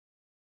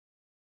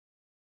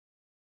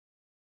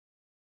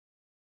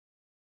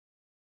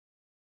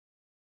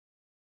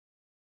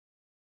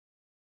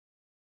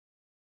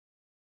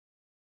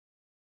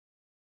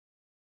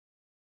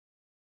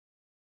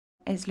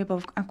Is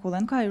Liubov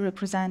Akulenko. I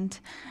represent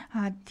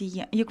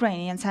the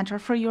Ukrainian Centre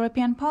for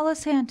European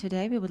Policy, and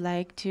today we would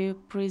like to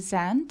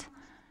present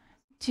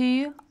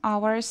to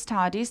our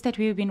studies that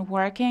we've been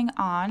working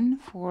on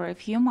for a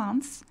few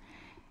months.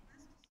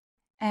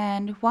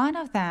 And one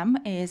of them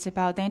is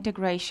about the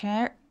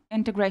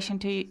integration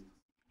to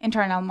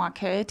internal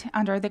market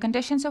under the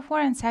conditions of war,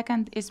 and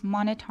second is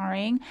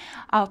monitoring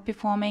of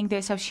performing the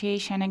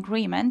association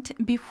agreement.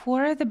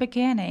 Before the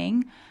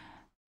beginning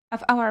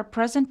of our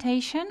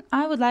presentation,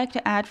 I would like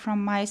to add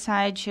from my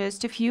side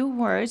just a few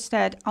words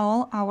that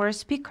all our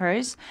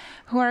speakers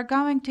who are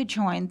going to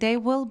join, they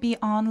will be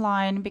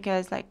online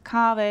because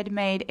COVID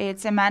made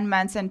its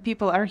amendments and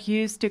people are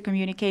used to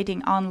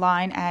communicating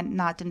online and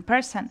not in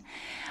person.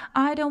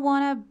 I don't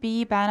want to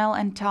be banal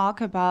and talk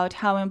about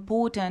how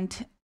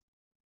important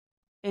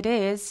it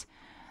is.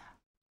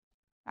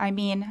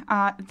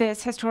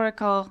 This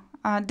historical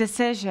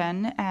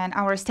decision and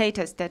our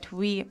status that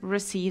we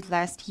received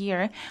last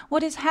year.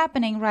 What is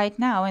happening right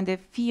now in the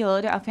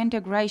field of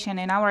integration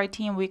in our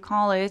team, we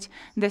call it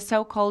the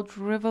so-called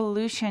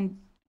revolutionary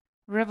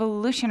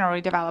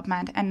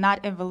development and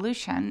not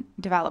evolution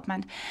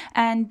development.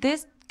 And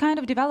this kind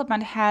of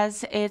development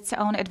has its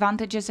own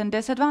advantages and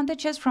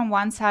disadvantages. From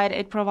one side,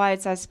 it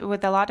provides us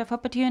with a lot of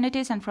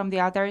opportunities, and from the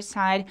other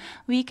side,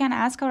 we can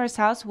ask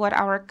ourselves what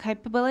our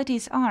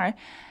capabilities are.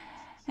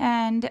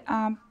 And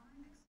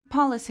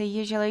policy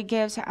usually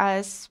gives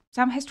us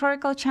some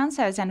historical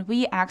chances, and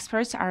we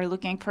experts are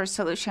looking for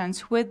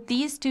solutions. With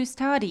these two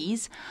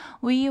studies,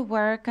 we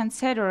were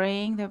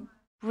considering the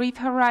brief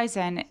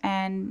horizon,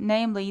 and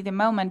namely the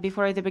moment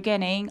before the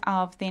beginning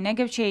of the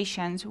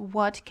negotiations,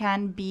 what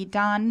can be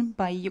done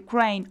by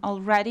Ukraine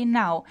already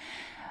now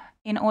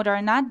in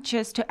order not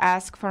just to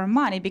ask for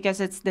money, because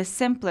it's the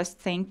simplest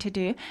thing to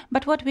do,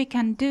 but what we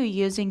can do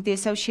using the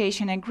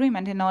association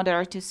agreement in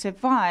order to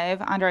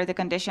survive under the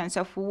conditions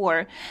of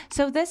war.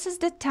 So this is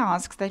the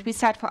task that we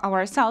set for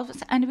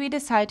ourselves, and we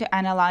decide to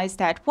analyze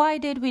that. Why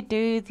did we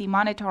do the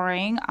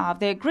monitoring of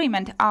the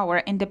agreement, our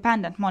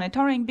independent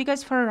monitoring?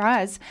 Because for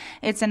us,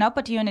 it's an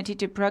opportunity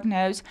to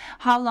prognose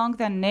how long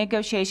the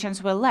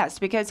negotiations will last,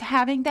 because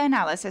having the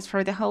analysis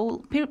for the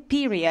whole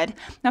period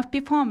of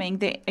performing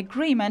the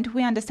agreement,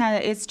 we understand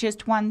that it's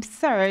just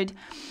 1/3,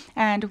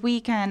 and we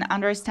can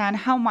understand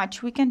how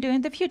much we can do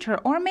in the future,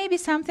 or maybe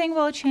something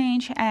will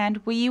change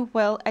and we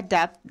will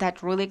adapt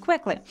that really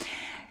quickly.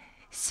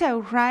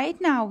 So right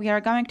now we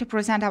are going to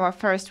present our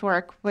first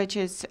work, which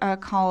is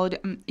called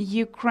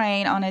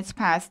Ukraine on its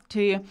path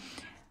to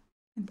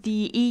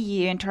the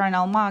EU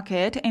internal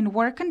market in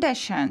war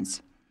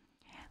conditions.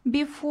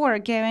 Before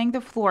giving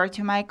the floor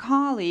to my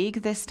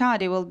colleague, the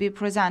study will be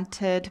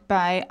presented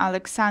by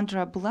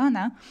Oleksandra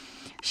Bulana.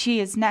 She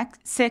is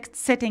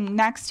sitting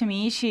next to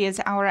me. She is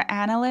our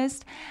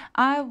analyst.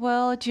 I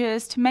will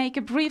just make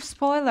a brief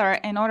spoiler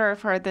in order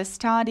for the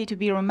study to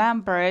be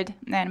remembered,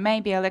 and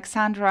maybe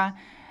Alexandra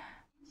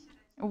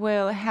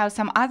will have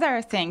some other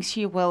things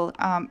she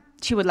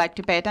would like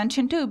to pay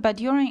attention to. But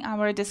during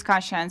our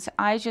discussions,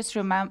 I just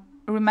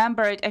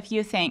remembered a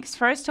few things.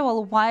 First of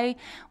all, why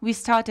we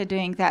started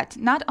doing that.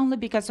 Not only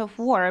because of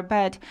war,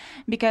 but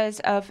because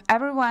of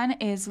everyone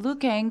is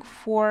looking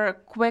for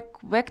quick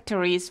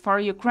victories for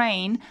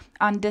Ukraine,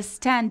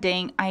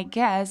 understanding, I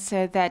guess,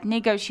 that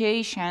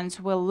negotiations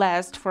will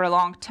last for a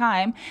long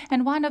time.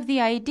 And one of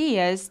the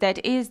ideas that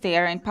is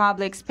there in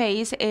public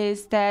space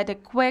is that a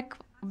quick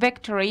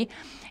victory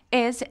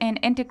is in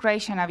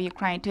integration of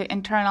Ukraine to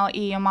internal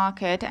EU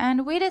market,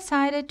 and we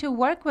decided to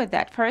work with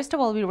that. First of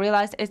all, we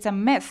realized it's a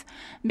myth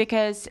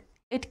because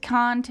it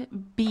can't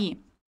be.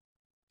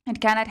 It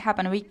cannot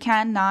happen. We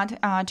cannot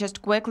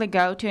just quickly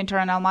go to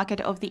internal market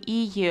of the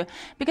EU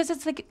because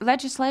it's like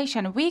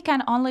legislation. We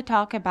can only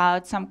talk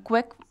about some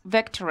quick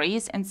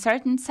victories in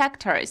certain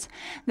sectors.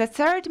 The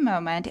third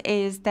moment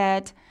is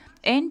that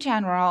in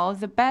general,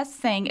 the best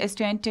thing is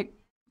to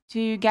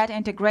get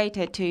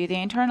integrated to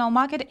the internal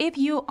market if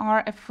you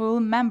are a full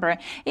member.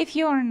 If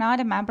you are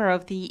not a member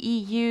of the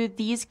EU,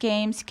 these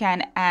games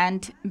can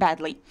end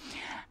badly.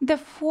 The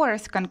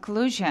fourth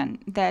conclusion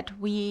that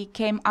we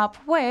came up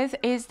with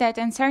is that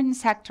in certain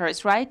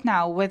sectors right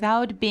now,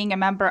 without being a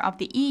member of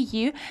the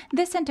EU,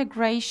 this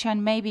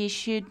integration maybe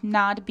should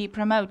not be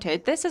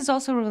promoted. This is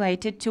also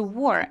related to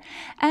war.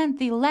 And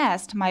the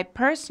last, my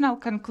personal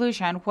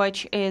conclusion,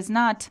 which is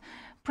not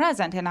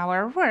present in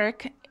our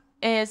work,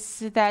 is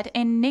that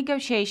in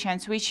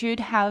negotiations we should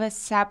have a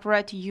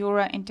separate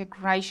Euro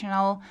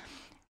integrational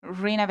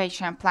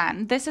renovation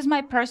plan. This is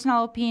my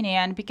personal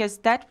opinion because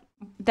that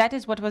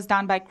is what was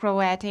done by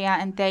Croatia,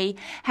 and they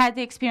had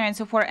the experience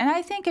of war. And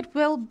I think it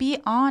will be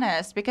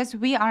honest because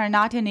we are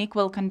not in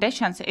equal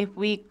conditions if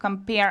we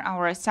compare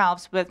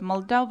ourselves with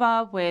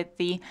Moldova, with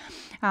the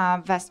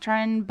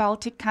Western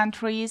Baltic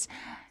countries.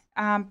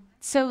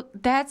 So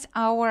that's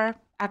our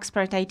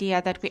expert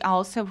idea that we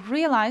also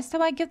realized.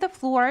 So I give the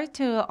floor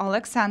to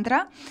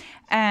Alexandra,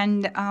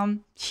 and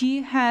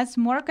she has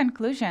more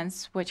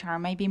conclusions which are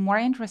maybe more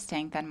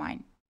interesting than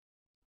mine.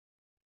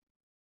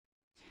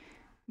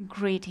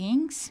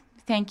 Greetings.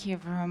 Thank you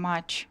very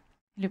much,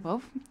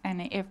 Liubov,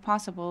 and if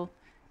possible,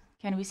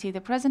 can we see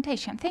the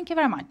presentation? Thank you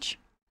very much.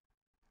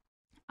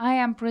 I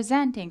am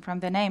presenting from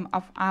the name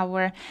of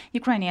our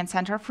Ukrainian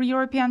Centre for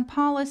European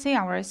Policy,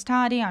 our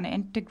study on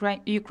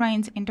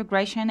Ukraine's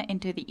integration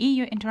into the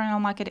EU internal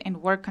market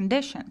and work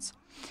conditions.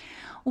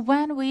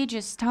 When we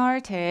just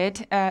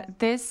started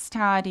this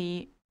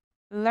study,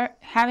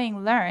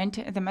 having learned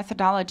the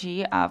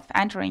methodology of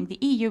entering the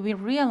EU, we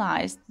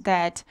realized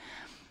that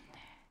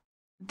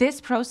this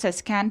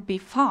process can't be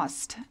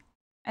fast.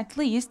 At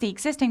least the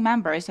existing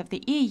members of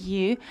the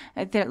EU,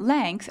 the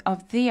length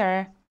of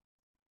their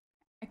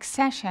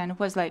accession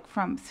was like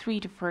from 3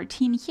 to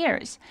 14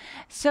 years.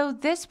 So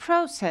this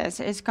process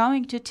is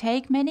going to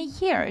take many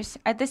years.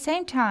 At the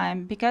same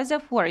time, because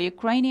of war,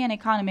 Ukrainian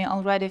economy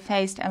already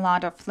faced a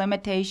lot of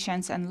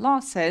limitations and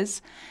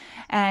losses,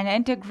 and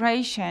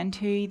integration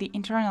to the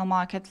internal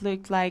market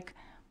looked like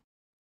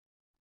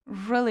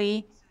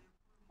really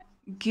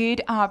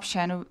good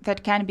option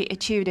that can be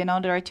achieved in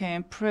order to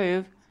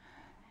improve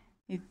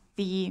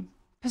the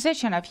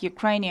position of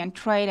Ukrainian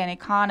trade and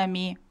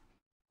economy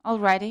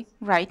already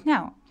right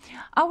now.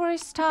 Our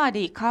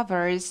study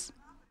covers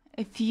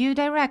a few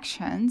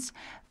directions,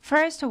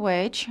 first of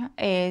which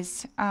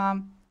is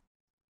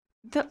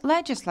the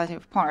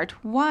legislative part.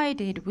 Why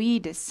did we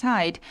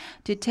decide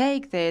to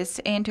take this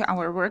into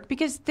our work?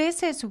 Because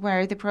this is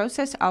where the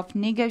process of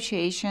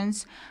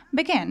negotiations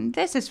begin.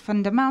 This is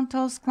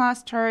fundamentals,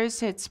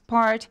 clusters, it's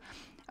part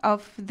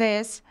of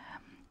this,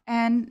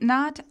 and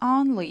not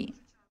only,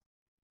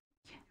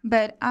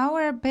 but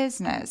our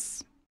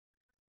business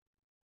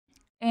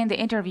in the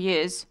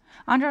interviews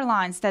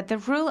underlines that the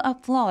rule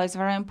of law is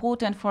very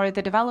important for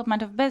the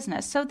development of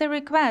business. So the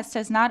request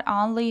is not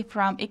only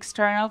from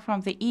external,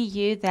 from the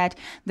EU, that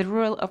the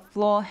rule of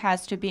law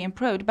has to be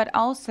improved, but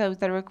also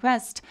the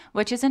request,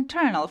 which is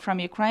internal from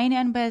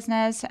Ukrainian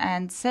business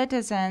and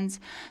citizens,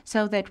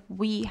 so that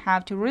we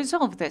have to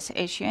resolve this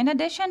issue. In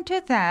addition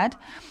to that,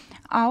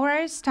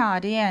 our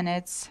study and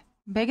its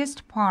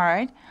biggest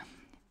part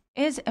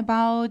is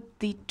about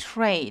the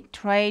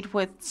trade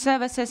with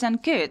services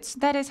and goods.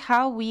 That is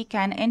how we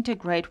can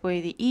integrate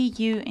with the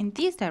EU in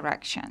these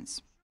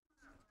directions.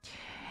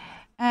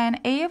 And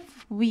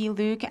if we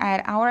look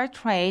at our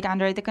trade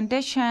under the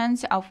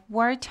conditions of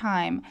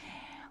wartime,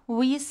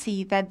 we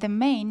see that the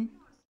main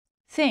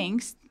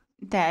things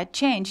that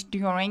changed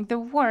during the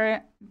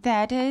war,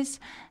 that is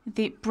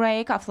the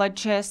break of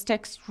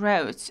logistics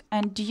routes.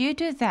 And due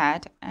to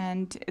that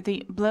and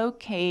the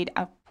blockade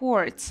of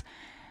ports,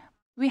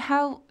 we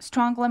have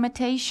strong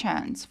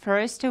limitations.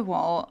 First of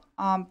all,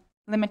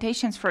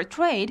 limitations for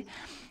trade,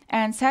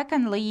 and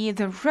secondly,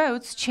 the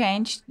roads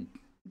changed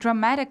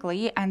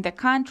dramatically, and the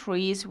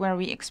countries where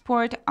we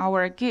export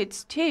our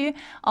goods to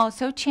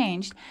also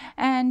changed,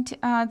 and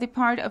the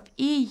part of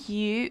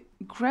EU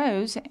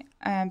grows,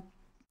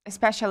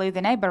 especially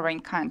the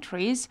neighboring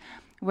countries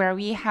where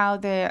we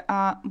have the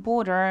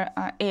border.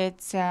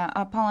 It's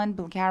Poland,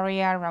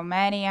 Bulgaria,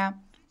 Romania,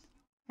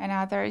 and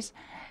others.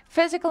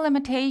 Physical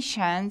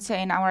limitations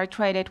in our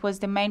trade, it was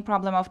the main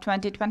problem of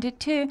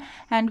 2022,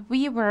 and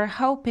we were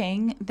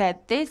hoping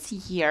that this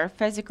year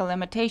physical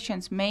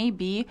limitations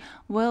maybe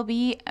will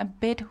be a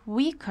bit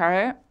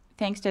weaker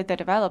thanks to the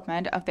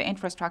development of the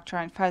infrastructure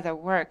and further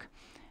work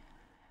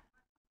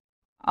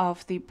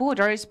of the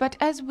borders. But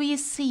as we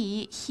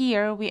see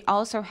here, we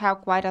also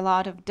have quite a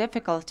lot of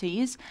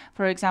difficulties,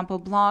 for example,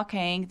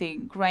 blocking the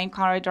grain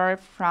corridor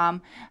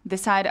from the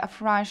side of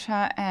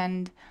Russia,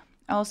 and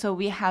also,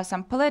 we have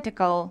some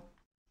political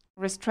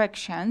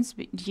restrictions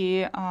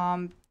due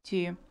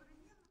to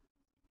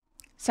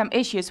some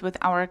issues with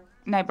our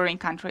neighboring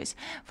countries.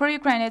 For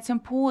Ukraine, it's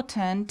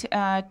important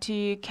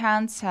to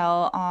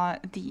cancel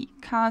the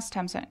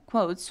customs and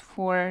quotas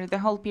for the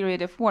whole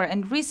period of war.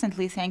 And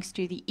recently, thanks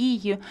to the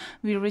EU,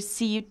 we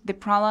received the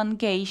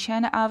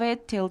prolongation of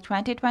it till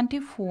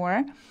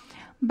 2024.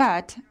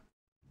 But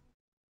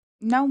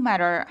no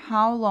matter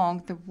how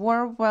long the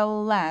war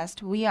will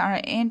last, we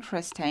are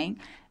interested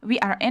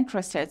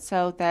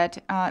so that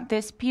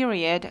this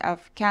period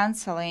of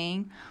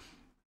canceling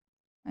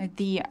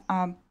the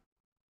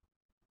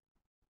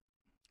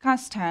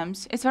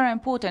customs is very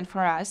important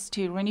for us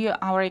to renew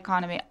our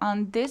economy.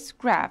 On this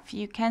graph,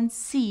 you can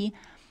see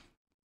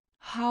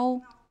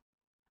how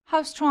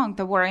strong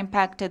the war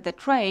impacted the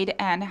trade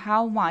and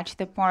how much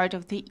the part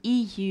of the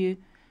EU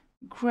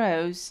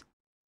grows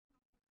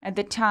at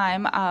the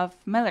time of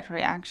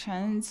military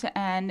actions.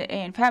 And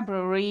in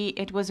February,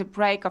 it was a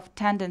break of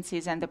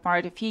tendencies, and the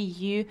part of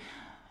EU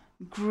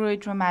grew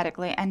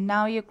dramatically. And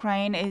now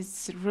Ukraine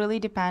is really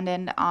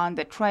dependent on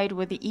the trade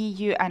with the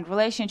EU, and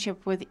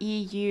relationship with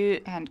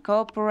EU and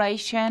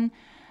cooperation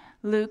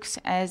looks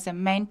as a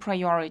main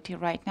priority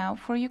right now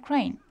for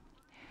Ukraine.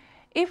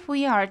 If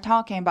we are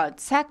talking about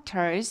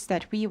sectors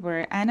that we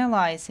were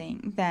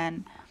analyzing,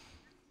 then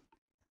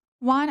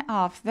one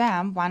of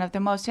the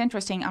most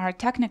interesting, are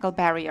technical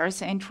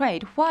barriers in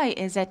trade. Why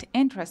is it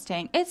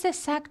interesting? It's a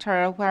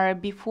sector where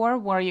before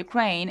war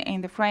Ukraine, in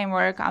the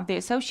framework of the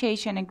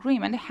association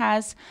agreement,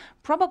 has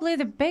probably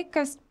the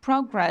biggest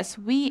progress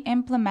we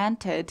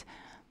implemented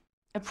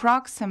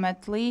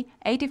approximately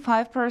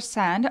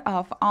 85%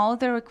 of all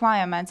the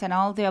requirements and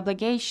all the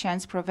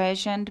obligations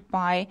provisioned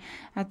by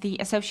the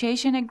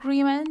association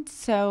agreement.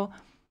 So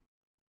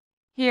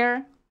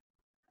here,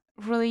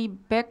 really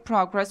big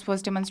progress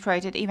was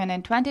demonstrated. Even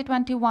in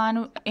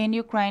 2021 in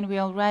Ukraine, we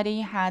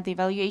already had the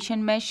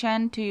evaluation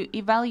mission to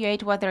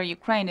evaluate whether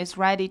Ukraine is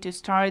ready to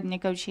start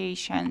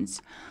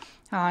negotiations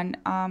on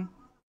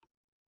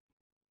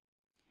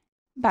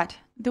but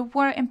the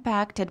war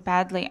impacted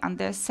badly on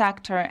this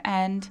sector,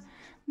 and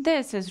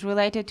this is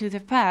related to the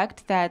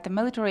fact that the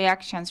military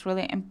actions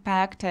really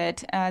impacted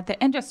the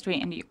industry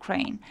in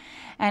Ukraine,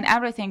 and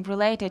everything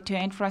related to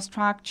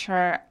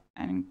infrastructure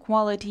and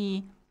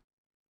quality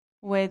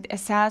with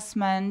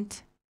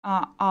assessment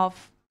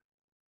of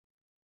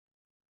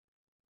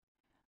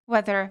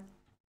whether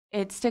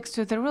it sticks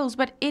to the rules,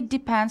 but it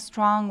depends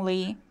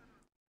strongly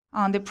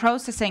on the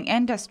processing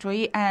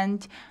industry,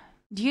 and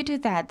due to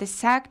that, the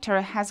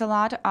sector has a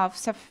lot of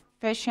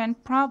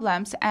sufficient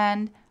problems,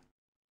 and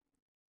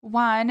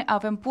one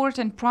of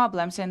important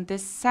problems in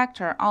this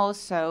sector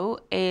also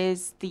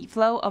is the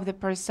flow of the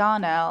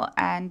personnel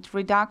and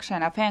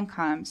reduction of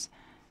incomes.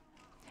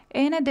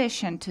 In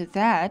addition to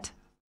that,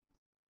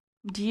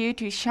 due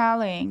to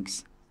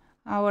shellings,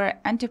 our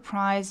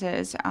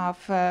enterprises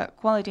of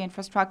quality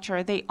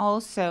infrastructure, they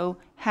also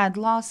had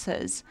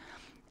losses.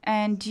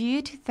 And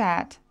due to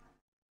that,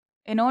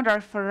 in order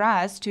for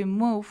us to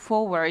move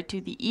forward to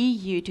the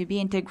EU, to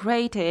be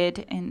integrated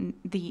in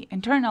the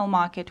internal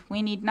market,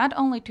 we need not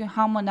only to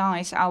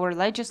harmonize our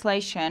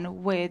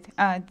legislation with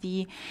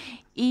the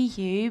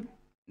EU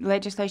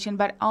legislation,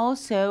 but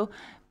also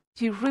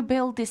to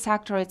rebuild the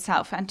sector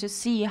itself and to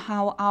see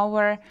how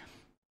our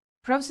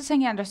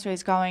processing industry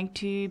is going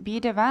to be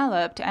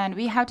developed, and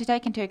we have to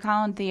take into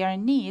account their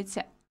needs.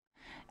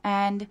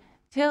 And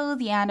till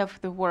the end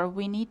of the war,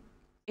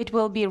 it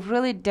will be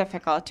really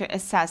difficult to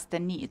assess the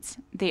needs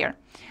there.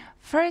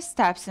 First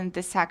steps in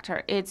this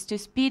sector is to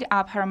speed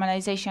up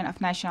harmonization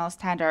of national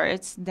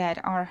standards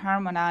that are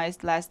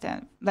harmonized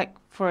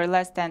for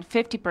less than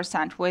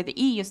 50% with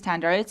EU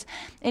standards.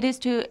 It is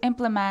to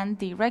implement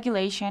the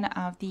regulation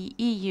of the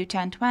EU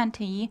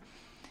 1020,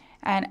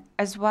 and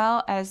as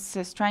well as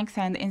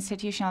strengthen the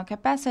institutional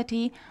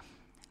capacity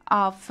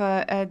of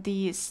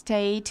the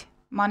state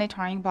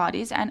monitoring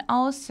bodies, and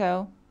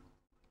also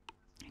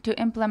to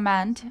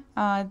implement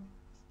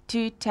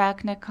two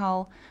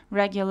technical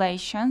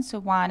regulations,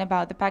 one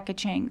about the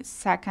packaging,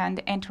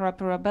 second,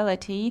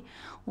 interoperability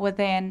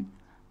within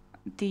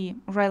the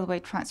railway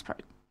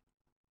transport.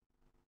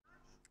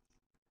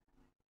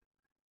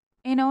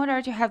 In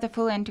order to have the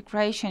full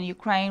integration,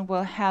 Ukraine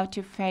will have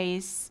to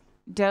face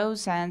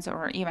dozens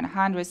or even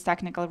hundreds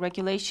technical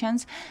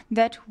regulations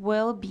that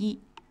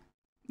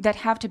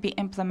have to be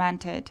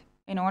implemented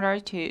in order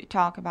to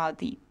talk about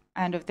the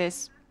end of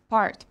this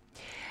part.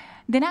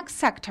 The next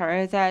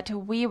sector that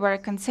we were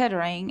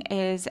considering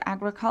is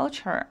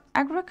agriculture.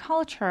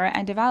 Agriculture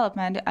and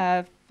development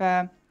of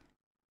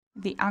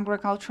the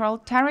agricultural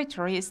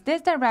territories.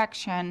 This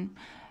direction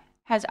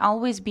has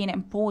always been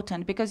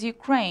important because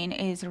Ukraine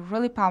is a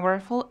really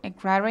powerful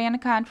agrarian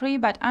country,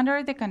 but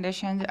under the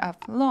conditions of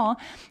law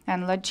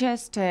and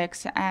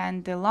logistics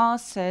and the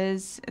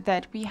losses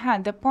that we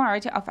had, the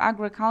part of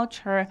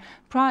agriculture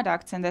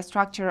products and the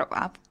structure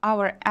of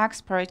our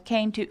export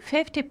came to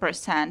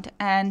 50%,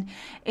 and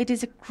it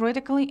is a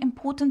critically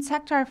important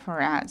sector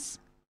for us.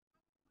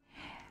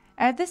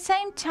 At the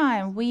same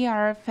time, we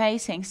are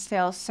facing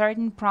still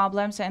certain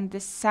problems in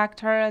this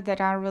sector that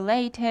are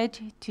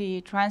related to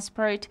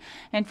transport,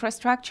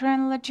 infrastructure,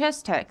 and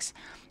logistics.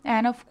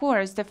 And of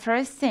course, the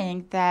first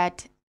thing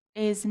that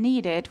is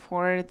needed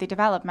for the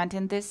development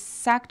in this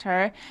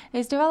sector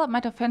is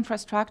development of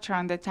infrastructure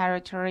on the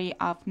territory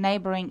of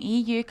neighboring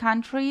EU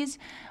countries,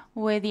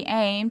 with the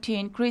aim to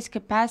increase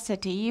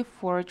capacity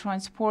for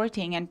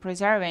transporting and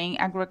preserving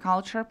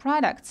agriculture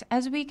products.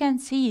 As we can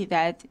see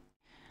that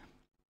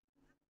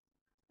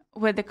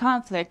with the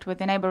conflict with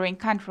the neighboring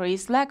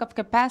countries, lack of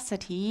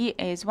capacity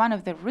is one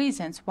of the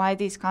reasons why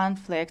these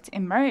conflicts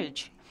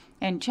emerge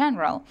in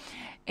general.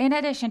 In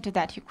addition to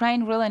that,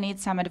 Ukraine really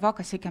needs some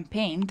advocacy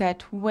campaign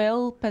that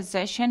will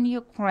position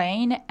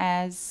Ukraine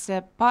as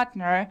a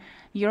partner,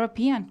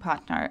 European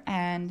partner,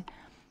 and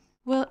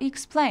will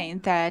explain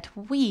that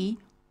we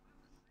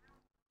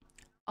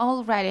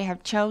already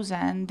have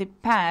chosen the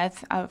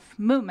path of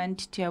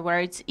movement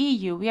towards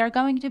EU. We are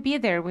going to be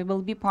there. We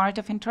will be part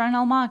of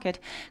internal market.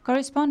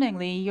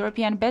 Correspondingly,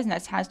 European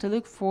business has to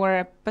look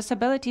for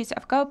possibilities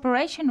of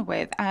cooperation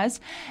with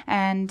us,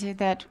 and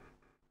that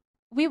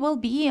we will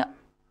be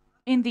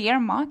in their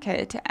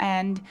market,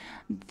 and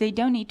they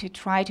don't need to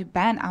try to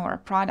ban our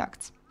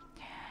products.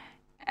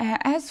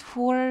 As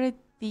for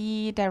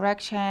the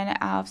direction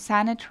of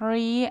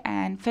sanitary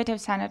and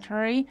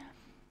phytosanitary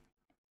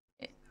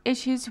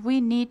issues,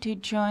 we need to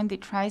join the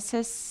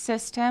TRISIS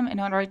system in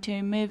order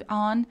to move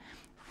on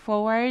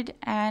forward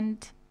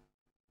and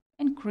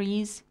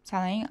increase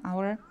selling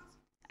our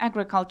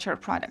agriculture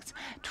products.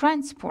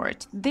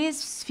 Transport. This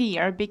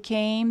sphere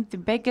became the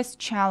biggest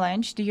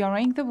challenge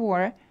during the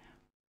war,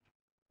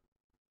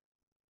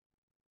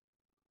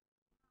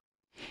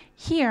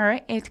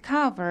 Here it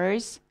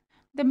covers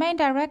the main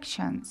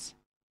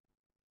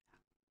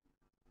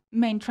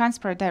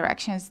transport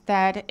directions,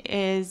 that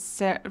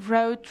is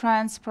road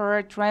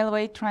transport,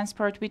 railway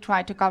transport. We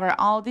try to cover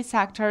all the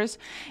sectors.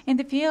 In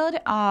the field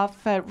of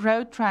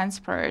road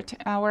transport,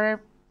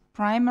 our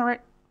primary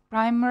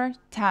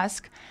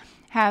task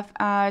have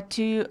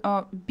to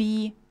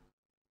be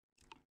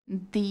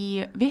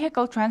the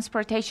vehicle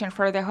transportation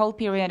for the whole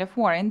period of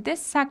war. In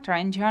this sector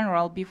in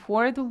general,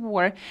 before the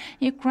war,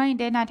 Ukraine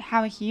did not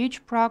have a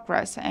huge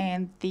progress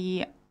in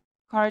the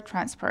car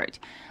transport.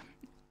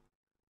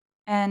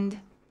 And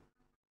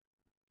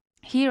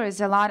here is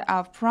a lot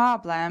of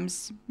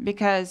problems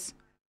because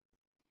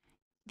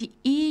the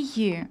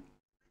EU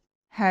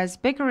has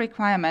bigger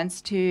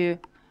requirements to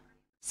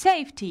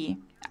safety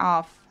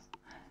of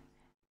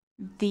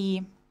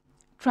the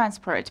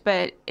transport,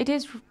 but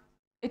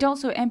it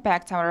also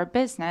impacts our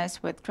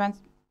business with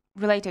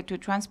related to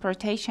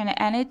transportation,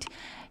 and it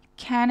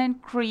can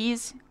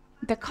increase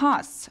the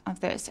costs of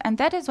this. And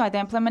that is why the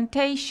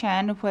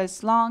implementation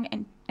was long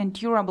and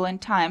durable in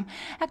time.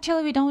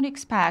 Actually, we don't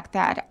expect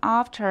that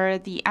after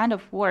the end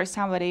of war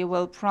somebody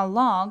will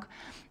prolong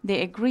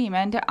the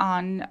agreement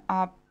on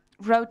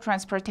road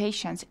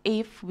transportations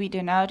if we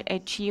do not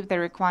achieve the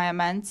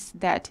requirements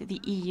that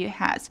the EU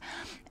has.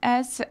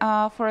 As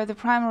for the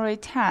primary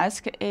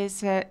task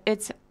is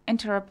its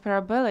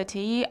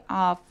interoperability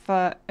of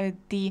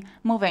the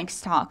moving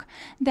stock.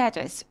 That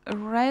is,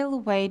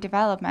 railway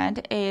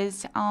development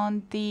is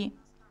on the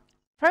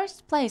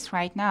first place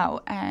right now,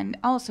 and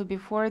also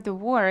before the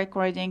war,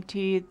 according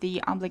to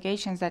the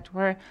obligations that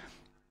were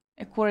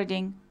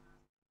according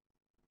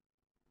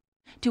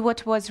to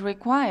what was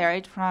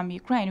required from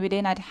Ukraine, we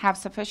did not have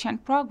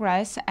sufficient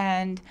progress,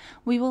 and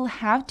we will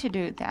have to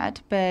do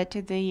that. But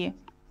the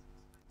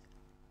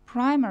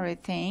primary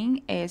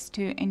thing is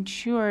to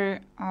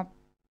ensure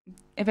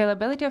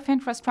availability of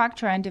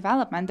infrastructure and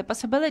development, the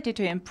possibility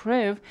to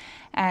improve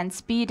and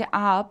speed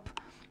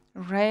up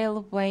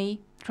railway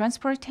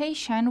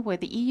transportation with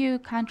the EU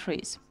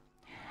countries.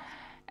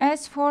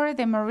 As for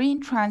the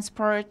marine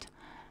transport,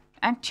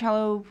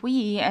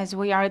 actually as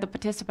we are the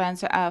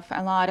participants of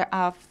a lot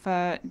of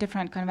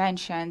different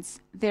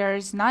conventions,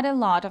 there's not a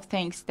lot of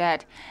things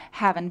that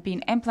haven't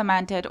been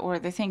implemented or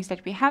the things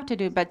that we have to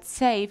do, but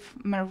safe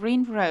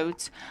marine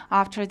roads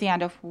after the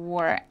end of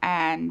war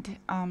and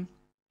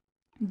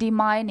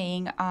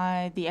demining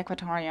the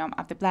equatorium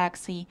of the Black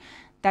Sea.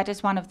 That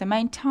is one of the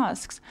main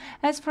tasks.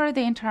 As for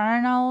the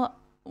internal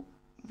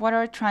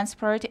water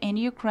transport in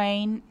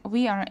Ukraine,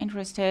 we are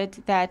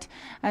interested that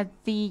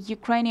the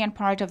Ukrainian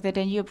part of the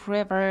Danube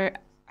River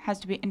has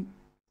to be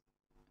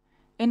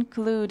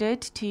included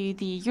to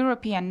the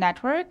European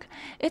network.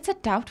 It's a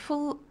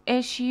doubtful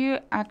issue,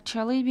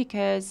 actually,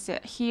 because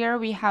here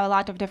we have a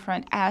lot of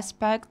different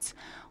aspects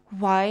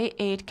why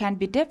it can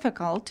be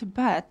difficult,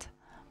 but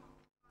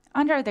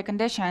under the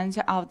conditions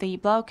of the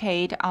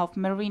blockade of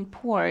marine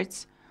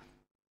ports,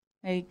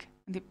 like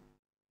the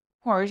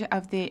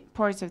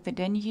ports of the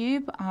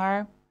Danube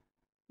are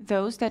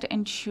those that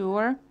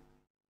ensure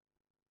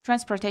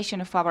transportation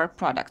of our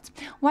products.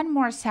 One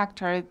more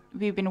sector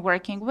we've been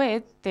working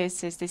with,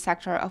 this is the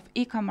sector of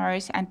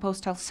e-commerce and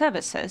postal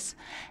services.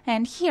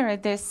 And here,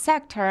 this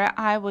sector,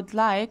 I would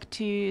like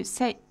to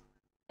say,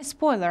 a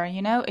spoiler,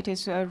 it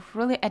is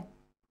really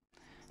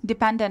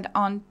dependent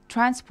on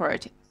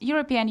transport.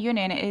 European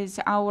Union is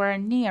our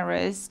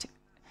nearest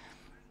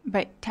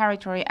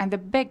territory and the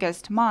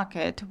biggest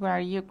market where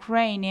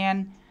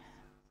Ukrainian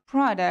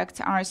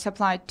products are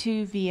supplied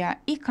to via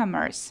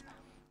e-commerce.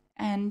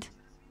 And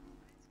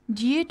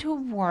due to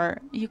war,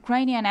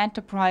 Ukrainian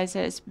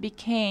enterprises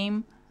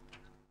became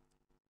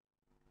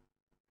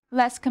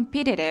less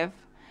competitive.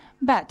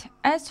 But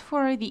as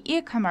for the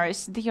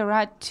e-commerce, there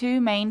are two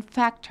main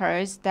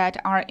factors that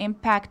are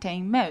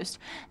impacting most.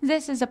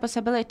 This is a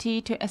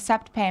possibility to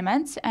accept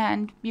payments,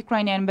 and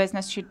Ukrainian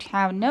business should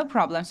have no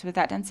problems with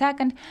that. And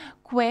second,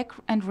 quick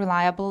and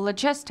reliable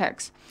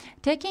logistics.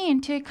 Taking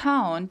into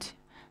account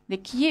the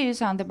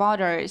queues on the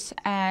borders,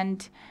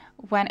 and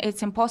when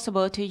it's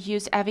impossible to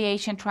use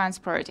aviation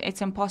transport,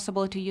 it's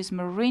impossible to use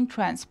marine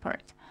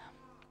transport.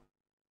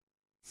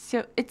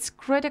 So it's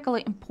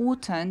critically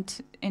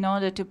important in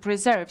order to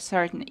preserve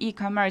certain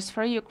e-commerce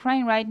for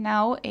Ukraine right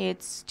now.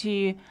 It's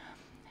to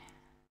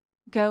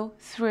go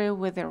through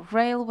with the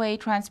railway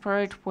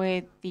transport,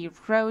 with the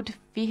road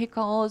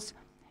vehicles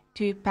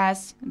to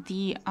pass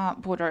the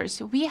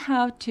borders. We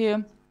have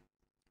to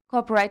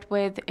cooperate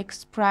with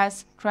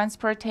express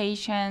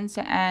transportations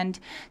and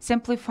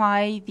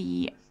simplify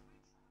the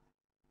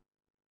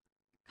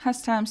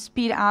customs,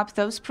 speed up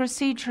those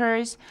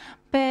procedures,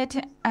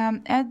 but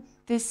at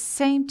the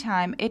same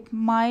time, it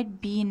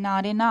might be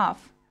not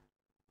enough.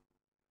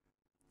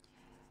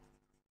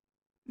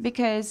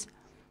 Because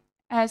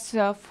as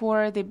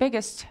for the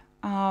biggest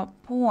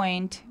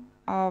point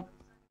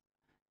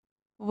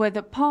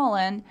with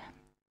Poland,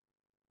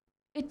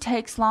 it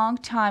takes long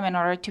time in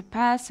order to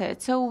pass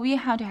it. So we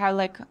have to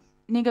have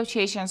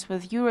negotiations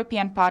with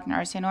European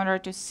partners in order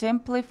to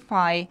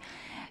simplify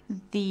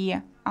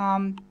the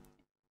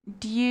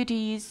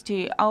duties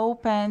to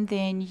open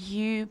the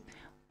new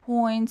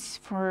points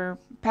for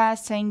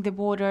passing the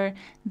border.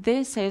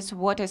 This is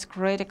what is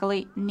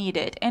critically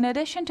needed. In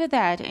addition to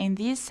that, in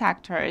these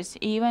sectors,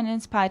 even in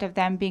spite of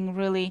them being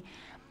really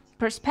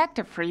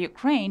perspective for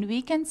Ukraine,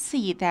 we can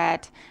see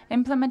that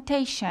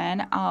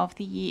implementation of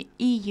the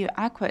EU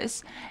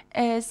acquis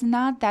is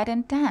not that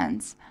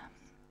intense.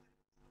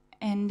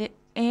 And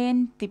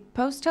in the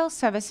postal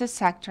services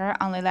sector,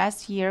 only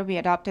last year we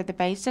adopted the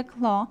basic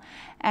law,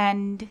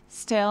 and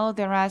still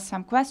there are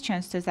some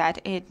questions to that.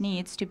 It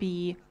needs to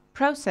be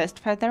processed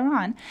further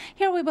on.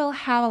 Here we will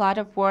have a lot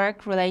of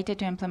work related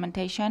to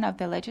implementation of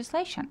the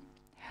legislation.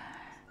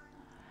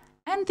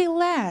 And the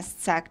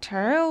last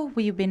sector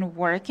we've been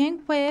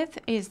working with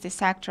is the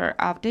sector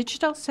of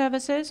digital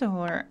services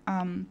or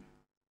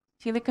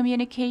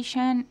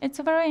telecommunication. It's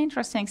a very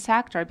interesting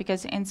sector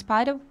because in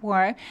spite of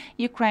war,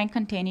 Ukraine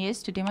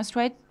continues to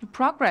demonstrate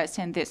progress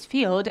in this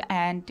field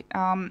and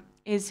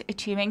is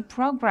achieving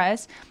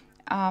progress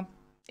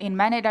in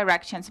many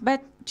directions.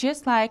 But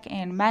just like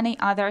in many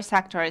other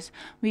sectors,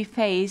 we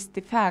face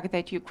the fact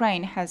that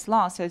Ukraine has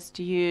losses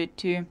due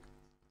to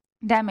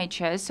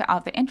damages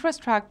of the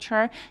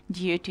infrastructure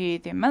due to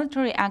the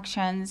military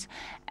actions,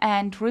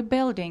 and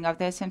rebuilding of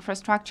this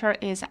infrastructure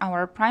is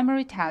our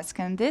primary task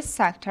in this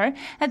sector.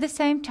 At the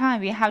same time,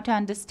 we have to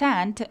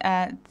understand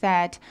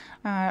that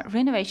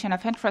renovation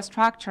of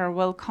infrastructure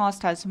will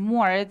cost us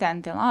more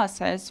than the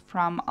losses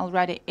from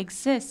already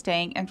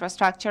existing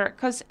infrastructure,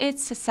 because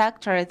it's a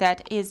sector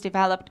that is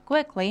developed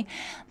quickly,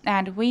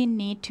 and we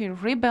need to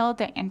rebuild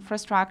the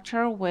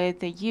infrastructure with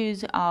the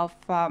use of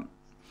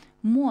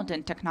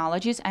modern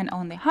technologies and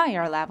on the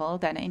higher level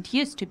than it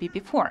used to be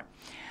before.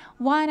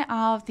 One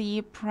of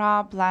the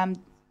problem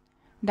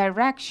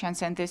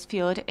directions in this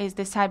field is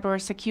the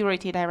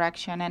cybersecurity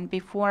direction, and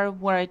before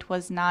where it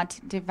was not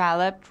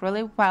developed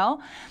really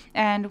well.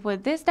 And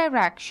with this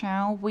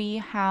direction, we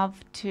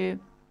have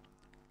to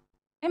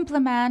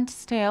implement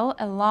still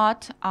a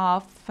lot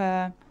of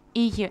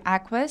EU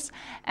acquis,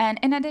 and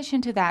in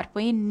addition to that,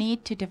 we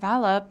need to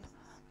develop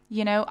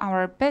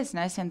our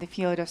business in the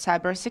field of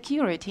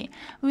cybersecurity.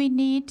 We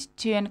need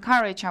to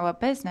encourage our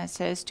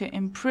businesses to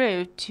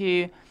improve,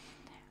 to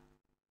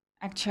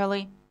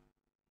actually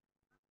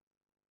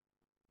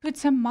put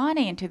some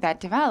money into that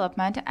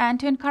development and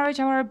to encourage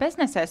our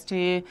businesses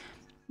to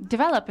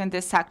develop in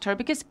this sector,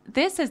 because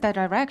this is the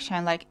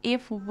direction. Like,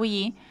 if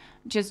we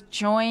just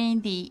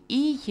join the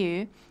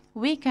EU,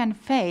 we can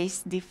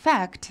face the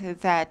fact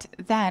that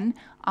then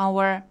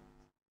our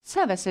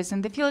services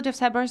in the field of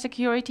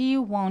cybersecurity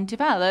won't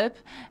develop,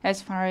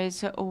 as far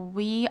as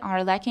we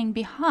are lacking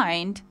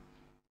behind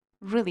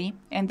really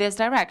in this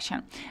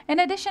direction. In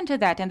addition to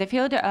that, in the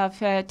field of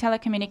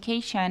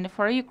telecommunication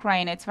for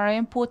Ukraine, it's very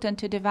important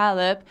to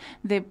develop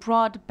the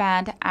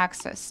broadband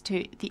access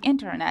to the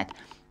internet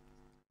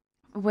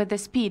with the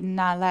speed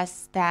not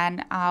less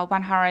than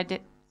 100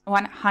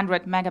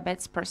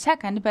 megabits per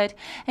second, but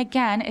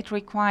again, it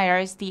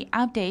requires the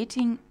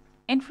updating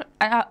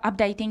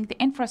the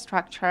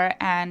infrastructure,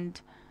 and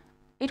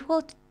it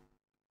will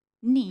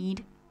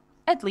need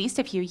at least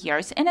a few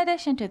years. In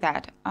addition to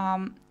that,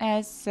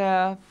 as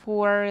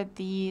for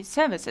the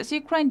services,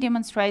 Ukraine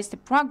demonstrates the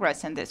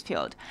progress in this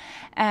field.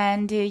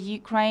 And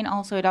Ukraine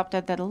also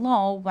adopted the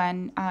law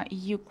when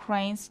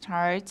Ukraine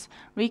starts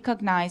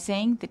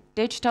recognizing the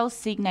digital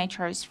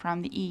signatures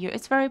from the EU.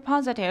 It's very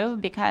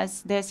positive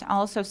because this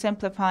also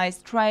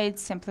simplifies trade,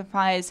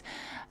 simplifies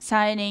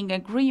signing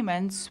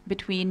agreements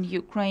between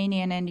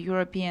Ukrainian and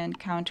European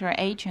counter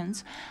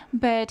agents.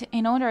 But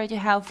in order to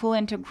have full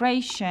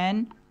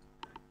integration,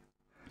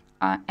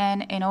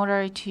 and in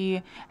order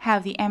to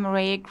have the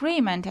MRA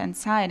agreement and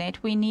sign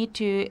it, we need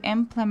to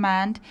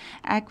implement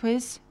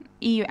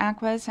EU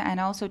acquis, and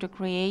also to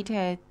create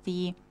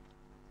the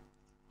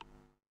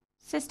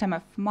system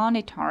of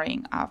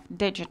monitoring of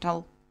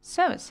digital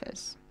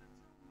services.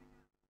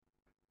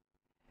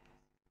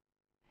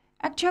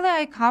 Actually,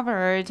 I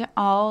covered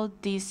all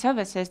the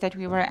services that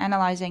we were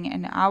analyzing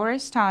in our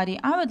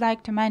study. I would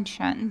like to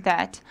mention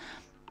that,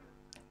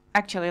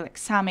 actually, like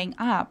summing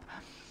up,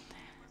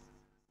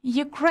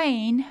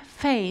 Ukraine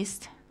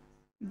faced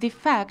the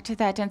fact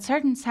that in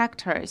certain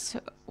sectors,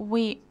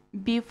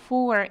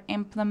 before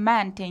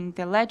implementing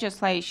the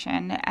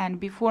legislation and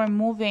before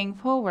moving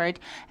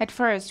forward, at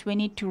first we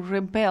need to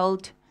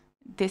rebuild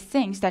the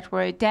things that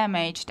were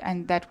damaged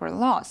and that were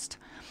lost.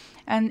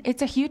 And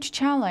it's a huge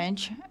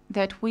challenge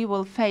that we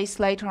will face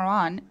later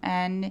on,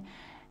 and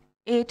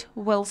it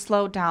will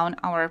slow down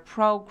our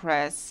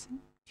progress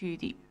to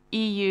the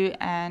EU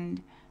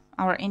and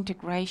our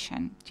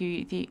integration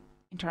to the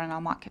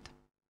internal market.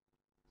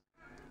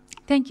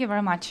 Thank you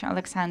very much,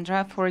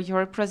 Oleksandra, for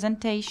your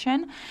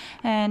presentation.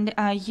 And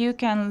you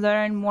can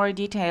learn more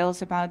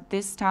details about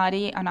this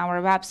study on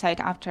our website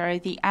after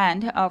the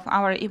end of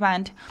our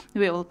event.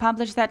 We will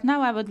publish that.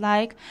 Now I would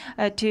like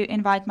to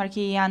invite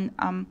Markiyan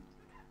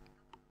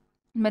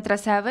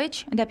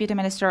Dmytrasevych, Deputy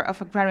Minister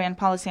of Agrarian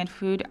Policy and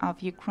Food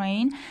of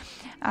Ukraine,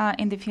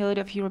 in the field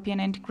of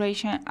European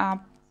integration.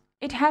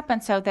 it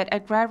happens so that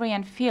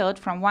agrarian field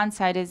from one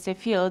side is the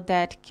field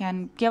that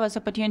can give us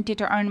opportunity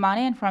to earn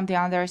money, and from the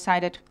other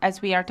side,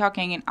 as we are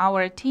talking in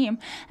our team,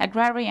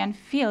 agrarian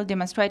field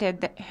demonstrated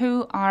that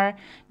who are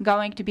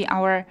going to be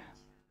our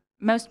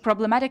most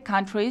problematic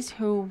countries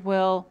who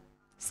will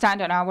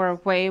stand on our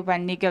way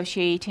when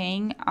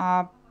negotiating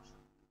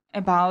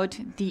about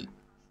the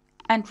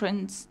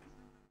entrance,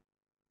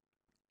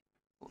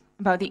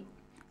 about the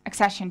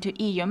accession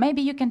to EU.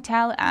 Maybe you can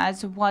tell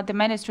us what the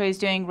ministry is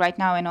doing right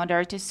now in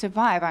order to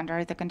survive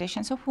under the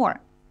conditions of war.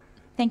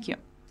 Thank you.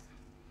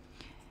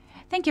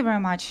 Thank you very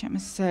much,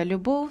 Ms.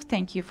 Liubov.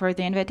 Thank you for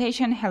the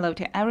invitation. Hello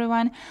to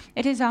everyone.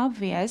 It is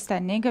obvious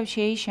that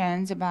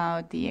negotiations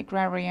about the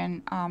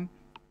agrarian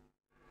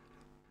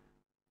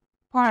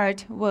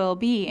part will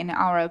be, in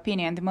our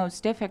opinion, the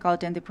most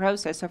difficult in the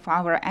process of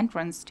our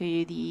entrance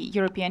to the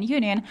European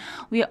Union.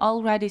 We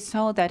already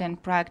saw that in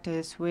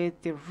practice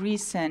with the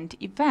recent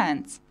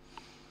events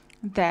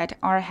that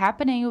are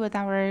happening with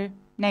our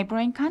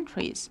neighboring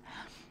countries.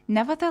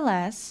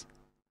 Nevertheless,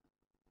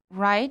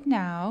 right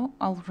now,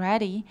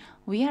 already,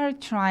 we are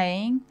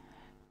trying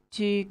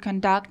to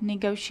conduct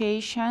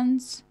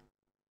negotiations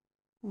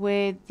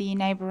with the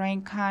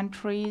neighboring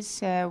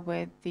countries,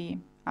 with the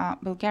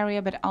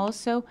Bulgaria, but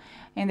also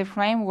in the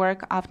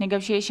framework of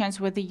negotiations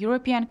with the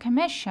European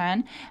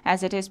Commission,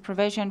 as it is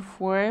provisioned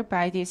for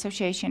by the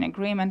association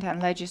agreement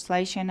and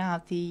legislation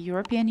of the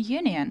European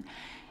Union.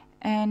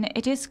 And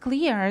it is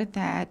clear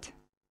that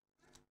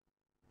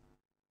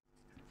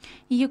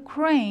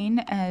Ukraine,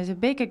 as a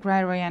big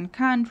agrarian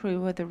country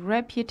with a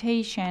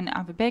reputation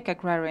of a big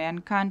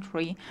agrarian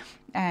country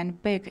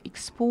and big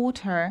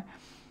exporter,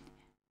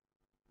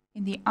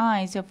 in the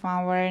eyes of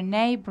our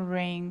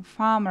neighboring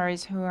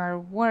farmers who are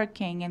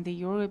working in the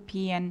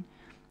European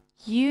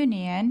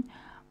Union,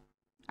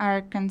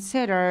 are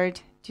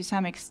considered to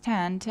some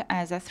extent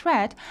as a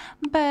threat,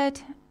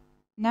 but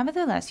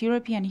nevertheless,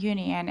 European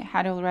Union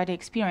had already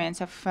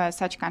experience of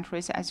such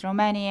countries as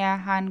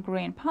Romania,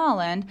 Hungary, and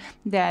Poland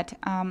that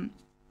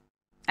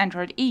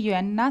entered EU,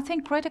 and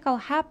nothing critical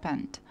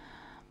happened.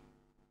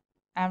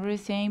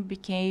 Everything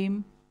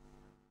became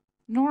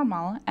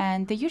normal,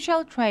 and the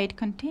usual trade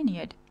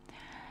continued.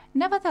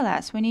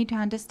 Nevertheless, we need to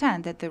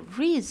understand that the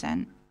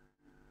reason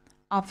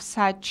of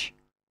such,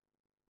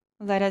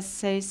 let us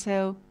say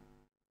so,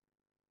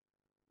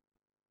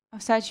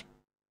 of such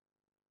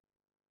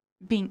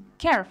being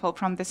careful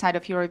from the side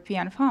of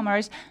European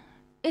farmers,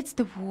 it's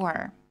the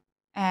war.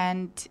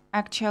 And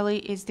actually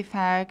is the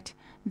fact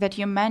that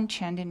you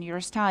mentioned in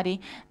your study,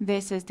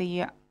 this is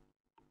the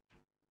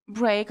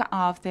break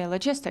of the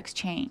logistics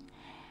chain.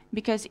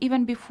 Because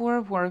even before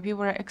war, we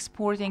were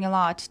exporting a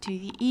lot to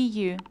the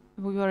EU.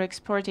 We were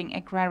exporting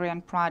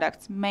agrarian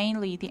products.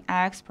 Mainly the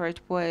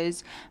export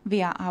was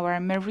via our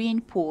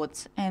marine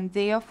ports. And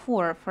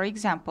therefore, for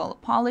example,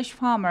 Polish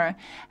farmer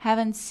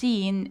haven't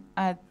seen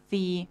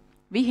the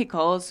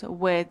vehicles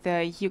with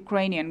the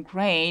Ukrainian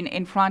grain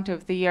in front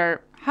of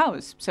their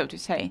house, so to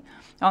say,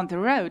 on the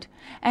road.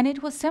 And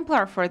it was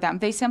simpler for them.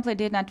 They simply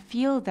did not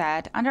feel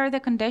that under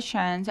the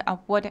conditions of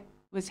what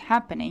was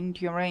happening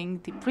during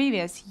the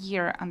previous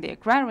year on the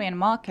agrarian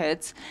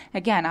markets,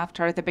 again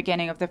after the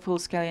beginning of the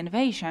full-scale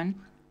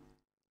invasion,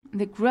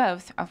 the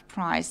growth of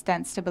price,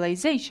 then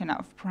stabilization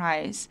of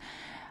price,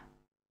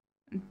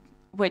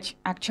 which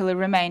actually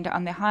remained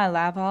on the high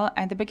level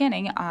at the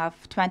beginning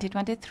of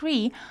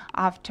 2023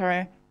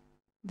 after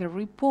the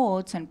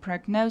reports and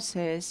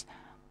prognosis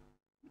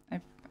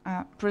of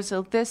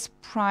Brazil, this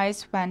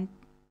price went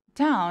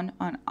down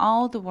on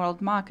all the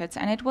world markets,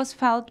 and it was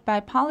felt by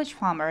Polish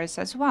farmers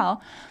as well.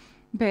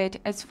 But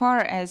as far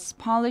as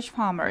Polish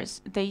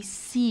farmers, they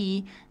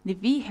see the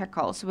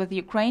vehicles with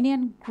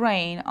Ukrainian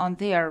grain on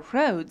their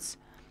roads.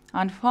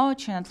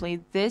 Unfortunately,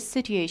 this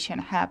situation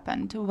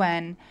happened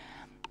when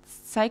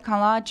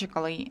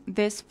psychologically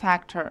this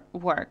factor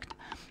worked.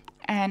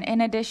 And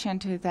in addition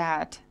to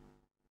that,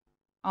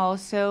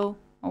 also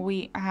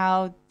we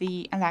have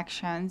the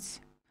elections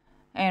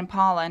in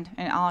Poland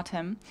in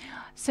autumn.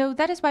 So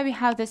that is why we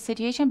have this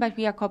situation, but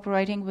we are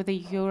cooperating with the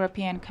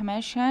European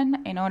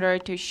Commission in order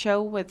to show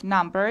with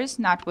numbers,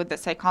 not with the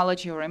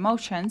psychology or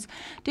emotions,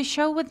 to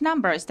show with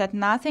numbers that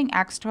nothing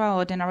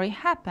extraordinary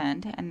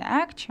happened. And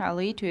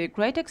actually, to a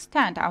great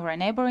extent, our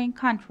neighboring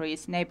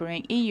countries,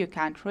 neighboring EU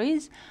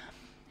countries,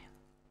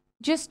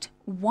 just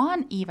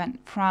won even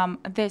from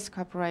this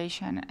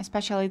cooperation,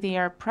 especially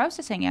their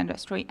processing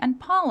industry,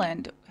 and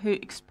Poland, who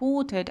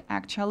exported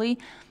actually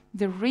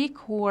the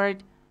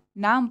record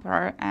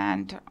number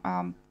and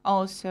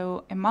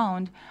also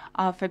amount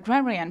of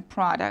agrarian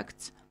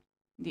products,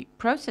 the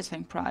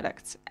processing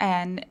products.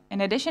 And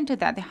in addition to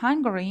that, the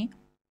Hungary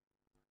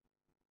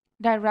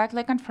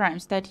directly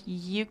confirms that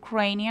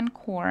Ukrainian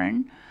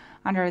corn,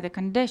 under the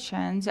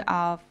conditions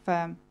of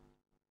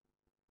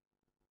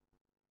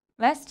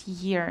last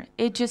year,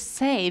 it just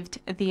saved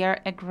their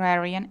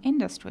agrarian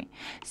industry.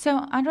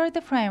 So under the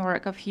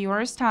framework of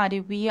your study,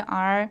 we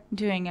are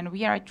doing and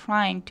we are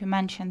trying to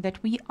mention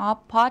that we are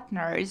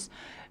partners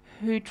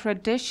who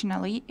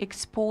traditionally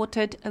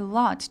exported a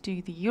lot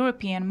to the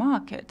European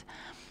market.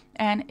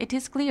 And it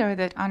is clear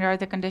that under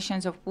the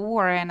conditions of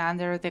war and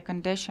under the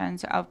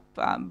conditions of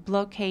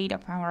blockade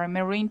of our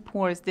marine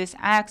ports, this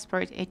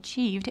export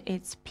achieved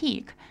its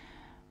peak.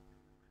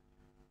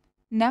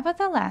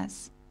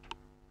 Nevertheless,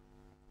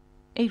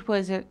 it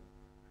was a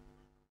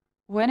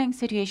winning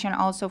situation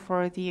also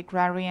for the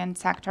agrarian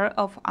sector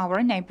of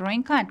our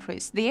neighboring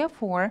countries.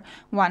 Therefore,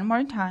 one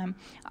more time,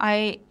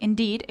 I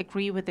indeed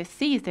agree with the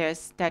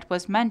thesis that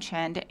was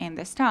mentioned in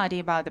the study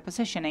about the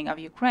positioning of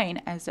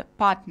Ukraine as a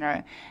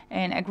partner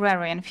in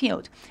agrarian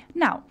field.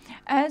 Now,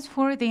 as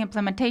for the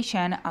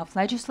implementation of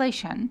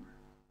legislation,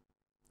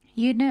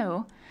 you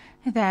know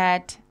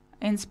that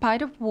in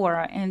spite of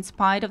war, in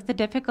spite of the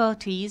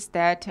difficulties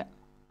that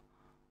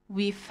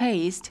we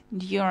faced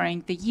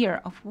during the year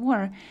of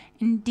war,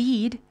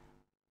 indeed,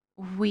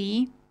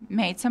 we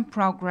made some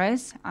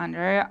progress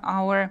under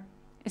our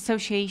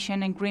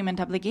association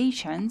agreement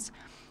obligations,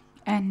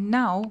 and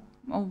now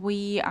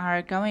we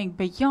are going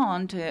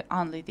beyond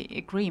only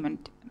the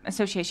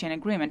association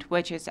agreement,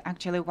 which is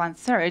actually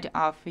 1/3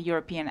 of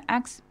European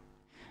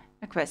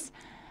acquis.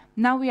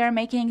 Now we are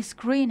making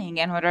screening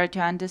in order to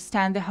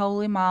understand the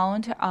whole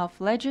amount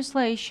of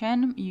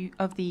legislation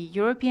of the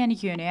European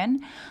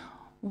Union,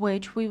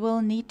 which we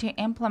will need to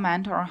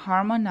implement or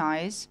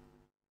harmonize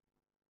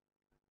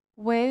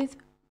with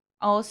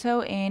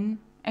also in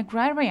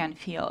agrarian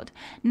field.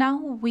 Now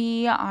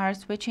we are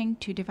switching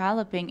to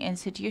developing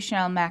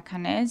institutional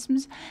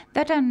mechanisms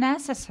that are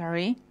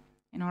necessary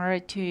in order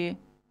to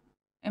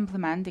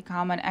implement the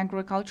common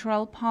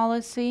agricultural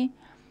policy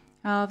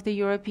of the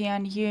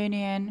European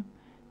Union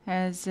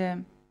as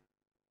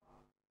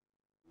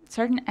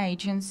certain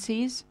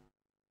agencies,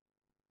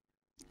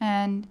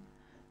 and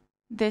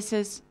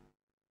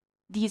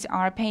these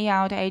are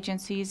payout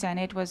agencies, and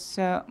it was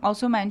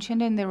also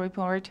mentioned in the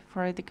report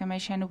for the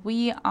Commission.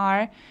 We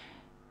are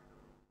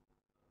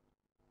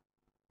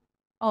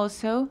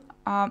also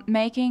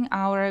making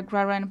our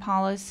agrarian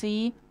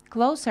policy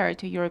closer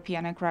to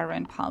European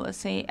agrarian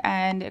policy,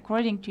 and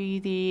according to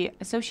the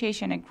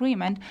association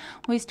agreement,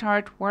 we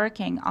start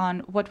working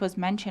on what was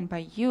mentioned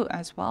by you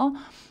as well,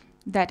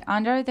 that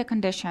under the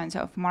conditions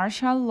of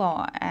martial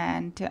law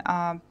and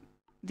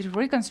the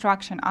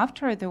reconstruction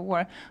after the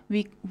war,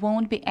 we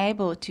won't be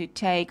able to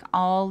take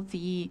all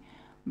the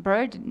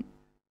burden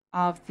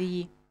of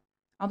the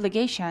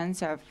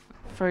obligations of,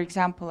 for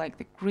example, like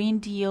the Green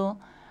Deal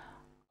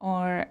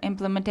or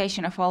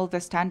implementation of all the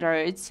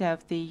standards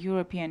of the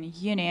European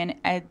Union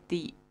at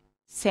the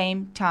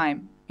same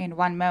time in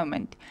one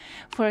moment.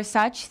 For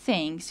such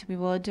things, we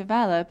will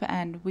develop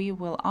and we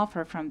will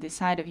offer from the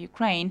side of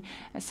Ukraine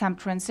some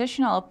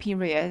transitional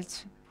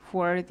periods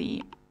for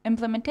the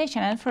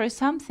implementation, and for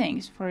some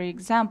things, for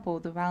example,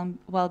 the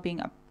well-being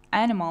of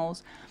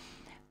animals,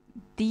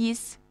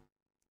 these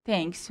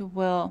things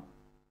will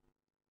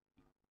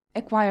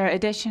acquire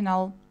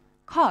additional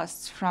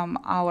costs from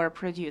our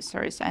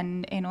producers,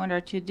 and in order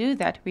to do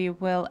that, we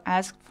will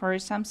ask for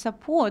some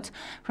support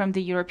from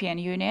the European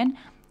Union,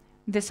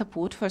 the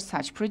support for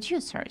such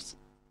producers.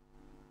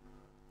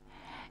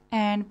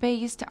 And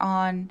based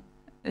on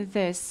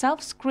this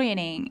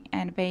self-screening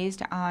and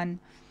based on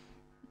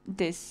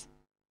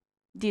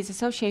these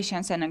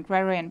associations and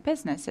agrarian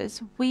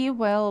businesses, we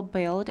will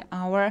build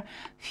our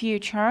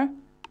future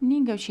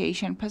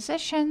negotiation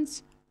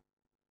positions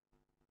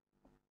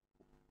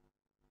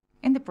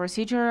in the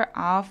procedure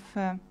of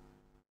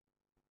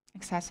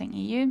accessing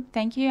EU.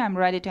 Thank you. I'm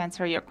ready to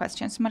answer your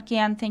questions.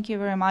 Markiyan, thank you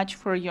very much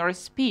for your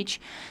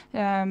speech.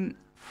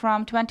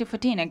 From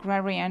 2014,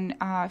 agrarian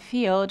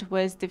field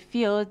was the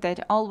field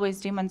that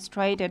always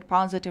demonstrated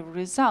positive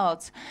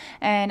results.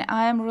 And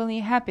I'm really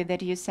happy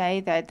that you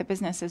say that the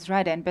business is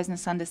ready and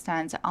businesses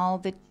understand all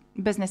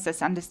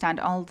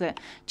the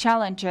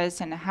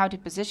challenges and how to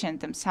position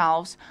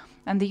themselves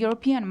on the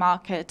European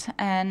market.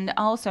 And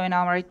also in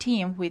our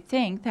team, we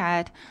think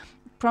that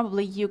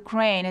probably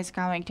Ukraine is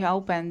going to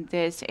open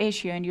this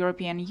issue in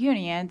European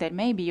Union, that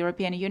maybe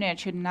European Union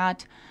should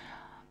not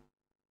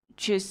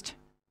just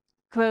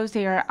close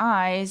their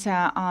eyes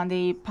on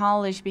the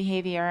Polish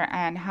behavior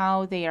and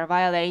how they are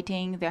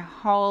violating the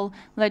whole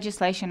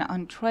legislation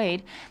on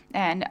trade.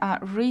 And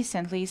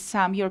recently,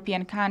 some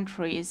European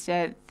countries,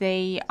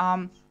 they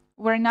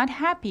were not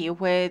happy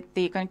with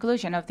the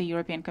conclusion of the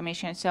European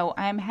Commission. So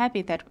I'm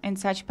happy that in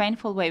such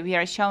painful way we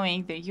are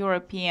showing the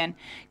European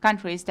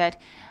countries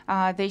that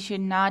they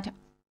should not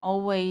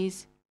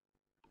always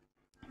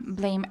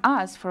blame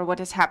us for what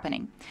is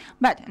happening.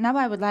 But now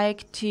I would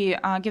like to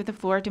give the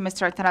floor to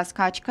Mr. Taras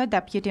Kachka,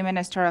 Deputy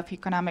Minister of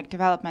Economic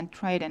Development,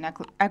 Trade and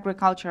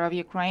Agriculture of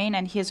Ukraine,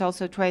 and he is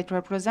also trade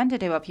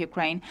representative of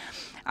Ukraine.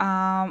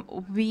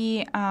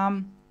 We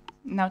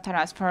know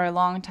Taras for a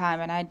long time,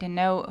 and I don't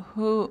know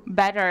who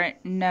better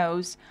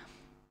knows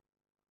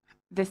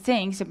the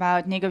things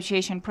about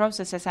negotiation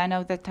processes. I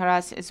know that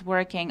Taras is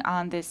working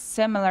on this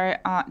similar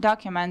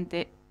document,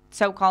 the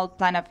so-called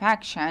plan of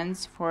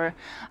actions for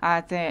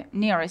the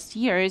nearest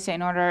years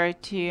in order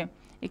to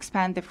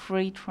expand the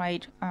free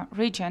trade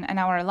region, and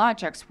our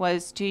logic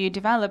was to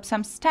develop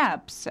some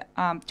steps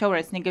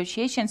towards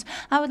negotiations.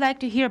 I would like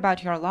to hear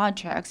about your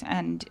logics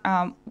and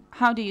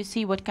how do you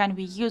see what can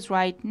we use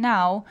right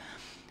now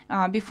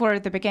before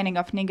the beginning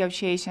of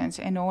negotiations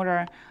in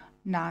order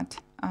not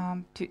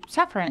to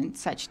suffer in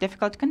such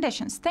difficult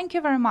conditions. Thank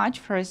you very much.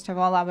 First of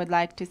all, I would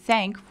like to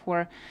thank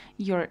for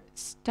your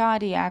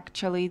study.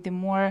 Actually, the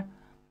more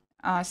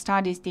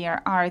studies there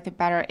are, the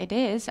better it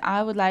is.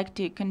 I would like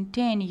to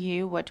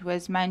continue what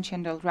was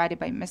mentioned already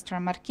by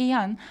Mr.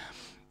 Markiyan.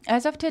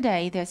 As of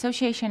today, the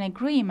association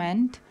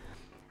agreement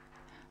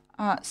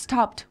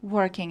stopped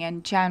working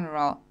in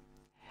general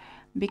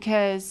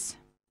because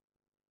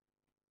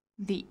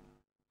the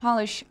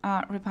Polish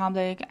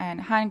Republic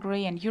and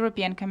Hungary and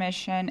European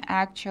Commission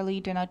actually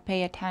do not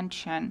pay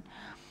attention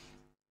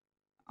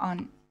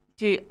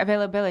to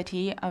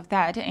availability of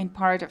that in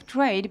part of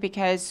trade,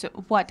 because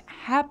what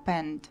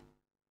happened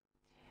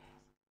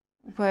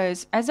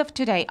was, as of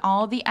today,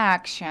 all the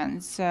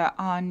actions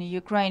on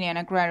Ukrainian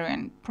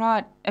agrarian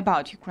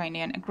about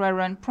Ukrainian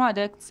agrarian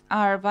products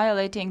are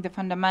violating the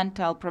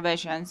fundamental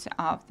provisions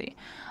of the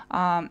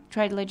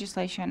trade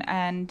legislation,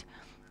 and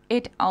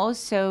it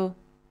also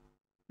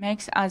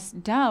makes us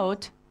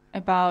doubt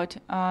about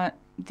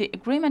the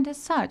agreement as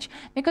such,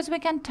 because we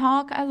can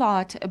talk a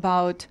lot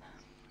about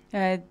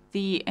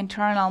the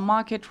internal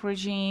market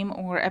regime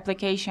or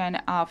application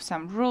of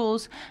some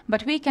rules,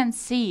 but we can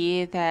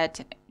see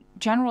that,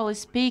 generally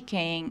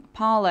speaking,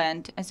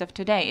 Poland, as of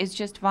today, is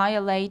just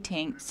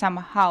violating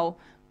somehow,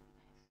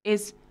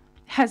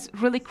 has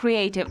really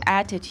creative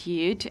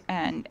attitude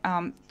and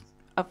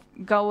of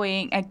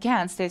going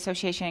against the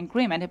association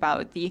agreement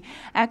about the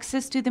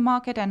access to the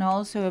market, and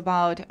also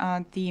about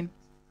the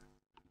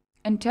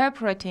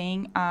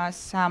interpreting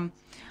some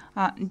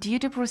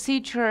duty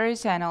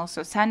procedures and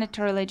also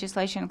sanitary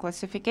legislation,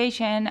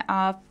 classification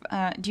of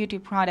duty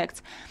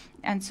products,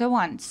 and so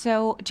on.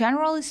 So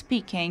generally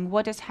speaking,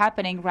 what is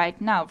happening right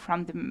now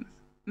from the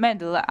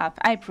middle of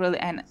April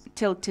and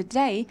till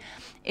today,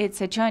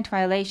 it's a joint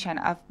violation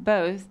of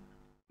both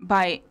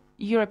by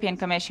European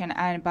Commission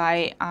and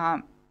by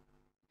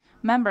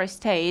member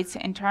states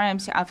in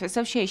terms of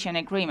association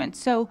agreement.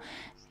 So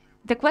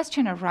the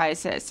question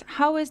arises,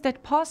 how is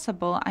that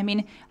possible? I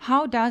mean,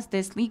 how does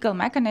this legal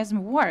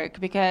mechanism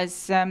work?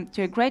 Because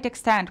to a great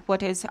extent,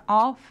 what is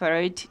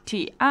offered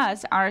to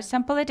us are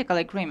some political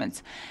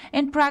agreements.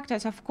 In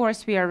practice, of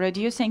course, we are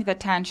reducing the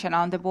tension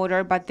on the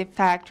border, but the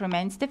fact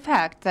remains the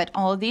fact that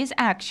all these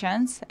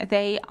actions,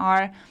 they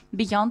are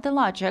beyond the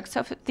logics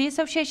of the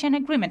association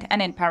agreement.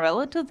 And in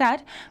parallel to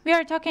that, we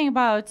are talking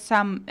about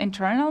some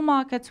internal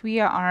markets.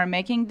 We are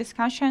making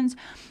discussions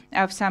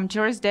of some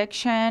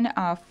jurisdiction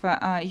of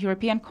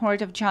European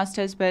Court of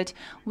Justice, but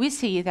we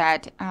see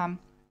that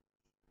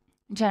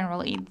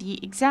generally the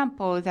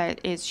example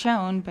that is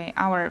shown by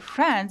our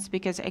friends,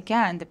 because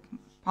again, the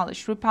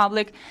Polish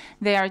Republic,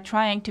 they are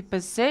trying to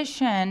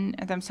position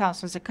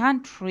themselves as a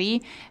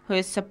country who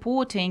is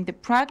supporting the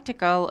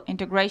practical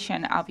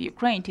integration of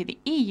Ukraine to the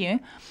EU.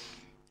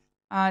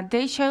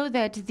 They show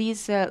that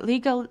these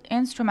legal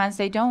instruments,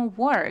 they don't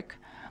work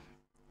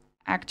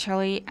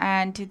actually,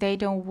 and they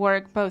don't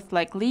work both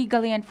like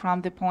legally and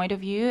from the point of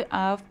view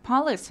of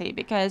policy,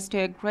 because to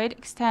a great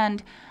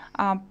extent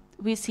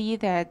we see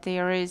that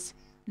there is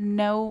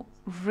no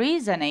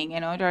reasoning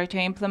in order to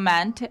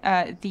implement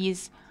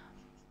these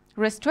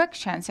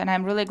restrictions. And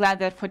I'm really glad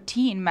that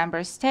 14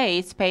 member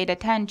states paid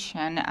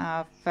attention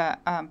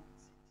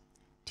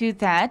to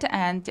that,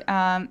 and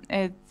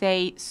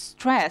they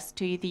stressed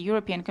to the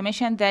European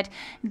Commission that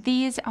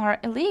these are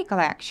illegal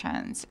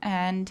actions.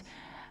 And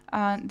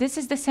this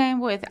is the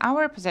same with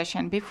our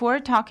position. Before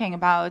talking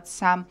about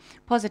some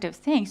positive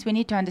things, we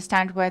need to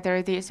understand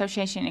whether the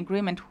association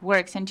agreement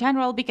works in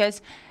general,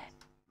 because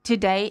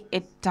today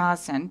it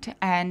doesn't.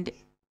 And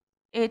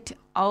it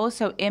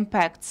also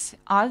impacts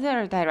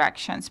other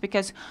directions,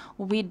 because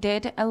we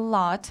did a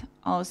lot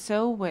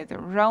also with the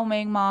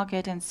roaming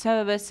market and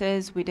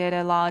services. We did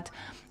a lot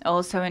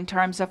also in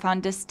terms of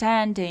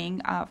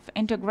understanding of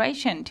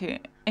integration to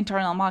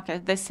internal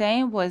market. The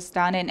same was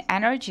done in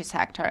energy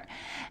sector.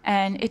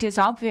 And it is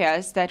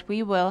obvious that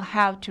we will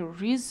have to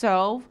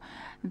resolve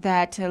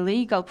that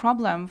legal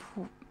problem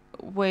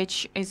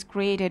which is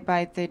created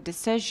by the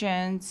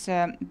decisions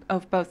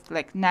of both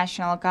like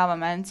national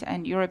governments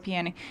and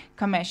European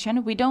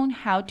Commission. We don't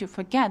have to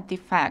forget the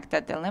fact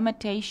that the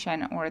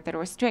limitation or the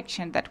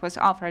restriction that was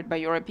offered by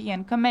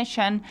European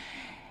Commission,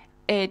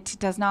 it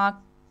does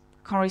not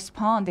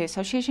correspond to the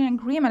association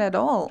agreement at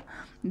all.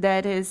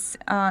 That is,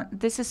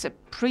 this is a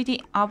pretty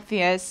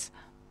obvious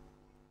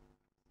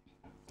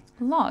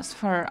loss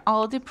for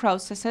all the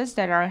processes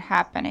that are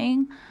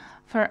happening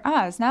for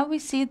us. Now we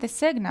see the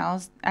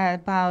signals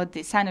about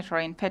the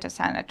sanitary and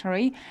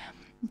phytosanitary,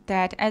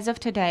 that as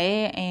of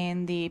today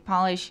in the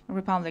Polish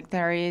Republic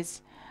there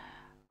is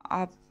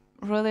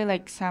really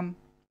like some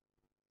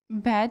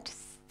bad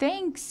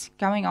things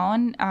going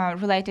on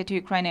related to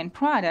Ukrainian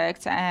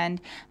products, and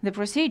the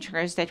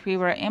procedures that we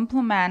were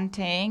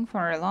implementing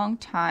for a long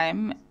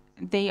time,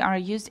 they are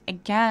used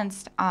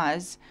against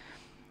us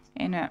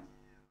in a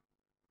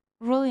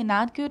really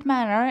not good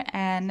manner,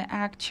 and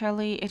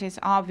actually it is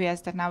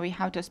obvious that now we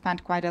have to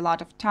spend quite a lot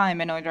of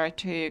time in order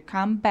to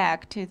come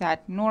back to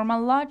that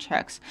normal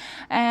logics.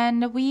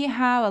 And we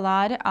have a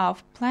lot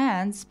of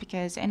plans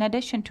because in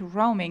addition to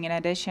roaming, in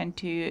addition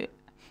to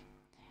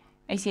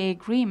ACA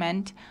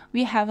agreement,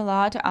 we have a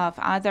lot of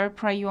other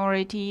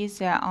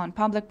priorities on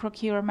public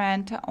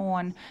procurement,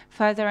 on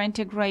further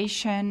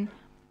integration,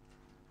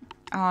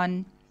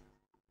 on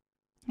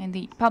in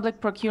the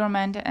public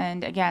procurement,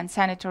 and again,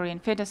 sanitary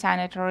and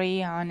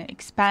phytosanitary, on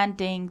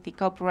expanding the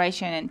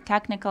cooperation and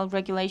technical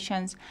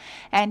regulations.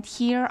 And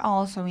here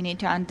also we need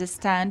to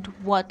understand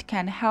what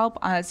can help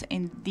us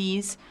in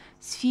these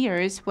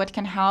spheres, what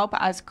can help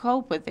us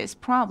cope with this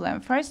problem.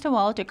 First of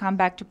all, to come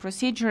back to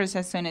procedures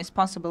as soon as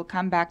possible,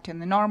 come back to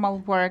the normal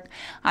work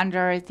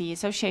under the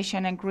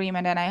association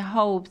agreement. And I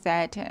hope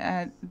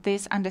that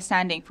this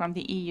understanding from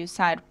the EU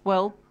side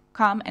will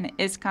come and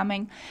is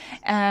coming.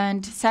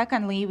 And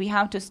secondly, we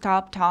have to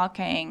stop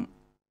talking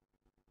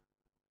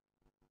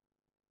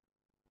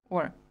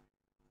or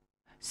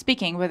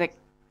speaking with the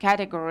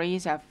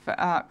categories of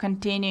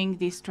continuing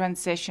these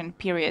transition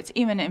periods,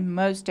 even in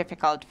most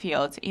difficult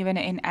fields, even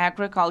in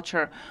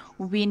agriculture.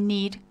 We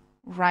need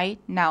right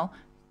now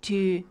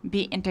to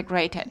be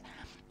integrated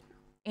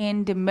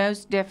in the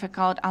most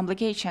difficult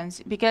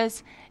obligations,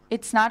 because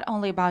it's not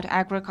only about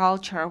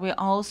agriculture. We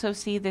also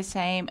see the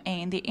same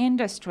in the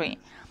industry,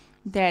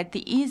 that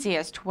the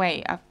easiest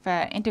way of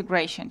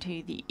integration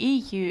to the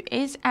EU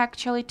is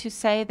actually to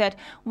say that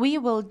we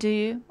will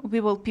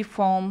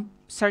perform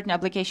certain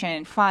obligation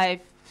in 5,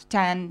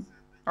 10,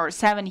 or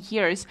 7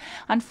 years.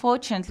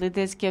 Unfortunately,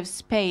 this gives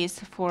space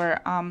for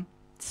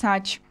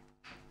such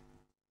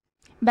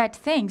bad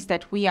things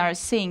that we are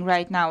seeing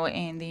right now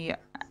in the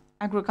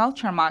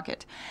agriculture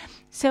market.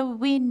 So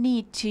we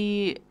need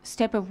to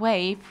step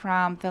away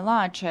from the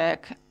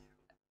logic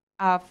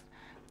of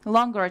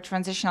longer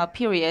transitional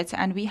periods,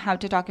 and we have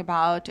to talk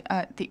about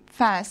the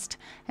fast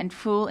and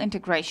full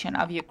integration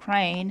of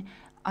Ukraine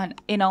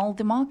in all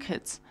the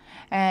markets.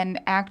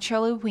 And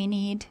actually we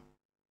need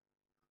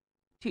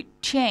to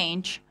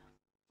change,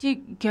 to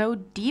go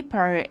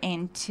deeper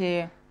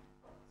into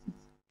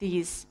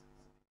these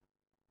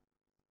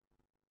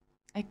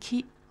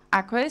key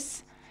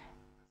acquis.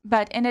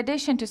 But in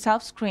addition to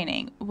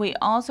self-screening, we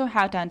also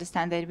have to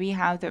understand that we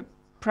have the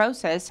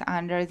process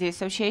under the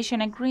association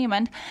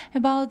agreement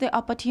about the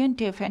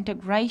opportunity of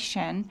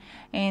integration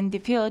in the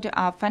field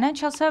of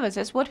financial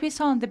services. What we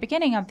saw in the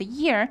beginning of the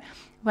year,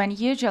 when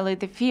usually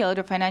the field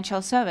of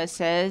financial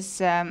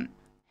services,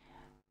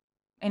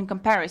 in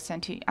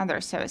comparison to other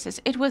services,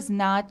 it was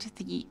not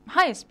the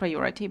highest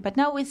priority. But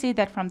now we see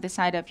that from the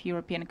side of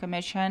European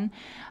Commission,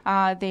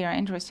 they are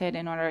interested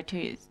in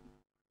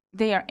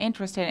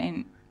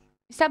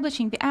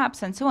establishing the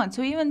apps and so on.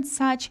 So even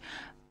such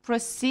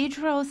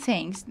procedural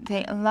things,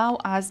 they allow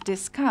us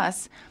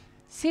discuss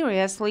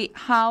seriously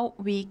how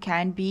we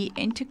can be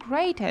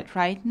integrated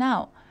right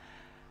now.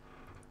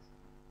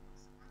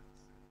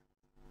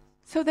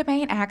 So the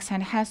main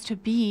accent has to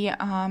be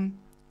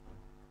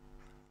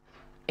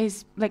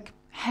is like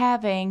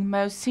having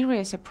most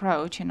serious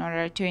approach in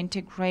order to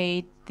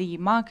integrate the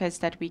markets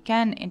that we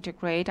can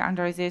integrate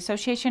under the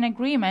association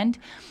agreement,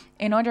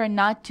 in order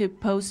not to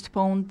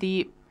postpone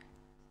the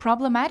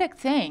problematic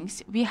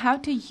things. We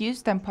have to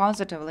use them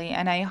positively,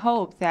 and I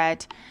hope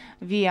that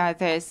via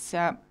this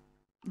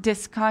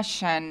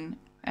discussion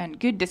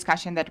and good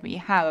discussion that we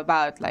have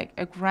about like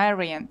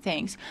agrarian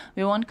things,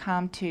 we won't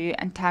come to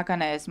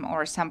antagonism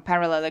or some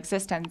parallel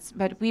existence,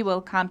 but we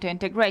will come to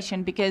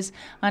integration, because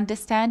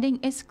understanding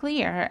is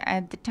clear.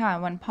 At the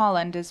time when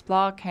Poland is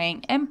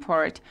blocking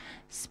import,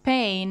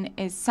 Spain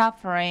is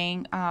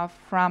suffering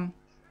from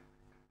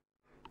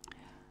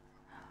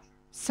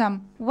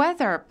some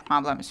weather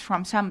problems,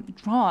 from some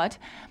drought,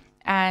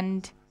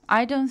 and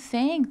I don't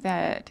think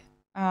that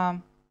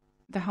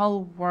the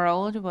whole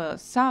world will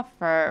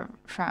suffer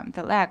from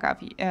the lack of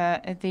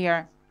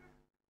their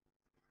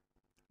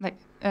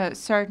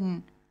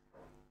certain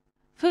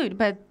food,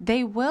 but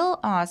they will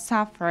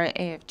suffer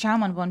if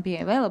jamun won't be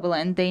available,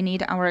 and they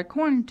need our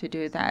corn to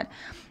do that.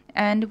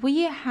 And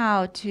we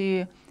have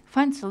to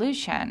find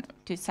solution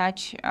to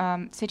such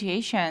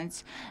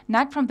situations,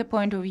 not from the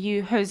point of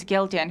view who's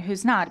guilty and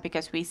who's not,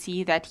 because we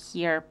see that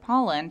here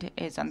Poland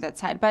is on that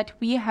side, but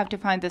we have to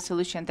find the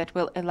solution that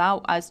will allow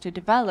us to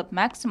develop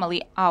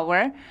maximally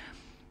our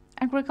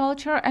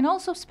agriculture and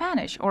also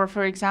Spanish, or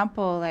for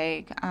example,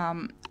 like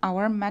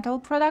our metal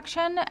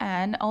production,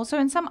 and also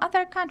in some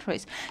other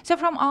countries. So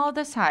from all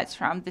the sides,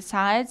 from the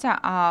sides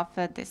of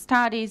the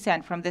studies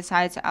and from the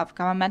sides of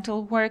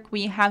governmental work,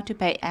 we have to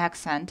pay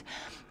accent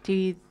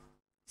to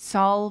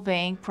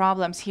solving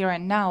problems here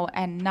and now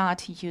and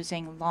not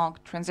using long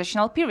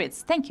transitional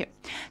periods. Thank you.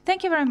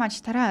 Thank you very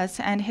much,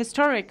 Taras. And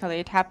historically,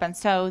 it happens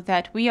so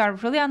that we are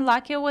really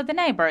unlucky with the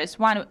neighbors.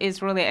 One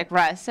is really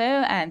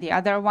aggressive and the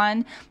other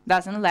one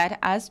doesn't let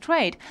us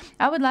trade.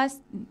 I would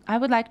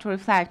like to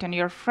reflect on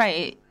your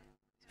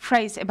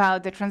phrase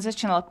about the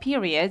transitional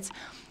periods.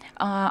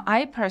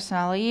 I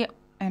personally,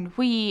 and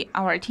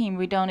our team,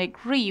 we don't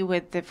agree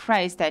with the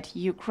phrase that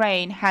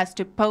Ukraine has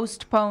to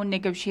postpone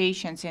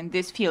negotiations in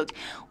this field.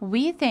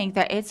 We think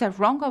that it's a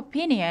wrong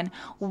opinion.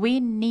 We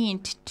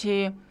need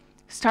to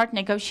start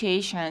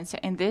negotiations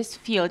in this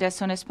field as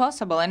soon as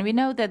possible. And we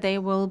know that they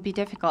will be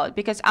difficult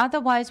because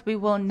otherwise we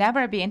will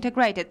never be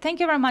integrated. Thank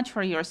you very much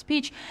for your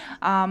speech.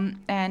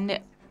 And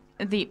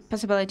the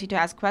possibility to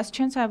ask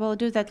questions. I will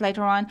do that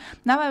later on.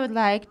 Now I would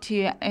like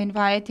to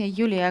invite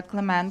Yulia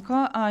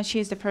Klymenko. She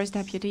is the first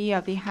deputy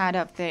of the head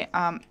of the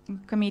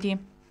committee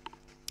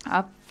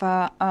of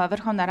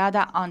Verkhovna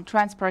Rada on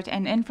transport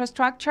and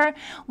infrastructure.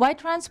 Why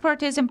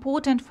transport is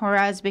important for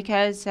us?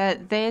 Because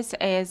this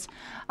is,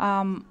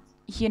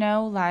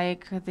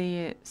 like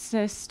the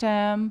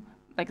system,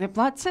 like the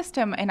blood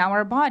system in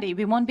our body.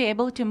 We won't be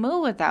able to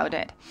move without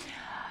it.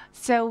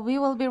 So we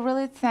will be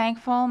really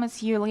thankful,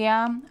 Ms.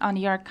 Yulia, on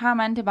your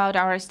comment about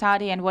our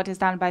study and what is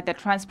done by the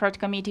Transport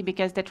Committee,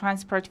 because the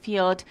transport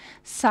field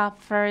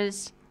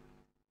suffers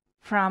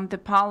from the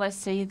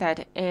policy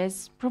that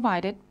is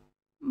provided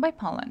by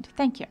Poland.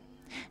 Thank you.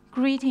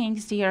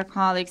 Greetings, dear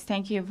colleagues.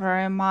 Thank you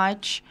very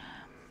much.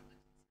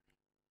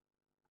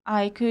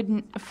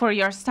 For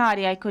your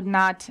study, I could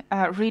not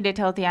read it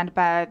till the end,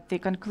 but the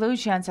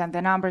conclusions and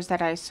the numbers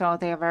that I saw,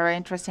 they are very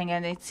interesting,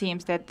 and it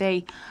seems that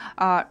they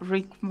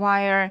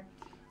require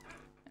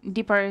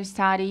deeper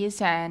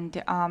studies,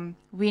 and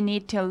we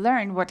need to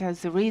learn what are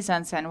the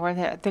reasons and what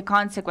are the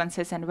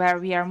consequences and where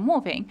we are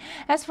moving.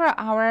 As for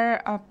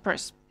our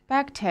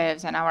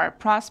perspectives and our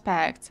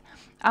prospects,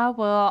 I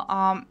will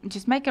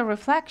just make a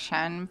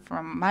reflection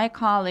from my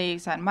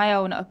colleagues and my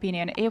own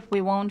opinion. If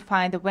we won't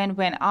find the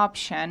win-win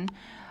option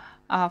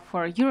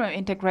for Euro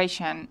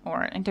integration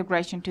or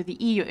integration to the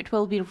EU, it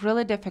will be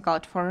really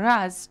difficult for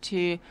us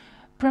to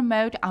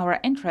promote our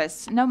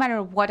interests. No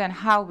matter what and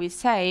how we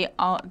say,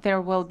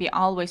 there will be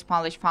always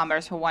Polish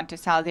farmers who want to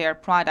sell their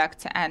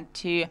products and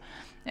to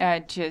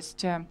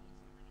just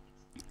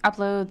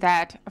upload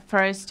that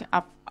first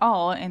of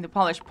all in the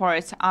Polish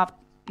ports,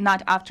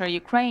 not after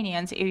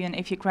Ukrainians, even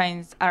if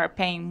Ukrainians are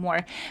paying more.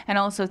 And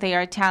also they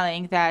are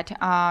telling that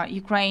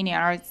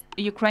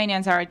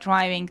Ukrainians are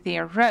driving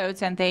their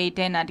roads and they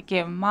did not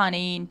give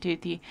money into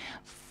the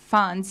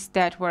funds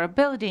that were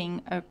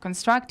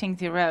constructing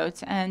the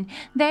roads, and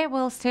they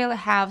will still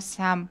have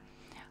some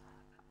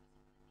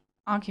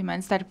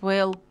arguments that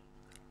will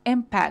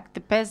impact the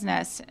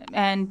business,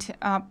 and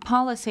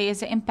policy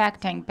is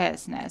impacting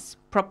business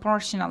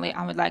proportionally,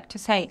 I would like to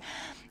say.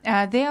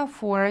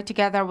 Therefore,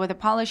 together with the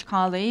Polish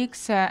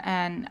colleagues,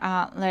 and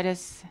let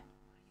us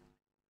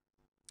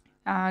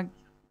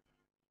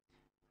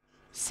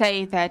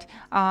say that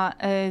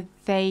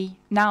they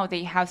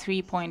have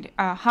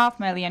 3.5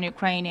 million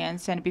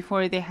Ukrainians, and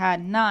before they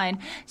had 9.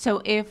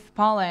 So if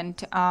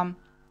Poland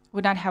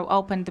would not have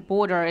opened the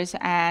borders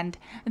and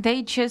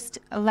they just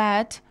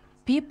let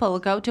people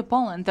go to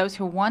Poland, those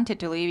who wanted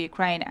to leave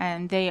Ukraine,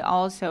 and they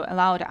also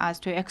allowed us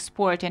to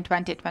export in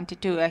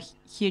 2022 a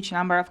huge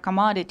number of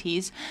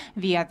commodities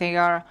via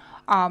their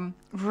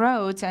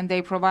roads, and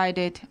they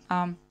provided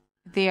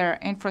their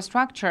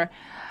infrastructure.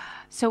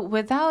 So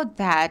without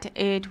that,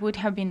 it would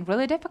have been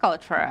really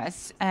difficult for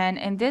us. And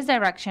in this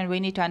direction, we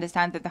need to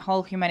understand that the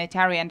whole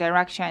humanitarian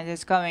direction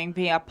is going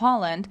via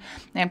Poland,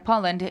 and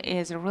Poland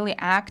is really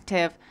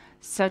active,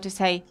 so to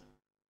say.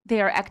 They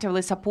are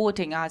actively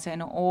supporting us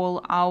in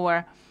all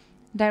our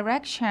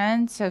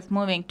directions of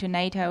moving to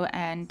NATO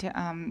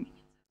and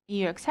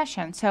EU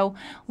accession. So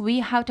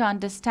we have to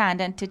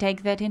understand and to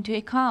take that into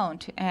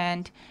account.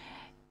 And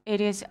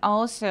it is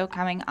also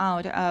coming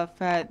out of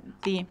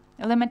the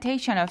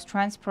limitation of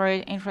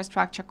transport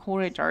infrastructure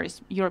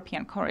corridors,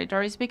 European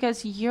corridors,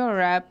 because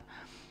Europe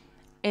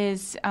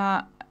is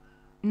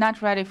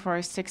not ready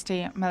for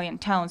 60 million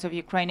tons of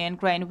Ukrainian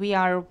grain. We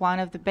are one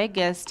of the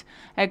biggest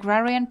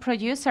agrarian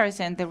producers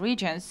in the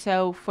region,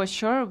 so for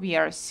sure we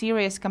are a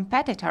serious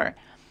competitor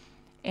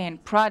in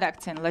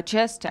products and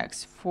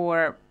logistics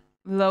for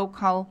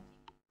local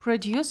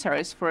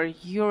producers, for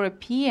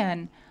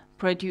European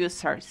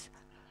producers.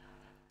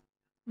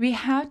 We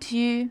have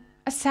to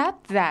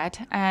accept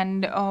that,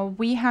 and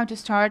we have to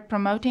start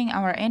promoting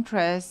our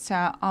interests,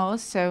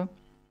 also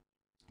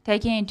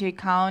taking into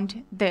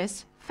account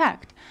this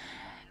fact.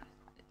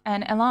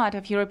 And a lot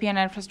of European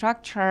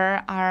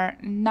infrastructure are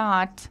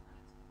not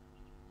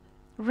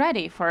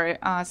ready for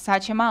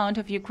such amount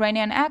of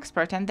Ukrainian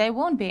export, and they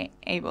won't be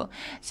able.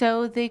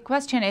 So the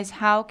question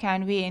is, how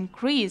can we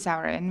increase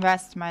our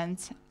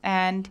investments?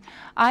 And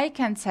I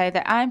can say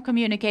that I'm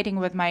communicating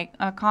with my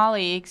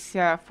colleagues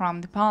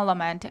from the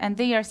parliament, and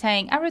they are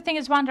saying everything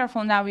is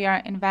wonderful. Now we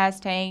are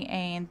investing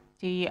in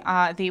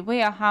the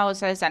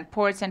warehouses and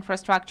ports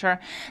infrastructure.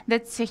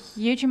 That's a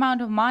huge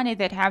amount of money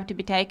that have to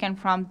be taken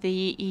from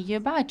the EU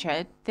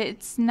budget.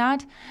 It's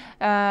not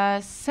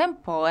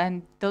simple,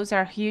 and those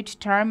are huge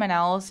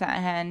terminals,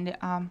 and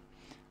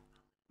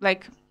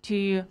like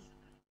to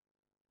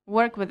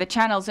work with the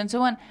channels and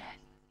so on.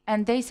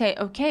 And they say,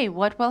 okay,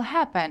 what will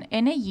happen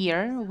in a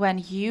year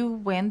when you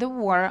win the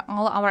war?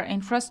 All our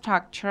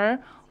infrastructure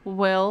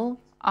will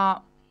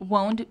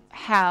won't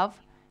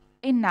have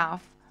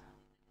enough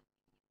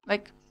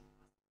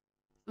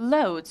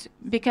loads,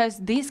 because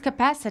these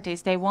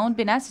capacities, they won't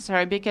be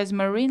necessary, because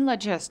marine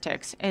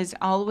logistics is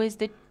always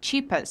the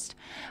cheapest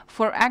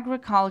for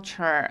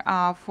agriculture,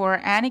 for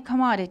any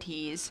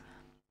commodities.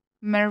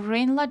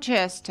 Marine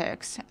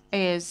logistics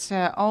is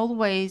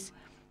always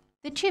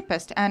the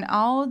cheapest, and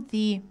all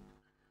the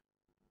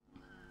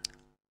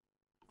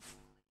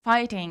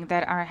fighting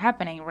that are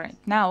happening right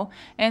now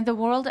in the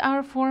world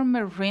are for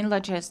marine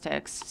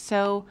logistics.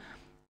 So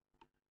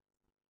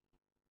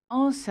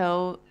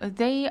also,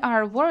 they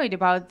are worried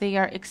about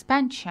their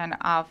expansion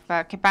of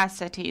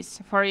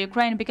capacities for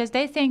Ukraine, because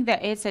they think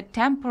that it's a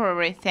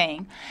temporary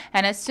thing.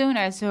 And as soon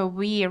as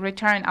we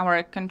return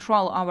our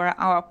control over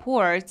our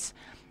ports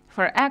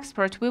for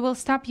export, we will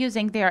stop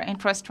using their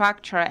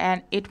infrastructure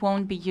and it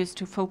won't be used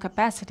to full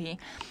capacity.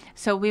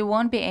 So we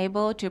won't be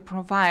able to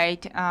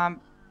provide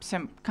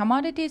some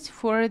commodities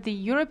for the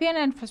European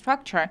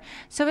infrastructure.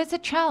 So it's a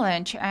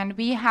challenge, and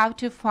we have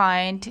to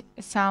find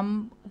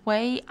some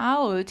way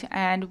out,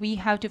 and we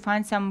have to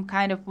find some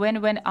kind of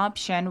win-win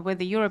option with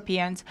the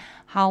Europeans,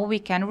 how we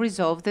can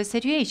resolve the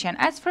situation.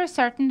 As for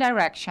certain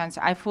directions,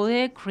 I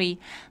fully agree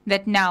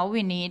that now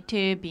we need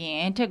to be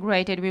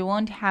integrated. We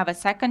won't have a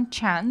second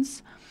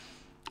chance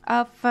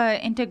of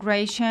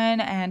integration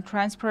and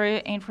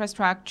transport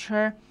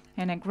infrastructure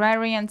in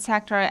agrarian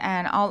sector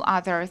and all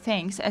other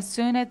things. As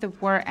soon as the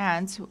war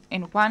ends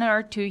in 1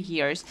 or 2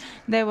 years,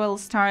 they will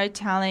start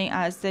telling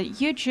us that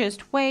you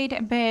just wait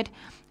a bit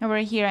over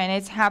here, and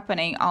it's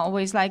happening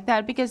always like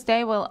that, because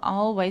they will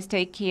always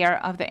take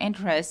care of the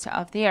interests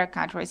of their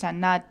countries and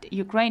not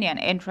Ukrainian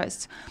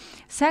interests.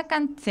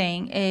 Second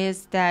thing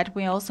is that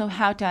we also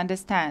have to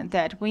understand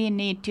that we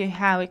need to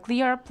have a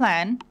clear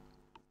plan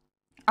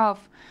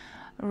of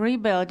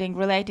rebuilding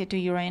related to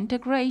Euro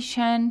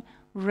integration,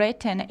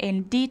 written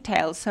in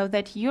detail, so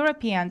that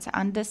Europeans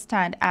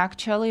understand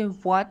actually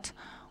what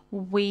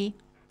we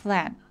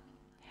plan.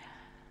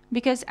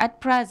 Because at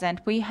present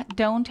we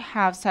don't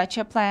have such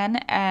a plan,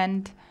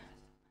 and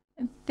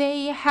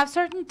they have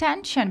certain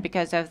tension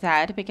because of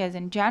that, because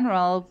in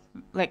general,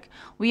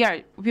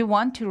 we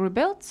want to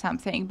rebuild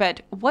something,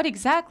 but what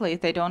exactly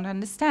they don't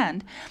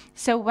understand.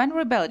 So when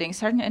rebuilding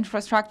certain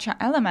infrastructure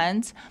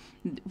elements,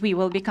 we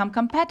will become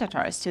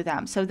competitors to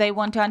them. So they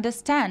want to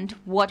understand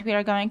what we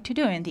are going to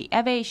do in the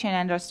aviation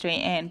industry,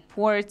 in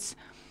ports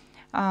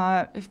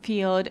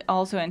field,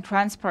 also in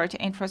transport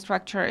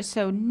infrastructure.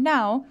 So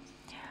now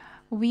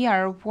we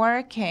are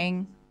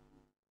working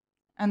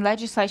on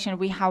legislation.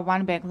 We have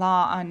one big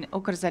law on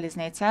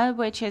Ukrzaliznytsia,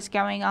 which is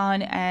going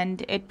on,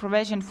 and it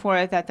provision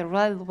for that the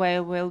railway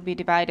will be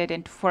divided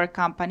into 4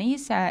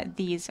 companies.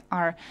 These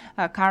are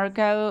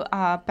cargo,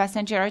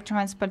 passenger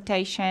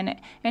transportation,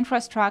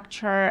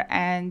 infrastructure,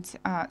 and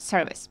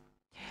service.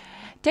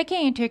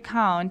 Taking into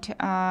account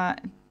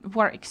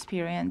war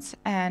experience,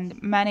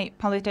 and many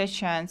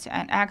politicians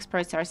and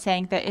experts are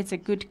saying that it's a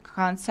good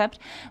concept,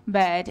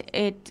 but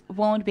it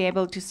won't be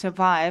able to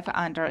survive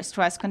under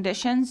stress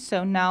conditions.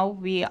 So now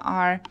we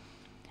are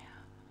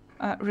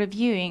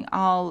reviewing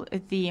all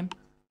the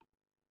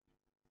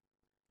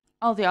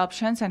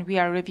options, and we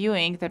are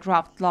reviewing the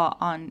draft law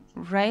on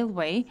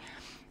railway.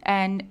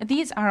 And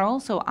these are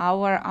also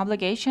our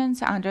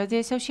obligations under the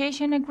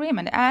association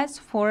agreement. As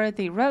for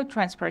the road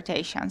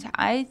transportations,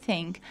 I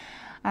think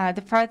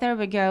the further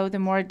we go, the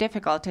more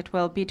difficult it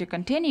will be to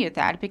continue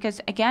that, because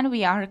again,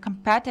 we are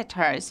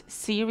competitors,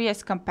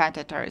 serious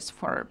competitors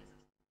for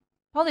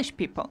Polish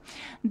people.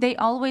 They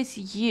always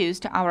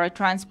used our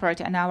transport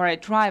and our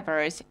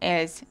drivers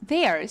as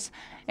theirs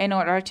in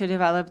order to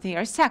develop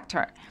their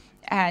sector.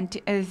 And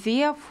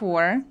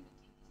therefore,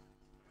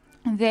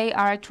 they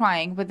are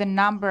trying with a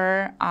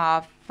number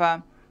of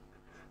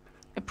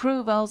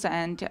approvals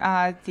and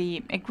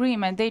the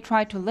agreement, they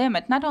try to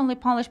limit not only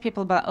Polish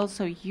people but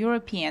also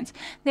Europeans.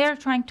 They are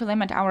trying to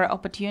limit our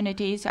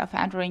opportunities of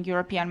entering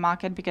European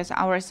market, because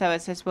our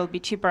services will be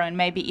cheaper and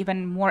maybe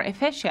even more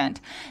efficient.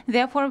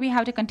 Therefore, we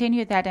have to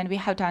continue that, and we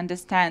have to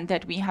understand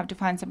that we have to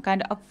find some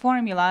kind of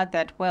formula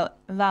that will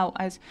allow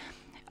us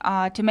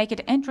to make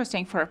it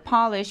interesting for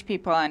Polish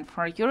people and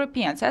for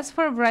Europeans. As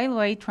for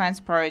railway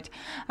transport,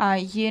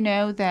 you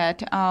know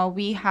that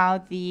we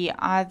have the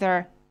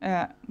other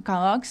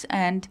colleagues,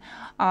 and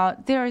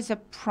there is a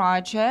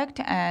project,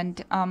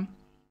 and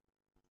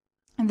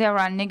there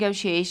are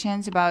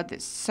negotiations about the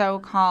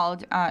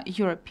so-called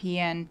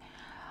European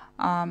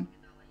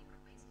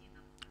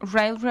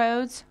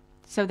railroads,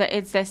 so that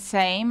it's the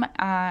same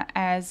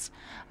as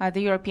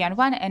the European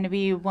one, and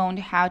we won't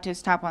have to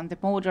stop on the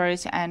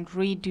borders and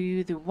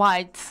redo the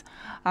width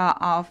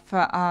of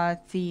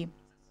the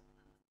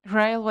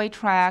railway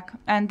track,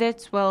 and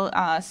this will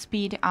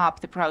speed up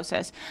the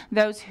process.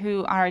 Those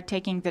who are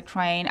taking the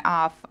train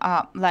of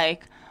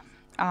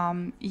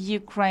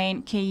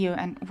Ukraine, Kyiv,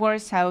 and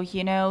Warsaw,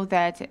 you know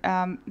that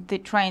the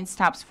train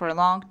stops for a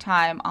long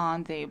time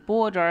on the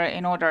border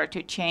in order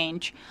to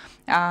change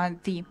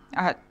the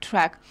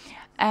track.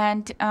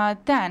 And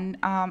then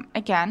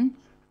again,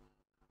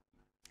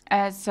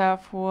 as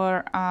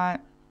for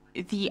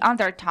the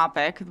other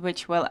topic,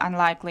 which will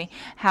unlikely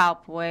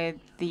help with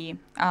the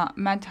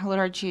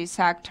metallurgy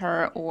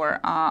sector or,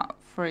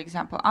 for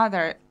example,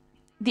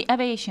 the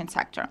aviation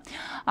sector.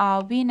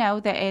 We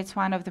know that it's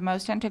one of the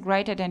most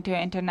integrated into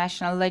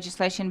international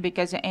legislation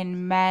because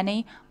in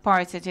many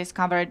parts it is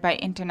covered by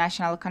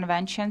international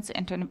conventions,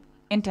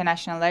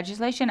 international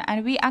legislation,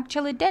 and we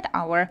actually did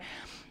our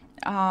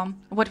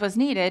what was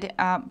needed,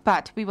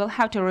 but we will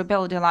have to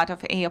rebuild a lot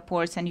of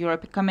airports, and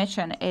European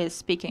Commission is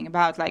speaking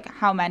about like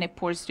how many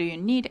ports do you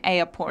need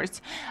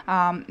airports,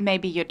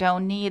 maybe you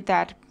don't need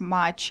that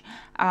much,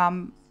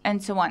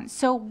 and so on.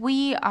 So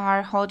we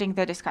are holding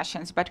the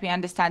discussions, but we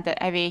understand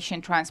that aviation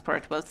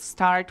transport will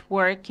start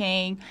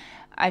working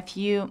a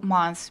few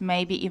months,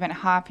 maybe even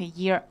half a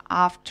year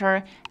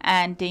after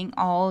ending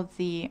all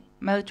the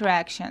military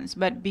actions.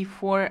 But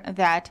before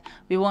that,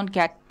 we won't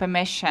get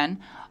permission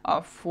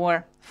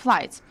for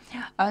flights.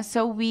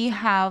 So we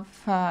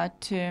have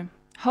to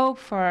hope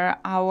for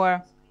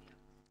our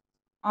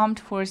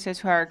armed forces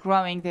who are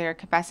growing their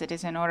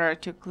capacities in order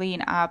to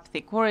clean up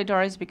the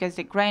corridors, because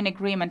the grain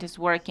agreement is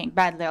working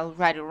badly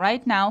already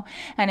right now,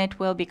 and it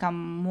will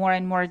become more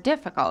and more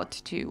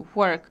difficult to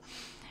work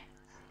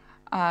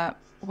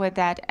with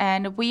that.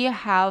 And we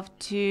have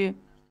to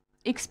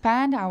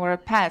expand our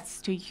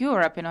paths to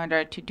Europe in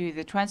order to do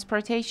the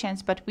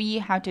transportations, but we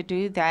have to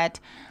do that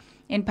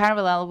in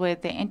parallel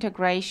with the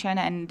integration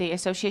and the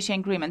association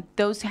agreement.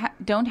 Those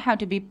don't have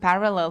to be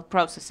parallel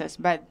processes,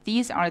 but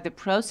these are the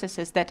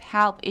processes that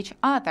help each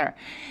other.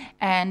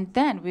 And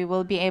then we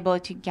will be able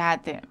to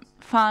get the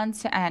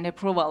funds and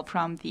approval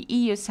from the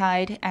EU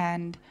side,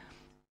 and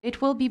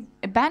it will be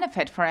a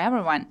benefit for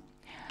everyone.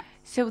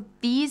 So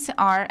these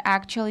are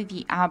actually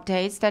the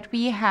updates that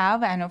we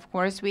have, and of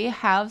course we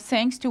have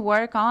things to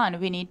work on.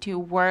 We need to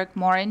work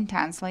more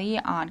intensely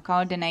on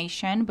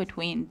coordination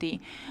between the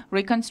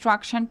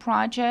reconstruction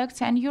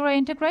projects and Euro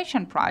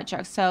integration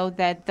projects, so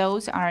that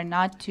those are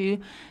not two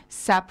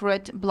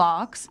separate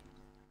blocks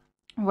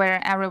where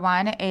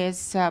everyone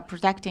is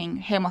protecting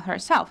him or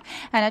herself.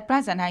 And at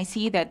present, I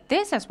see that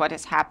this is what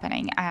is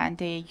happening, and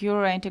the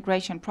Euro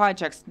integration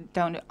projects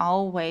don't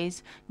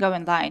always go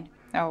in line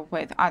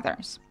with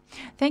others.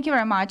 Thank you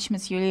very much,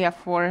 Ms. Yulia,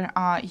 for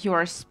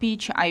your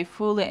speech. I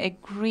fully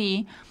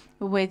agree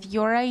with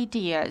your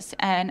ideas,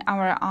 and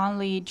our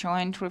only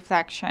joint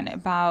reflection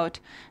about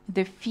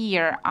the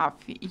fear of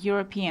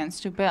Europeans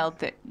to build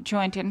the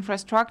joint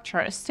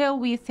infrastructure. Still,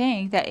 we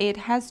think that it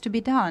has to be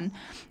done,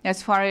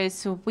 as far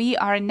as we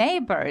are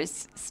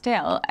neighbors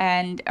still,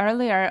 and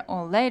earlier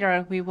or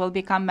later we will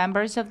become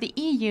members of the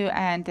EU,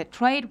 and the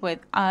trade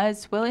with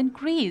us will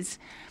increase.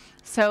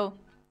 So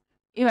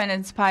even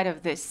in spite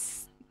of this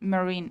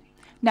marine.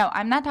 No,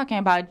 I'm not talking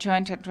about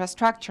joint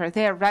infrastructure.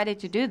 They are ready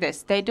to do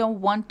this. They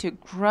don't want to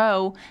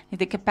grow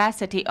the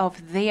capacity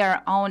of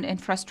their own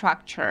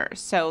infrastructure.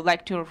 So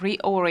like to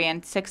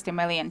reorient 60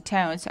 million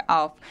tons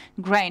of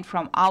grain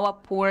from our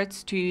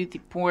ports to the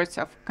ports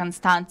of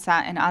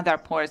Constanța and other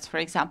ports, for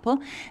example.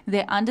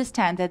 They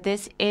understand that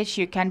this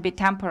issue can be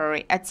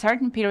temporary. At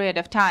certain period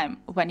of time,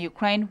 when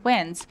Ukraine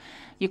wins,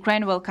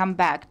 Ukraine will come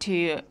back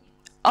to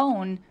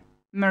own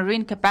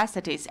marine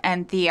capacities,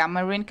 and the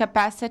marine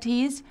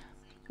capacities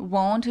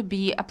won't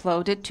be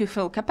uploaded to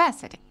full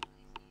capacity.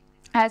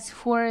 As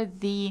for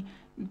the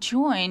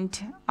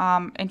joint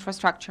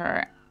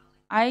infrastructure,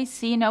 I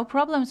see no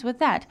problems with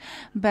that.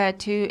 But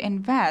to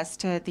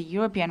invest the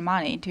European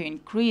money to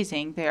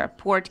increasing their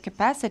port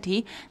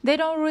capacity, they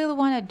don't really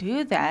want to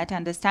do that,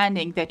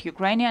 understanding that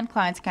Ukrainian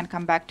clients can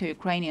come back to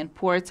Ukrainian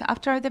ports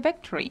after the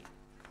victory.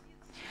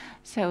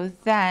 So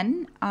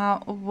then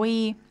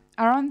we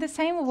are on the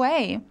same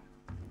way.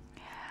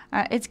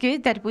 It's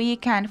good that we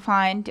can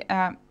find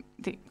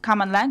the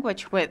common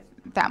language with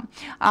them.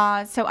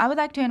 So I would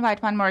like to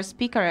invite one more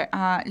speaker,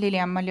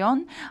 Lilia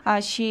Malon.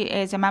 She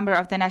is a member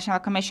of the National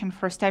Commission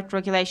for State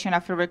Regulation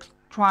of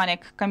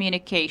Electronic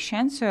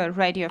Communications,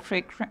 Radio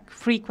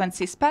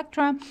Frequency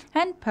Spectra,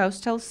 and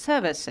Postal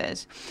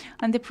Services.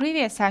 On the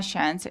previous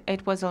sessions,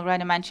 it was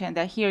already mentioned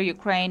that here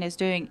Ukraine is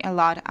doing a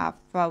lot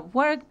of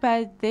work,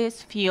 but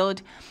this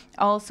field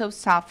also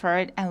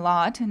suffered a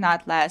lot,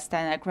 not less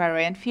than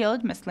agrarian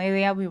field. Ms.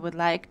 Lilia, we would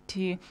like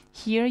to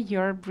hear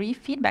your brief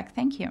feedback.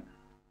 Thank you.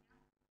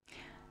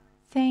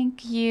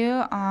 Thank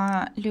you,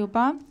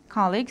 Luba.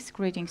 Colleagues,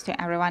 greetings to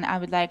everyone. I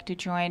would like to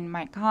join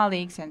my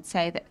colleagues and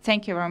say that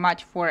thank you very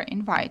much for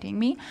inviting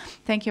me.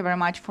 Thank you very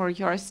much for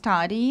your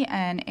study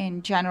and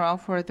in general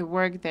for the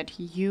work that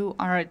you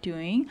are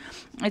doing.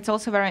 It's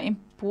also very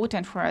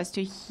important for us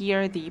to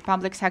hear the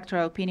public sector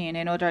opinion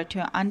in order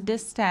to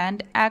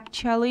understand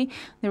actually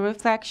the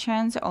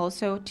reflections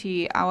also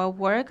to our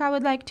work. I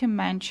would like to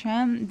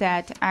mention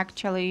that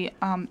actually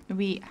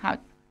we have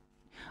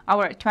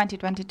our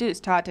 2022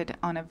 started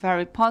on a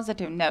very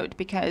positive note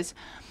because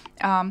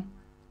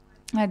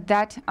at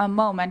that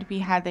moment we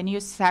had the new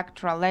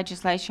sectoral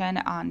legislation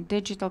on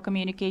digital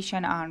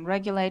communication, on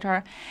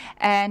regulator,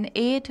 and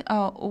it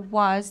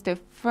was the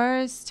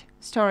first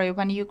story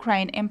when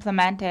Ukraine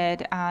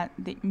implemented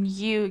the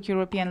new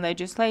European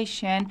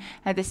legislation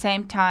at the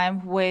same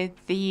time with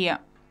the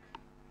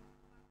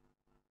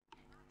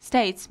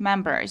states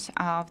members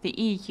of the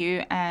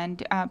EU,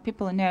 and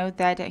people know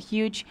that a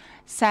huge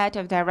set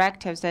of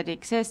directives that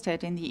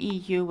existed in the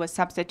EU was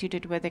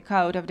substituted with the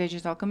Code of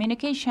Digital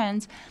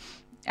Communications.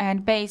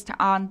 And based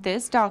on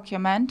this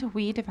document,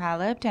 we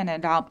developed and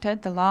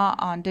adopted the law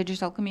on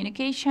digital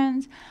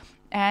communications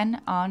and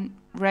on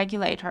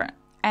regulator.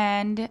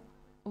 And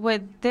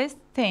with this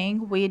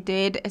thing, we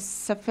did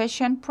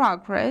sufficient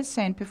progress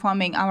in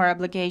performing our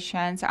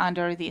obligations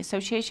under the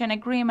association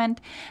agreement,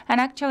 and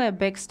actually a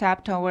big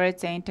step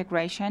towards the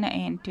integration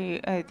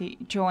into the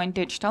joint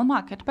digital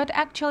market. But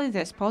actually,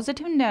 this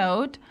positive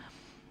note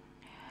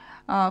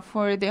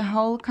for the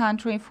whole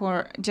country,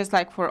 for just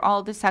like for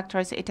all the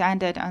sectors, it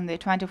ended on the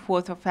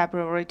 24th of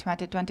February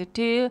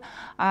 2022,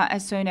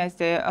 as soon as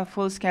the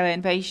full-scale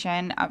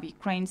invasion of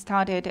Ukraine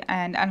started.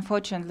 And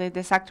unfortunately,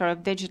 the sector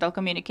of digital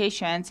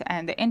communications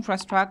and the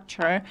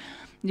infrastructure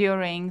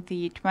during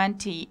the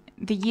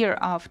year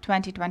of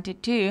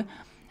 2022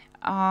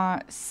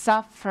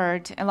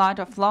 suffered a lot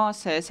of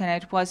losses,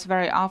 and it was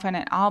very often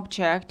an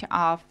object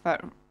of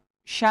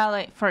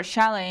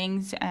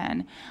shellings,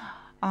 and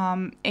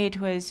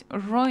it was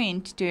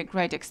ruined to a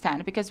great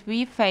extent because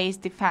we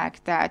faced the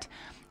fact that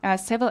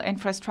civil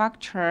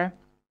infrastructure,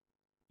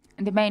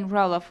 the main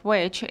role of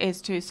which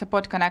is to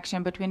support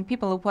connection between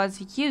people,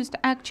 was used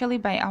actually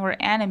by our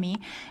enemy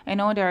in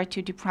order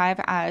to deprive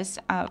us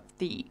of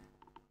the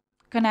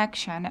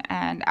connection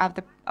and of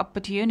the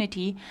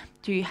opportunity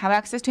to have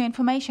access to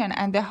information.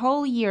 And the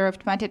whole year of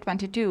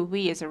 2022,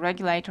 we as a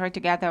regulator,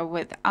 together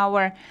with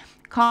our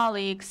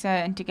colleagues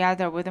and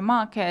together with the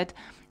market,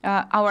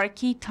 our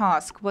key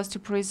task was to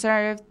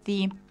preserve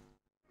the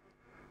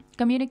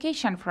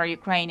communication for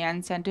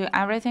Ukrainians and do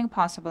everything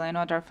possible in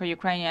order for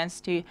Ukrainians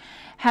to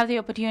have the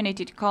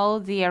opportunity to call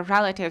their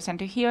relatives and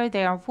to hear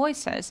their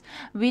voices.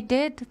 We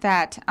did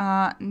that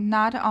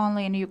not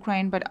only in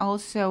Ukraine but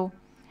also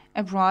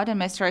abroad, and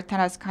Mr.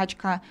 Taras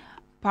Kachka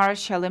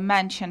partially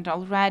mentioned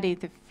already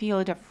the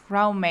field of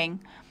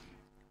roaming,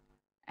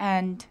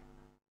 and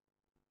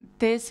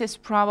this is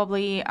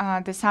probably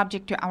the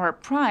subject to our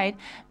pride,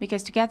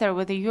 because together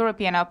with the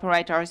European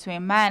operators, we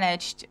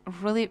managed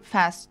really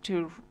fast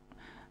to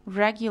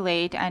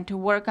regulate and to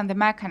work on the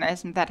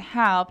mechanism that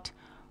helped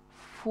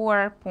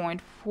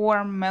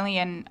 4.4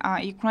 million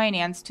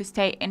Ukrainians to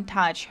stay in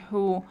touch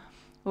who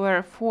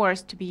were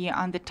forced to be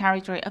on the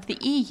territory of the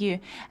EU.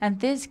 And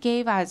this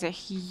gave us a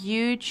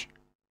huge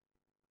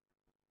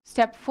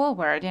step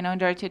forward in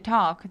order to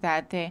talk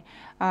that the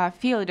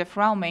field of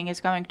roaming is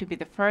going to be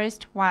the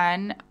first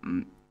one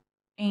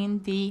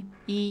in the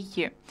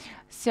EU.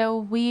 So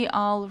we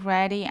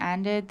already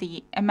ended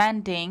the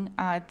amending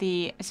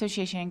the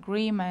association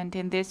agreement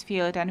in this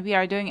field, and we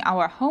are doing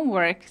our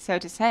homework, so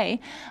to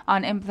say,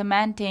 on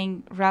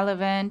implementing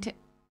relevant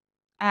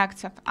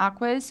acts of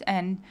ACWIS.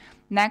 And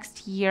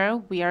next year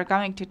we are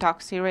going to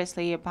talk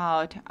seriously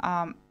about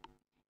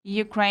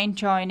Ukraine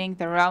joining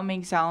the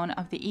roaming zone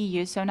of the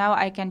EU. So now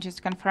I can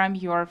just confirm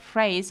your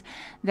phrase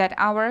that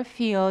our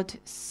field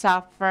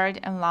suffered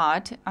a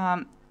lot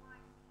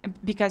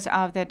because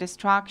of the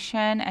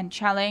destruction and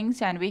challenge,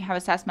 and we have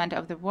assessment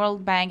of the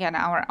World Bank and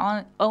our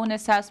own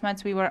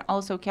assessments we were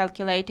also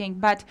calculating.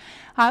 But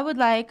I would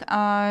like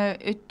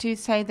to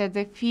say that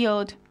the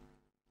field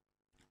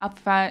of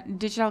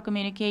digital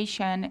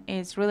communication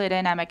is really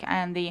dynamic,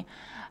 and the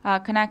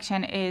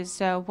connection is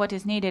what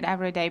is needed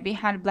every day. We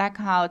had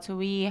blackouts,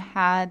 we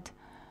had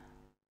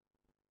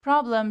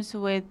problems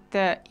with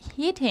the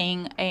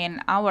heating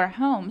in our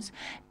homes.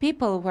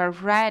 People were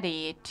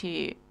ready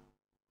to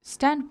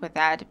stand with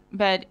that,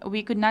 but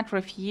we could not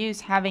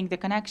refuse having the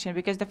connection,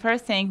 because the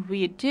first thing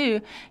we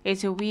do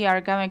is we are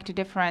going to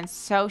different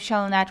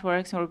social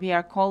networks, or we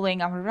are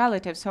calling our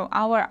relatives. So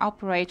our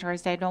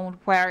operators, they don't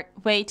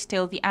wait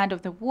till the end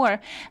of the war,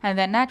 and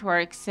the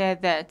networks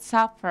that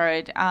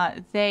suffered,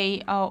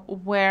 they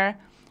were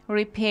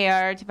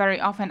repaired very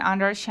often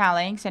under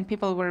shellings, and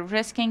people were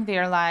risking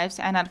their lives.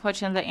 And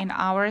unfortunately in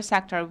our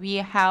sector we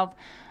have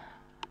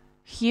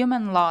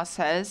human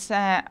losses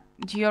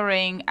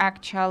during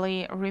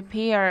actually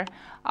repair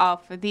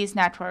of these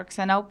networks,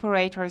 and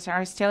operators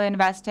are still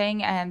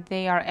investing and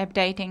they are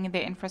updating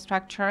the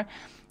infrastructure.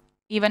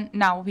 Even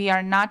now, we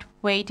are not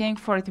waiting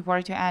for the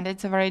war to end.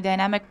 It's a very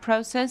dynamic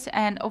process,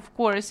 and of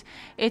course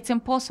it's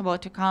impossible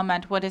to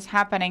comment what is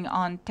happening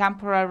on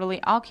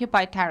temporarily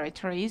occupied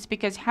territories,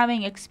 because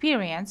having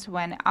experience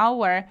when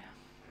our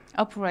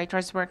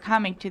operators were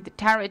coming to the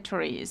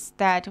territories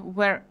that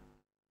were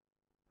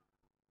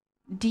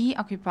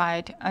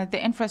deoccupied,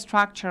 the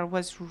infrastructure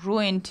was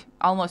ruined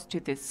almost to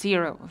the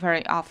zero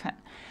very often,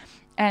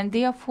 and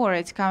therefore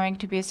it's going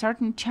to be a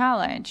certain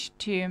challenge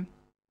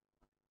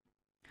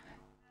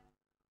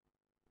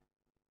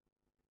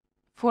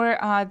for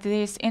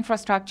this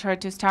infrastructure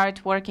to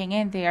start working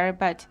in there.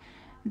 But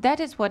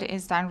that is what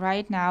is done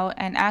right now,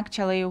 and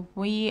actually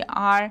we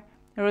are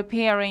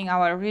repairing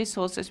our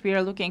resources. We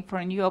are looking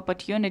for new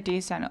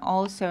opportunities, and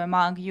also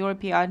among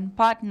European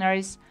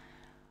partners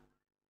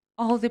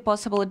all the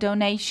possible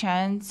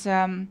donations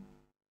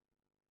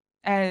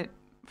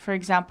for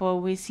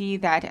example, we see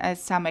that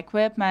as some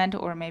equipment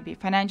or maybe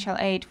financial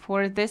aid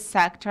for this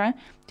sector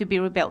to be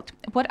rebuilt.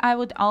 What I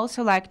would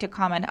also like to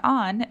comment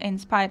on, in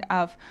spite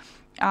of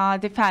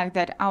the fact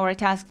that our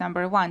task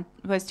number one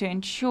was to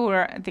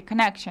ensure the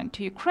connection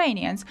to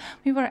Ukrainians,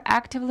 we were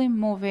actively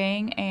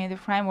moving in the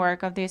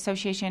framework of the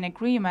association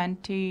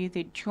agreement to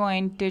the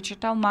joint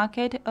digital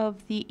market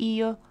of the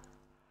EU.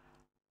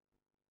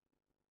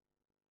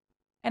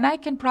 And I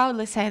can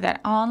proudly say that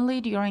only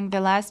during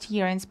the last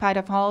year, in spite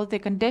of all the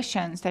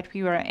conditions that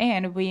we were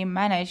in, we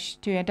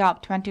managed to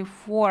adopt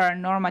 24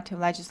 normative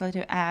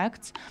legislative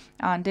acts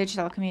on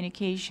digital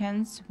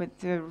communications with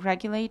the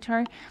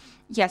regulator.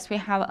 Yes, we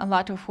have a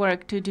lot of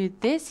work to do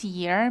this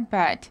year,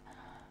 but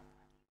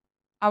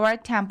our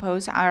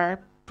tempos are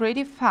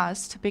pretty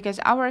fast because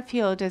our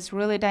field is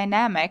really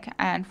dynamic,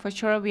 and for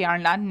sure we are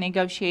not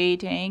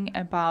negotiating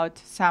about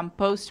some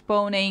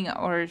postponing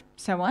or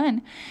so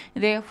on.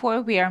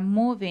 Therefore, we are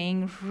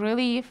moving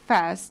really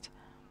fast,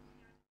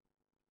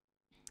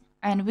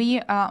 and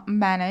we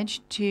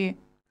managed to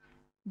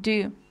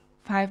do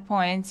 5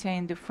 points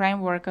in the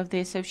framework of the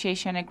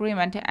association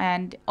agreement.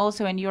 And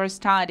also in your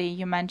study,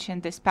 you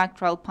mentioned the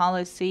spectral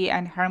policy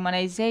and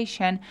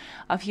harmonization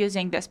of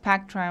using the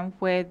spectrum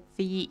with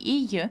the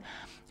EU.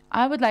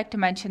 I would like to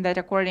mention that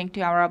according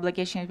to our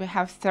obligations, we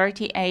have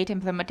 38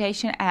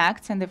 implementation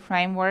acts in the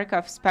framework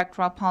of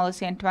spectral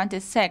policy, and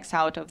 26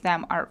 out of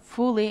them are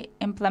fully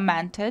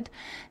implemented,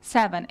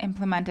 7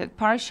 implemented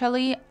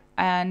partially,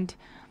 and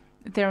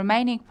the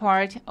remaining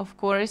part, of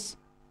course,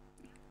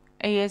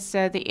 is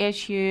the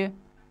issue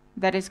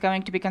that is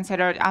going to be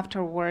considered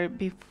afterward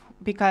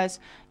because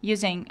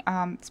using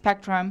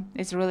spectrum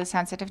is a really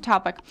sensitive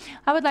topic.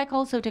 I would like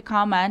also to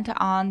comment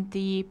on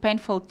the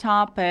painful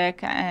topic,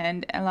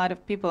 and a lot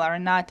of people are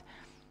not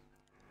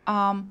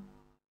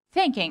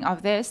thinking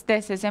of this.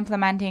 This is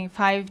implementing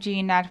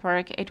 5G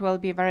network. It will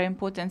be a very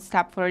important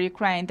step for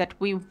Ukraine that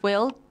we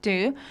will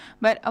do,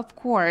 but of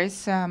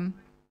course,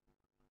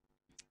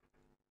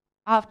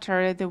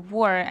 after the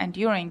war and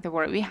during the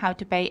war, we have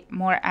to pay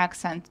more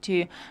accent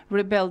to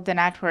rebuild the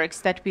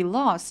networks that we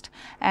lost,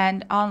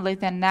 and only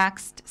the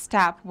next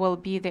step will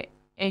be the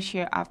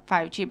issue of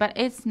 5G. But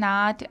it's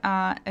not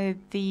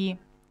the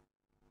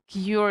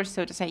cure,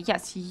 so to say.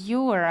 Yes,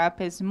 Europe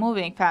is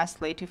moving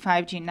fastly to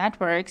 5G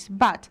networks,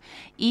 but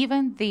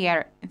even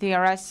there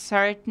are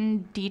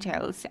certain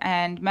details,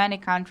 and many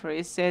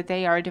countries,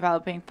 they are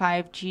developing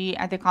 5G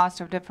at the cost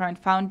of different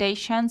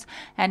foundations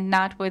and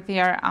not with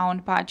their own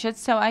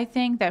budgets. So I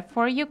think that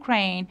for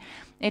Ukraine,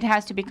 it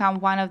has to become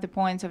one of the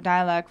points of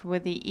dialogue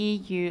with the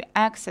EU,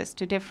 access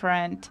to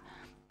different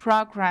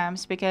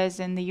programs, because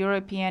in the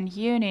European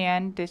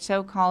Union, the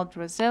so-called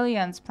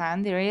resilience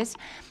plan, there is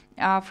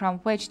from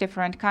which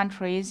different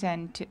countries,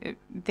 and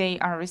they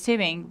are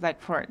receiving,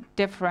 like, for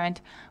different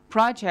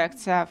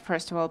projects,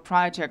 first of all,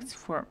 projects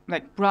for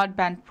like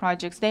broadband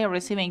projects, they are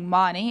receiving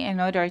money in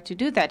order to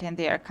do that in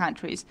their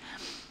countries.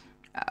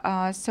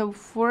 So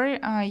for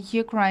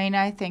Ukraine,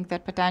 I think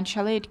that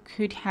potentially it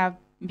could have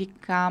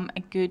become a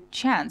good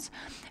chance.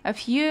 A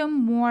few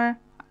more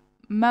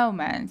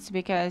moments,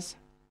 because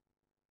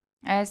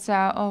as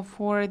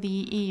for the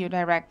EU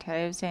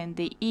directives, in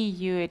the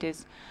EU it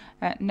is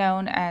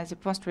known as a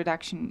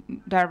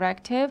post-reduction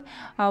directive,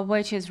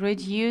 which is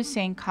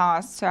reducing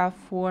costs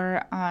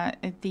for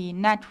the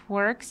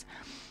networks.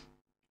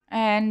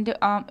 And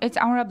it's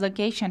our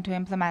obligation to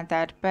implement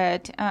that,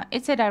 but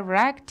it's a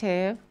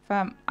directive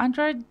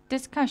under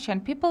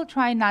discussion. People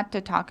try not to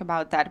talk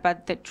about that,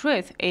 but the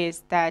truth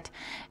is that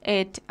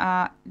it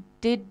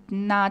did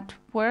not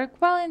work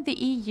well in the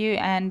EU,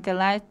 and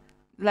the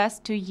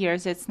last 2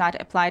 years it's not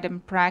applied in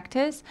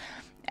practice.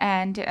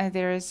 And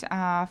there's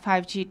a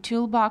 5G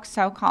toolbox,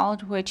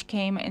 so-called, which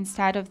came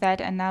instead of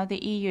that. And now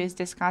the EU is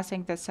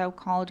discussing the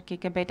so-called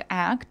Gigabit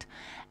Act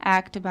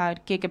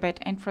about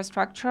gigabit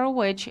infrastructure,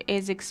 which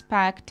is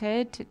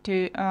expected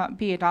to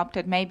be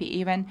adopted maybe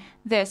even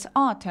this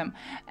autumn.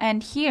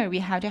 And here we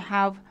have to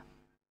have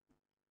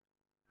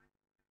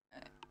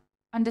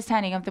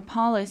understanding of the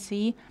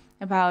policy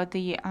about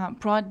the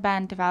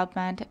broadband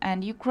development,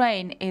 and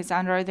Ukraine is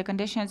under the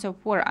conditions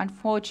of war.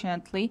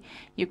 Unfortunately,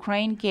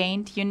 Ukraine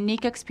gained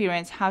unique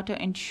experience how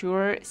to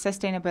ensure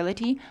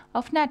sustainability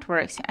of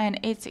networks, and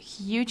it's a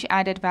huge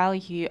added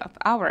value of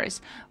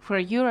ours for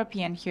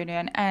European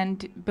Union.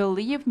 And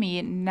believe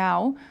me,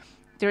 now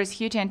there is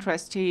huge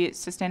interest to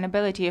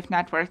sustainability of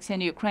networks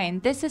in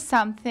Ukraine. This is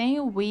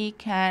something we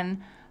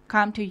can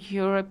come to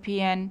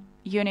European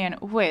Union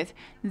with.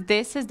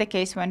 This is the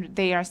case when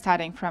they are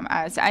starting from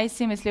us. I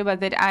see, Ms. Liubov,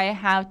 that I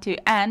have to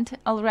end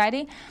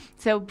already.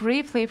 So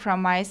briefly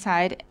from my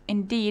side,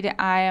 indeed,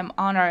 I am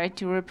honored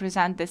to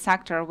represent the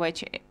sector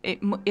which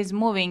is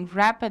moving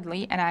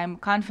rapidly, and I am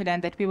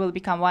confident that we will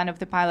become one of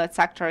the pilot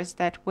sectors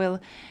that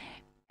will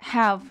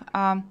have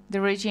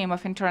the regime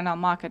of internal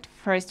market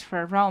first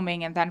for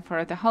roaming and then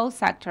for the whole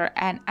sector.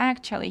 And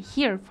actually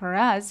here for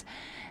us,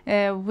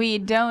 we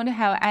don't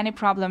have any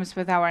problems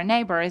with our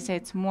neighbors.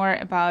 It's more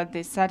about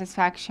the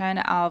satisfaction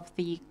of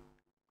the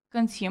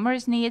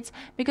consumers' needs,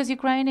 because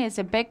Ukraine is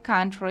a big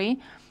country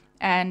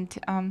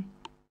and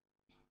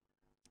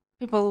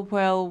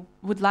people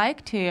would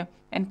like to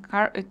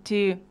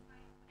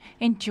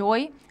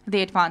enjoy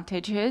the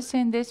advantages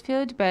in this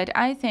field, but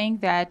I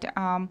think that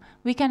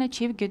we can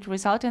achieve good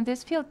result in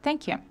this field.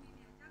 Thank you.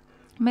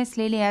 Ms.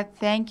 Lilia,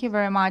 thank you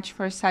very much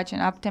for such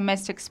an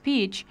optimistic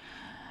speech.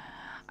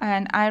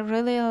 And I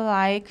really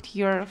liked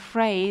your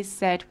phrase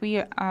that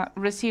we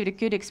received a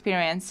good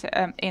experience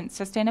in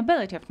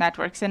sustainability of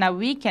networks, and now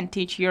we can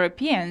teach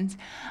Europeans.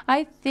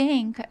 I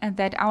think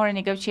that our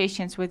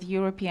negotiations with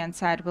European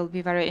side will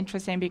be very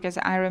interesting, because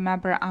I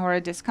remember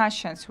our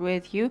discussions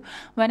with you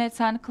when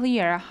it's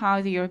unclear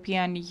how the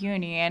European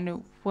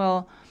Union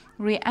will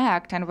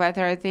react and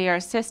whether their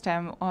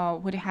system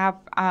would have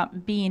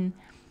been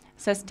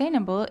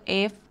sustainable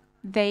if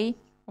they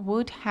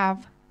would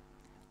have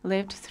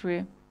lived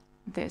through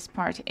this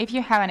part. If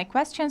you have any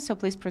questions, so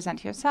please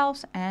present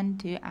yourselves and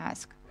do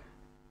ask.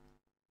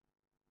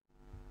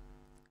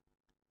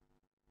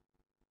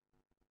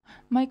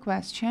 My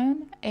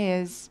question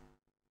is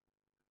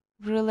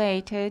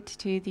related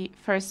to the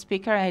first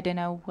speaker. I don't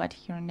know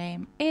what your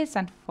name is,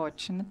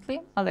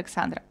 unfortunately.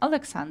 Alexandra,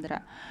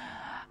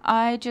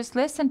 I just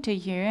listened to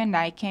you and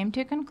I came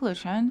to a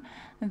conclusion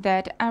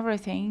that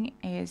everything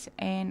is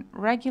in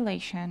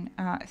regulation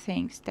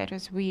things. That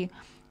is, we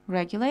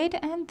regulate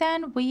and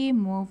then we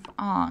move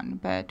on.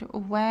 But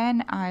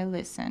when I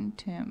listened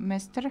to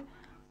Mr.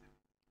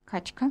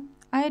 Kachka,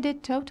 I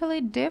did totally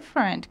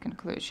different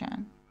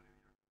conclusion.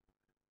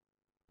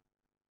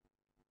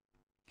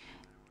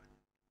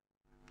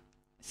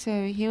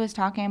 So he was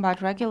talking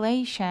about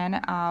regulation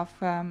of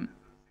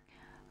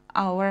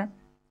our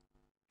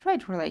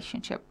trade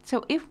relationship.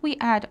 So if we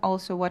add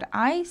also what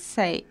I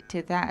say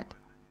to that,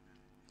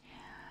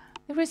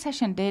 the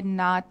recession did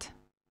not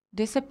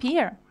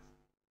disappear.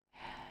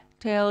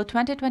 Till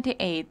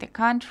 2028, the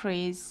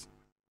countries,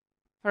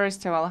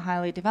 first of all,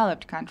 highly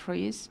developed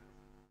countries,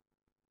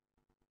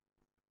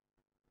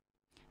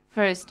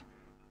 first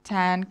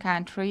 10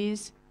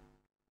 countries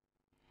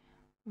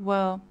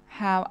will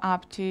have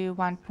up to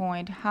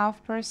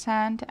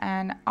 1.5%,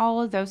 and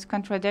all those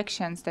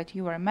contradictions that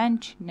you were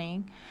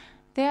mentioning,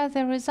 they are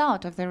the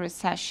result of the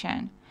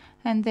recession,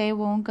 and they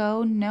won't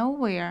go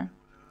nowhere.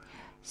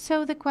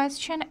 So the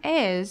question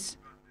is,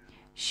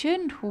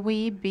 shouldn't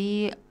we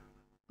be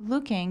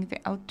looking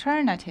the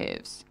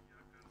alternatives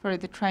for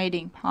the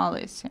trading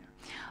policy?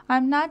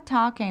 I'm not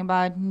talking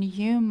about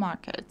new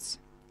markets.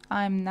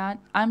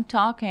 I'm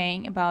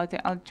talking about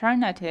the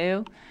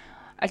alternatives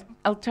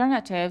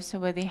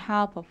with the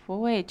help of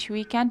which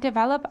we can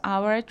develop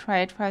our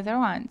trade further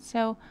on.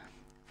 So,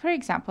 for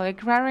example,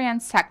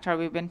 agrarian sector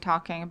we've been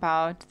talking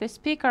about. The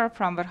speaker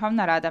from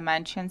Verkhovna Rada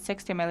mentioned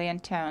 60 million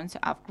tons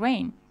of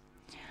grain.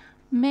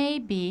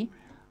 Maybe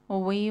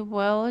we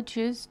will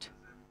just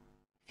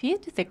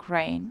feed the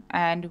grain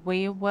and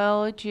we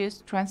will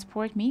just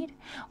transport meat,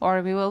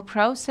 or we will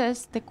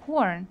process the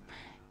corn.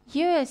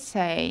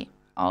 USA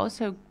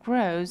also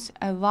grows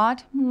a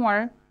lot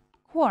more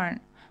corn,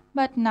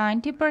 but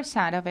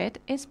 90% of it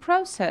is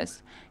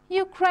processed.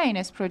 Ukraine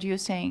is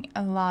producing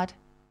a lot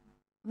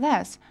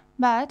less,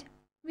 but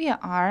we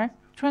are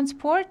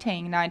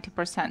transporting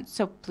 90%.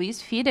 So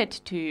please feed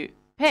it to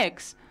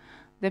pigs.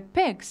 The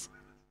pigs.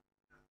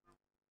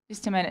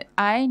 Just a minute.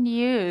 I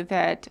knew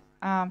that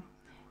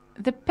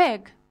the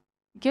pig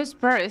gives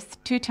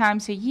birth 2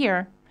 times a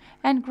year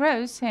and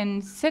grows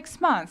in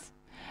 6 months.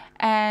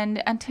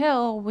 And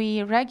until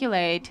we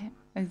regulate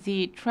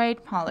the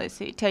trade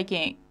policy,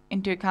 taking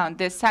into account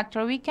this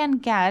sector, we can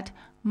get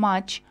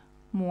much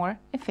more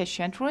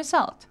efficient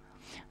result.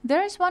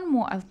 There is one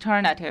more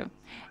alternative.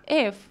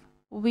 If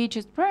we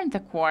just burn the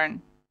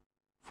corn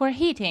for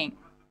heating,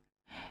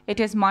 it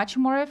is much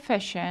more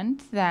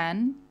efficient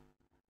than,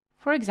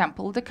 for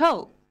example, the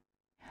coal.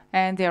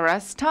 And there are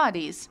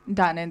studies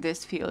done in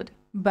this field,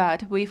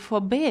 but we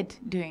forbid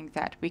doing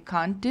that. We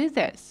can't do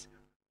this.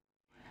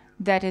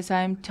 That is,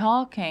 I'm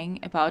talking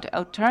about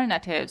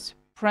alternatives,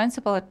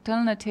 principal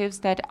alternatives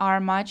that are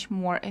much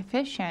more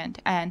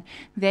efficient, and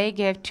they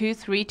give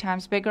 2-3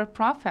 times bigger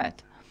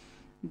profit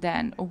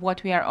than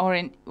what we are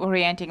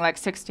orienting, like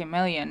 60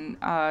 million,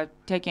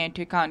 taking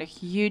into account a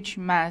huge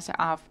mass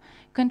of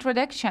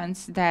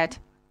contradictions that,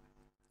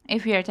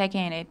 if we are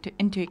taking it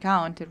into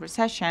account, the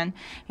recession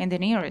in the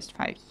nearest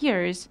 5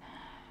 years,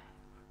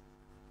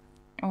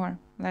 or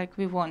like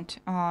we won't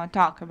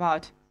talk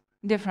about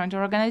different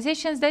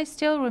organizations, they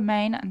still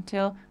remain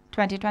until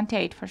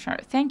 2028 for sure.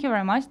 Thank you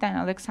very much. Then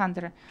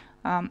Alexandra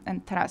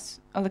and Taras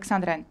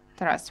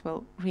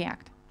will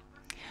react.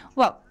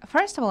 Well,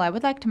 first of all, I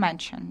would like to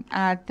mention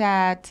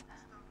that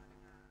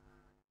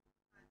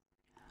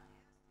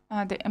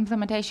the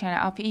implementation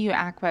of EU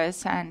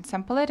acquis and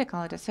some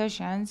political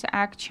decisions,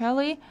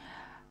 actually,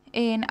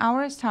 in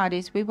our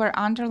studies, we were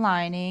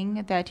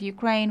underlining that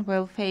Ukraine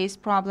will face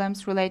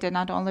problems related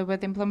not only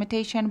with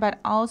implementation, but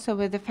also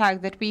with the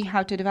fact that we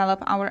have to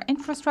develop our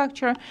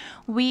infrastructure,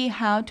 we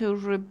have to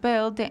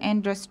rebuild the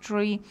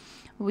industry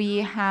We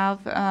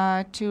have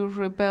to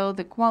rebuild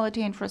the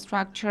quality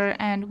infrastructure,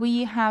 and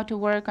we have to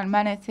work on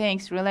many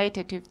things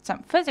related to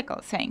some physical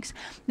things,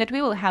 that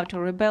we will have to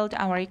rebuild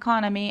our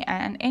economy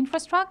and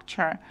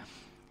infrastructure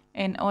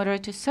in order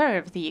to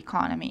serve the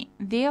economy.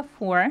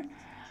 Therefore,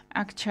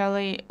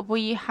 actually,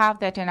 we have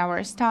that in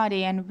our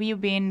study, and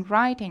we've been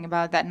writing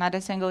about that not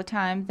a single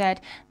time, that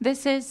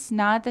this is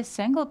not the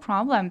single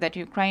problem that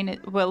Ukraine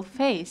will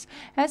face.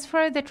 As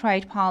for the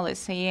trade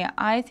policy,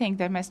 I think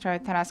that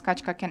Mr. Taras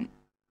Kachka can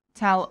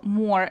tell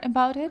more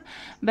about it,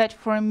 but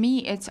for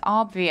me it's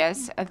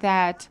obvious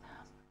that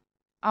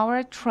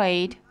our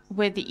trade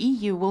with the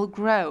EU will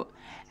grow,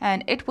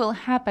 and it will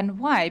happen.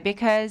 Why?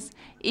 Because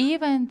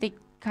even the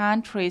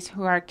countries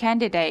who are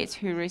candidates,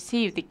 who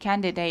receive the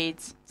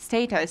candidates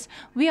status,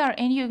 we are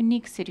in a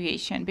unique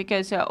situation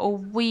because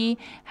we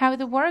have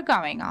the war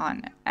going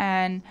on,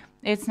 and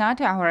it's not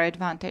to our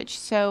advantage.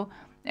 So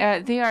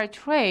their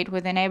trade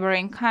with the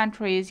neighboring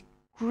countries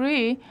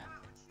grew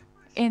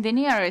in the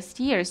nearest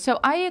years. So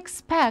I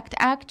expect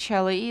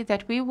actually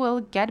that we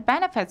will get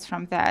benefits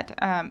from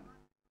that.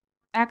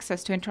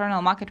 Access to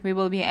internal market, we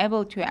will be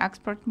able to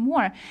export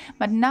more,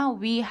 but now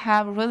we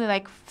have really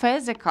like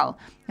physical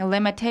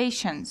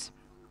limitations,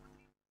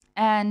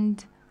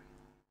 and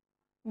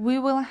we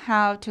will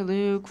have to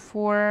look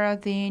for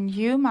the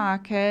new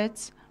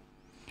markets.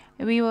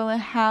 We will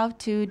have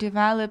to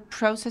develop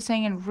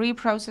processing and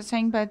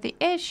reprocessing, but the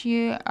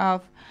issue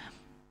of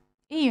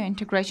EU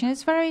integration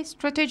is very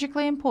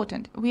strategically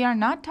important. We are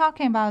not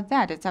talking about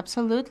that. It's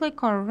absolutely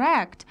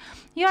correct.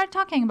 You are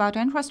talking about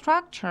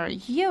infrastructure.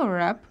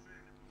 Europe,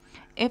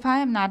 if I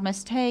am not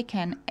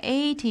mistaken,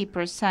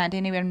 80%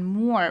 and even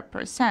more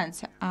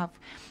percent of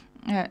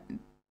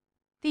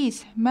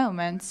these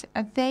moments,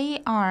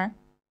 they are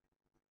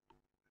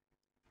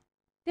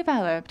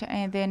developed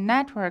in the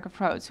network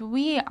of roads.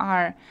 We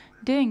are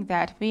doing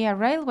that via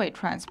railway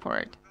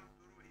transport.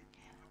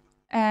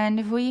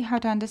 And we have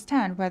to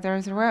understand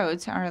whether the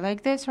roads are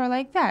like this or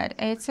like that.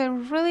 It's a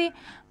really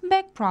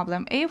big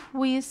problem. If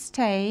we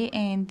stay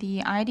in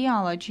the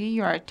ideology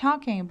you are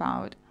talking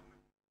about,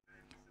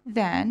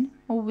 then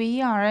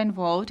we are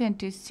involved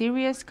into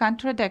serious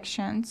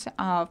contradictions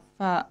of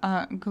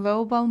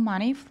global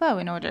money flow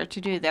in order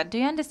to do that. Do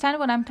you understand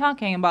what I'm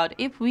talking about?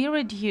 If we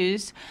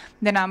reduce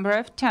the number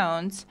of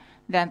tones,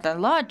 then the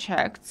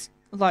logics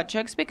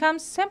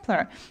becomes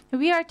simpler.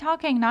 We are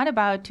talking not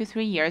about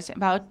 2-3 years,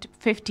 about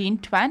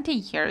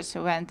 15-20 years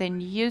when the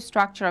new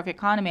structure of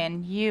economy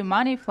and new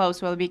money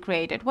flows will be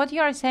created. What you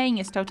are saying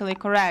is totally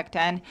correct,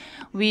 and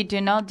we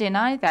do not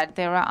deny that.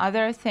 There are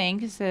other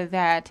things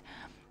that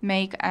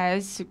make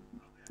us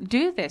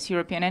do this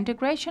European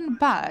integration,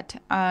 but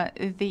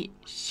the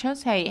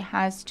chaussee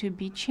has to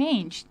be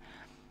changed.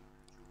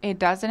 It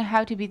doesn't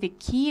have to be the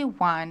key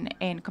one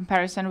in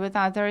comparison with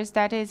others.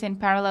 That is, in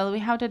parallel, we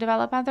have to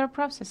develop other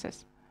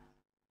processes.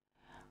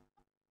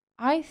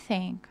 I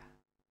think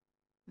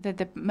that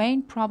the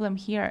main problem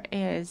here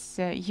is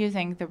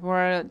using the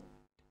word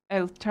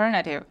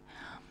alternative,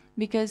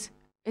 because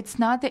it's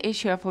not the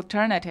issue of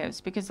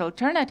alternatives, because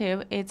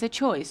alternative, it's a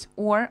choice,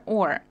 or,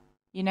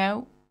 you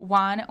know,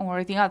 one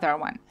or the other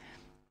one.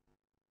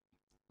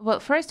 Well,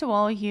 first of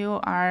all, you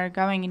are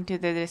going into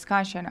the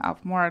discussion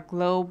of more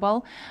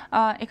global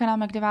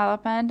economic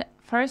development.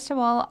 First of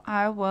all,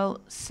 I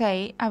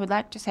would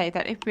like to say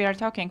that if we are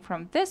talking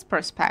from this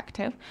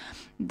perspective,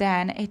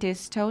 then it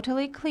is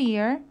totally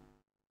clear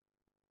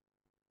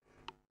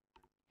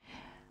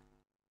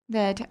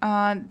that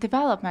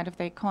development of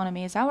the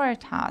economy is our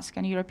task,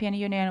 and European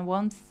Union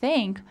won't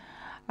think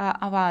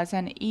of us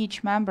and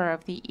each member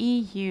of the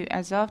EU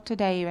as of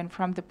today, even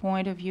from the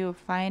point of view of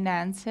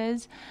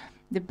finances.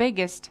 The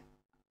biggest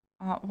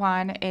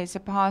one is a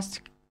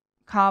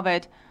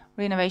post-COVID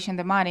renovation,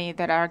 the money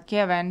that are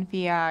given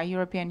via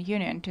European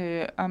Union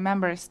to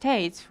member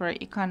states for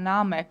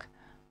economic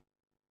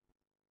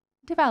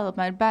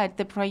development. But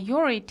the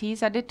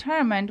priorities are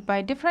determined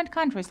by different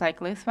countries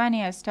like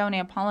Lithuania,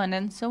 Estonia, Poland,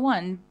 and so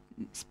on,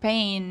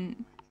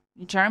 Spain,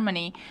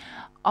 Germany.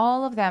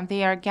 All of them,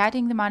 they are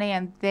getting the money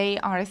and they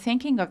are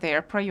thinking of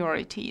their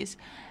priorities.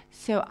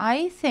 So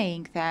I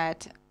think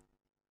that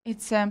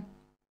it's a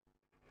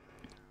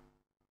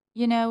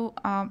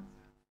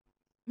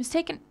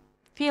mistaken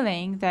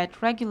feeling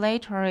that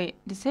regulatory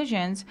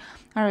decisions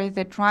are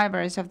the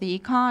drivers of the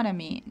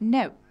economy.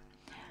 No.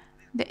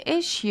 The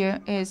issue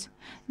is,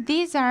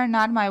 these are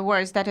not my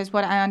words. That is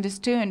what I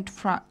understood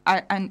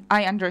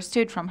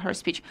from her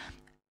speech.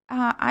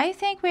 I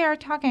think we are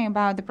talking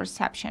about the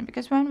perception,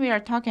 because when we are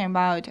talking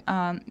about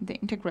the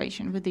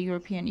integration with the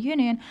European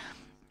Union,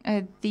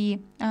 the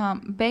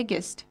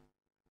biggest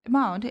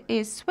amount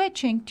is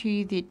switching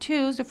to the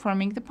tools of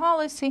forming the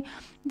policy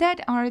that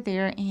are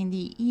there in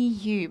the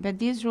EU. But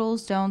these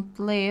rules don't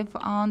live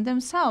on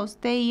themselves.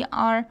 They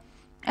are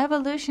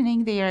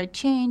evolutioning, they are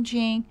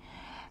changing,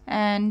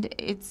 and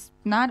it's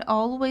not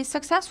always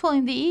successful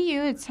in the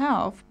EU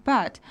itself.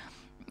 But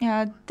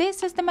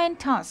this is the main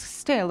task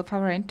still of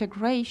our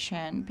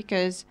integration,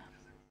 because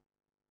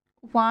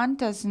one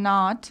does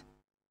not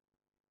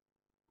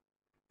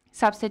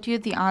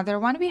substitute the other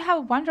one. We have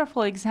a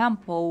wonderful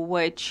example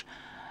which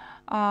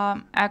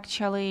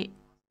actually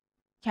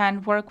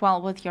can work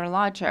well with your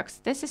logics.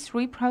 This is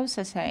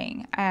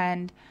reprocessing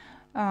and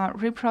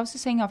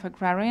reprocessing of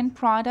agrarian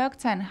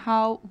products and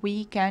how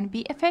we can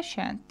be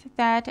efficient.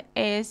 That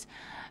is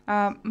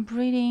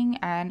breeding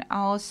and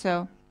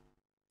also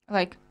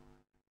like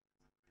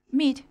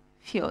meat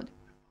field.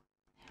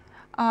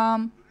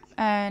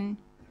 And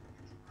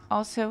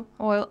also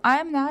oil.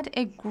 I'm not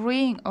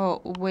agreeing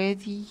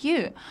with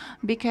you,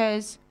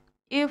 because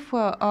if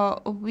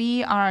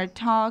we are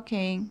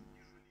talking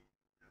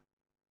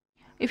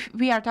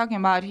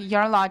about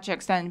your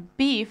logics, then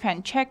beef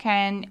and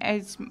chicken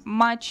is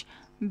much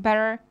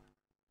better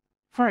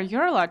for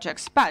your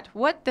logics. But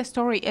what the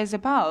story is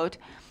about,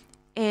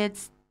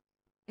 it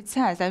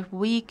says that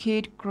we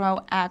could grow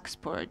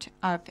export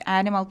of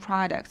animal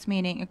products,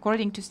 meaning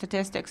according to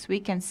statistics, we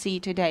can see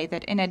today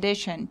that in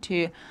addition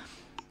to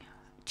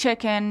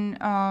chicken,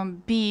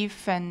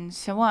 beef, and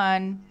so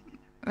on,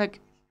 the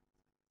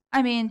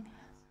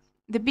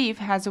beef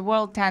has a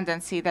world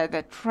tendency that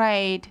the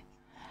trade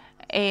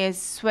is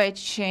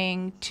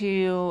switching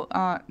to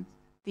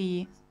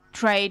the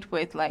trade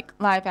with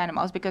live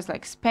animals, because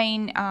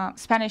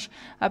Spanish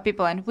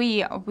people and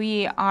we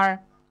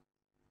are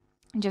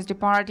just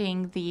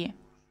departing the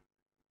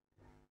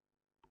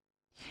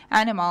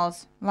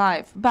animals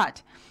live.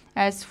 But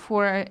as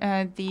for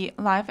the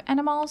live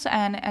animals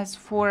and as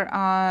for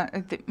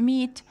the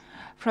meat,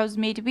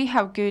 frozen meat, we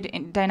have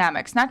good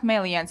dynamics. Not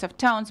millions of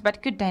tons,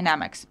 but good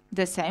dynamics.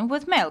 The same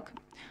with milk.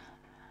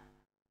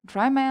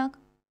 Dry milk.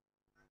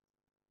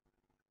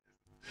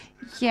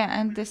 Yeah,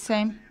 and the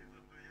same.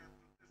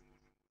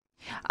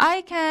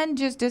 I can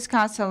just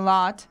discuss a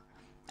lot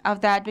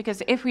of that,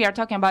 because if we are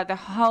talking about the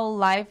whole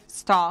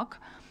livestock,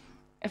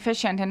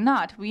 efficient and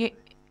not,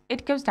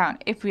 it goes down.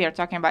 If we are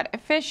talking about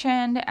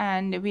efficient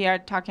and we are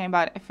talking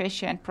about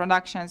efficient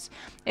productions,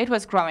 it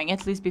was growing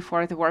at least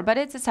before the war, but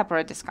it's a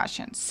separate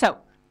discussion. So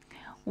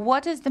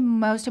what is the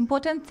most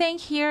important thing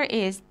here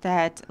is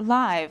that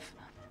live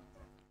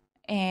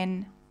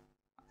in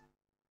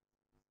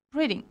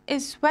breeding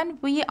is when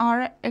we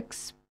are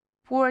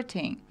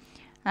exporting,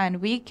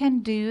 and we can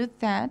do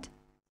that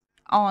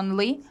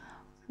only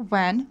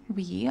when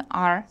we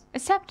are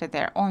accepted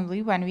there,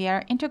 only when we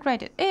are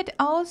integrated. It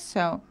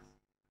also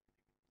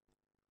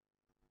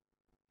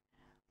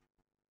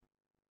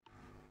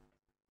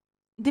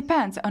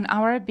depends on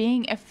our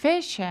being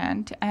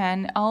efficient,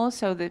 and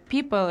also the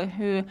people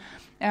who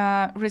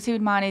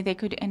received money, they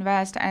could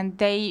invest, and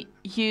they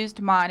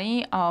used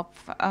money of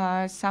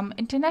some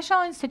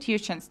international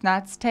institutions,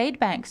 not state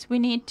banks. We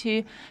need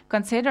to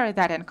consider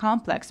that in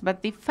complex,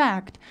 but the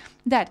fact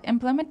that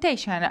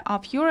implementation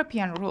of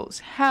European rules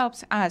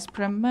helps us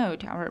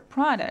promote our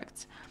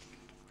products,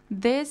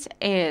 this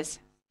is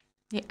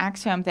the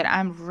axiom that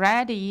I'm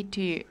ready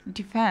to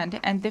defend.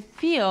 And the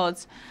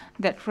fields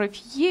that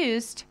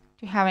refused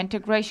to have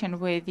integration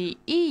with the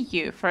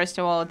EU, first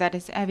of all, that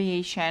is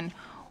aviation,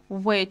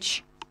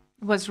 which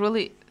was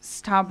really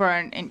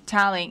stubborn in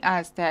telling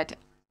us that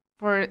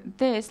for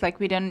this,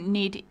 we don't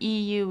need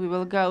EU, we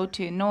will go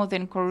to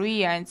Northern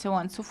Korea and so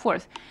on and so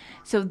forth.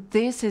 So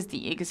this is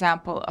the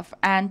example of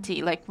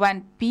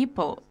when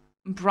people,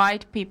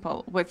 bright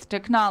people with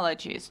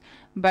technologies,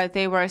 but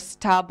they were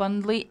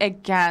stubbornly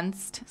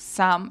against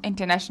some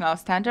international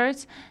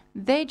standards,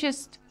 they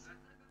just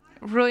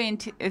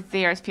ruined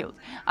their field.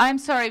 I'm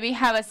sorry, we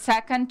have a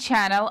second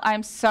channel.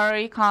 I'm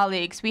sorry,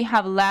 colleagues. We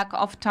have lack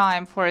of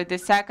time for the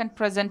second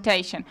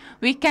presentation.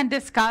 We can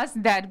discuss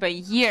that by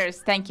years.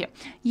 Thank you.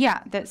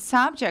 Yeah, the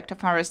subject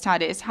of our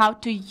study is how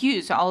to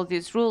use all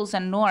these rules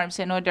and norms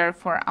in order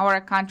for our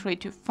country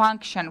to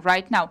function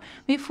right now.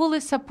 We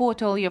fully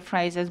support all your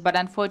phrases, but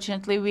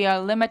unfortunately we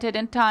are limited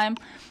in time.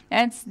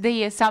 It's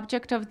the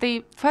subject of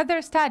the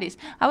further studies.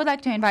 I would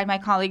like to invite my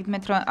colleague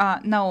Dmytro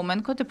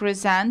Naumenko to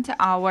present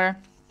our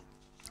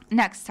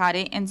next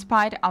study. In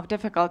spite of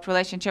difficult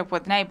relationship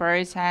with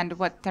neighbors and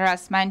what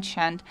Taras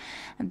mentioned,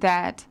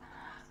 that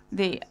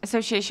the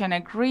association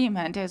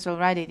agreement is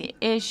already the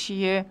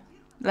issue,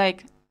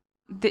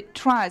 the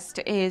trust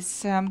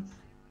is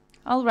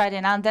already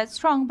not that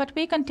strong, but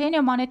we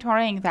continue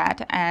monitoring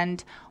that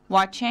and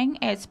watching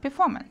its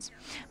performance,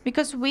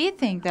 because we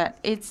think that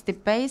it's the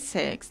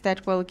basics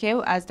that will give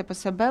us the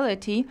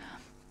possibility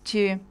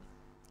to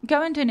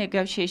go into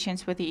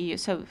negotiations with the EU.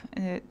 So,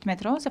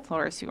 Dmytro, the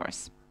floor is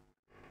yours.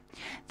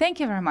 Thank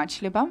you very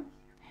much, Liubov.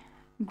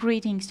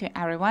 Greetings to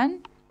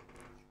everyone.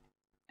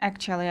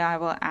 Actually, I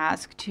will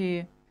ask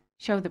to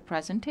show the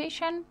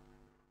presentation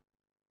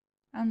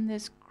on the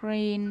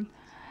screen.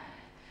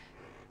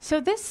 So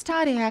this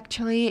study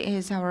actually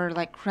is our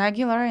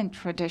regular and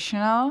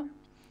traditional,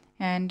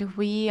 and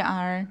we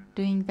are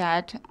doing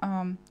that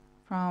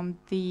from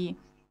the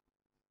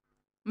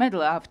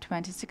middle of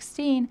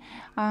 2016.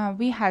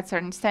 We had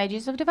certain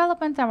stages of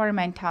development. Our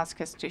main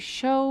task is to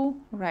show,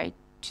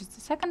 just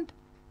a second.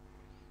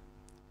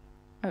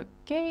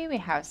 Okay, we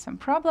have some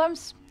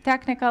problems,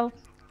 technical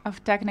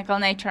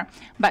nature,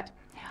 but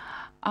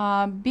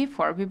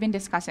Before, we've been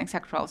discussing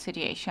sectoral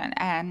situation,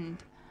 and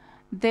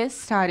this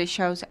study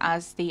shows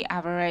us the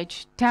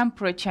average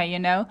temperature,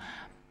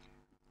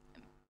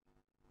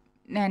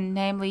 and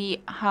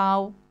namely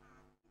how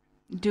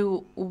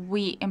do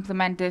we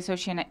implement the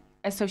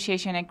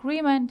association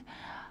agreement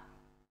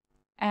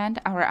and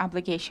our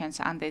obligations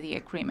under the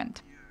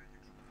agreement.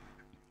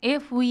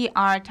 If we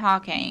are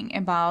talking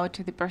about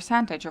the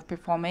percentage of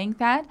performing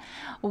that,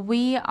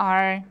 we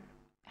are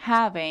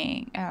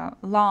having a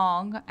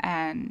long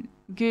and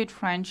good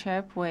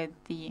friendship with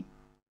the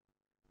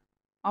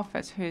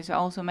office, who is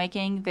also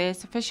making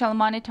this official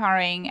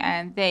monitoring,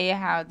 and they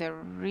have the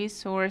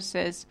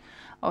resources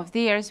of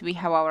theirs. We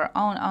have our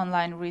own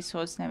online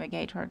resource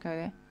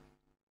navigator,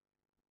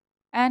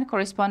 and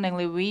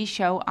correspondingly we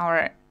show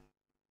our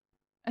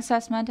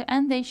assessment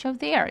and they show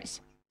theirs.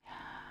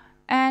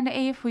 And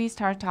if we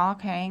start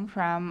talking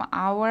from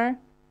our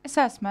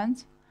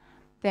assessments,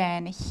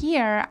 then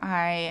here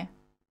I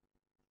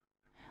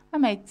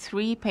made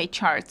 3 pie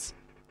charts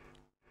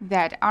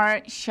that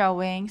are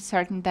showing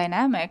certain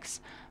dynamics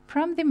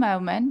from the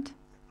moment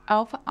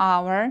of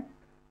our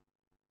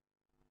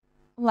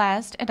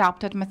last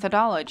adopted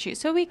methodology.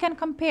 So we can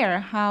compare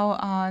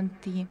how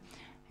the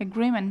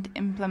agreement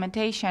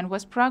implementation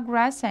was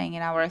progressing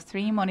in our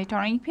 3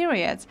 monitoring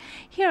periods.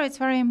 Here it's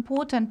very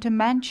important to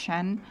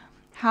mention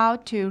how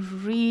to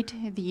read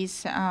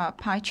these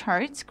pie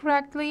charts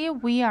correctly.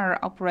 We are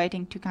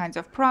operating 2 kinds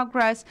of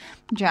progress,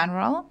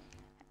 general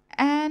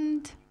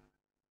and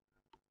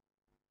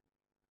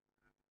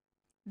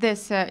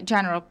this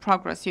general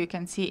progress you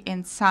can see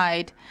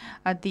inside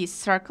these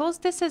circles.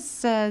 This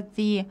is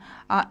the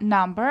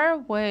number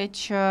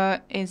which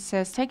is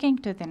sticking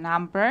to the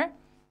number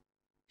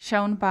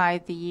shown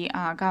by the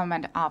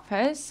government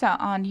office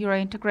on Euro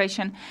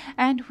integration,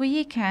 and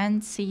we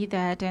can see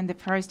that in the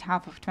first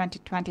half of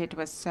 2020 it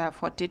was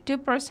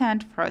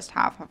 42%, first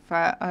half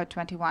of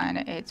 21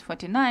 it's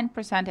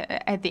 49%.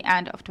 At the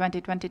end of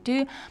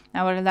 2022,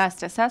 our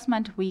last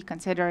assessment, we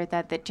consider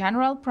that the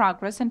general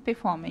progress in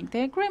performing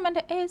the agreement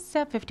is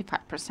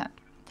 55%.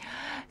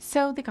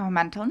 So the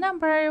governmental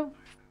number,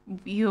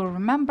 you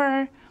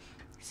remember,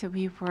 so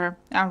we were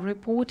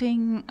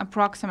reporting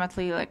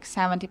approximately like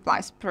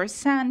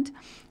 70+%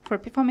 for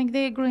performing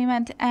the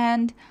agreement.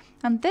 And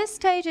on this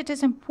stage, it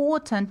is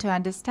important to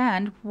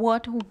understand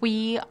what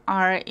we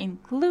are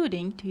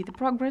including to the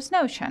progress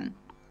notion.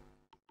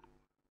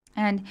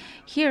 And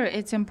here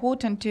it's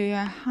important to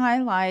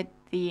highlight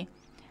the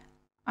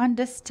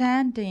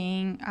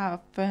understanding of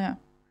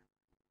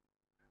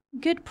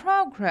good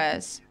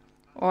progress,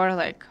 or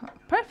like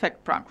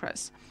perfect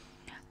progress,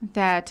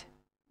 that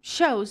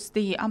shows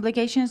the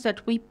obligations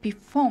that we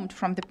performed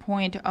from the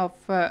point of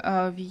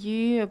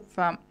view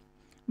of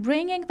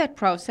bringing that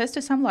process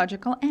to some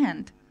logical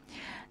end.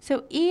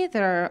 So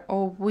either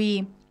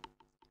we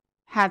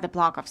had the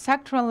block of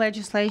sectoral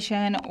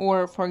legislation,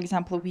 or, for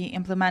example, we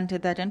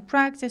implemented that in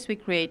practice, we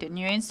created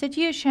new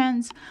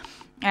institutions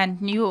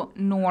and new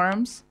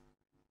norms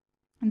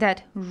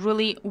that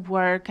really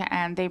work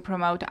and they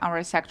promote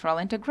our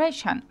sectoral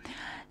integration.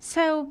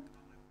 So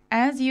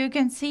as you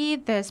can see,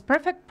 this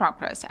perfect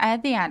progress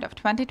at the end of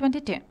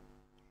 2022,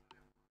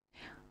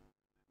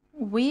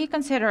 we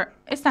consider,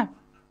 it's not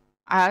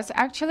us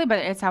actually, but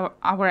it's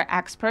our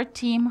expert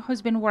team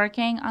who's been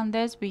working on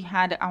this. We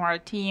had our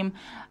team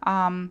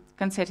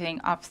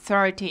consisting of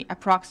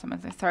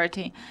approximately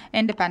 30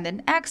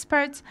 independent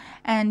experts,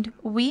 and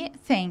we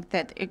think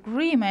that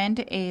agreement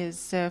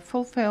is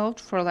fulfilled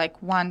for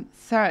like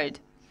 1/3.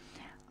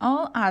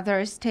 All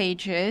other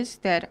stages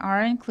that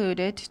are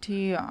included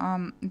to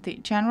the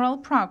general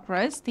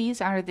progress, these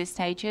are the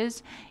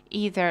stages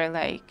either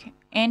like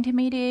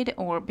intermediate,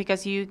 or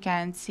because you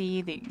can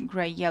see the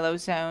gray-yellow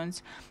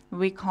zones,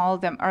 we call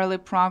them early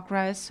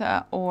progress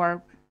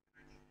or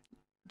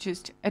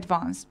just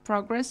advanced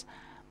progress.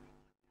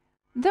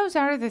 Those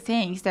are the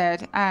things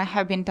that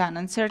have been done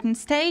on certain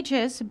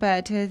stages,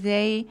 but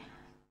they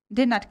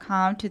did not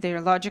come to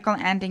their logical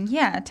ending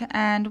yet.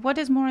 And what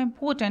is more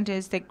important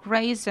is the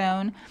gray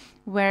zone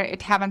where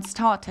it haven't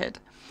started.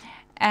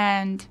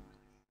 And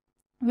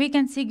we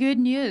can see good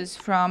news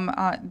from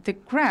the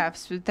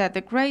graphs that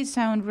the gray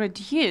zone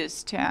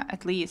reduced,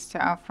 at least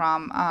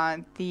from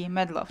the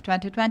middle of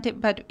 2020.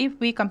 But if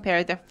we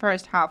compare the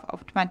first half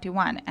of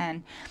 21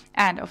 and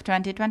end of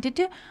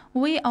 2022,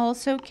 we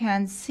also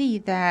can see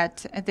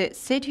that the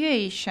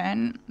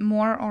situation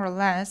more or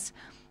less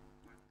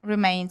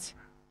remains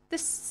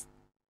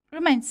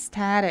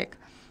static,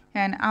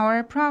 and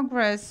our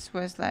progress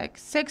was like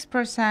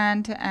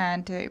 6%,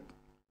 and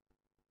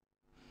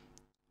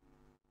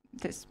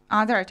this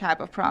other type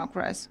of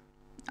progress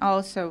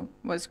also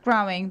was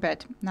growing,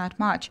 but not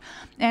much.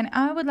 And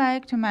I would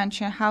like to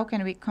mention how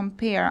can we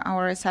compare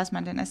our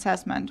assessment and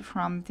assessment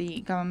from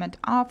the government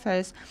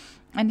office.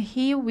 And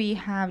here we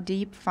have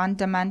deep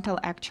fundamental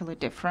actually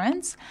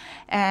difference,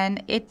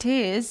 and it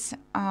is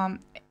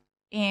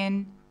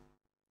in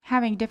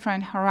having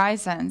different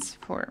horizons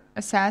for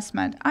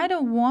assessment. I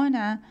don't want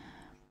to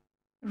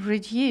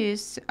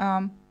reduce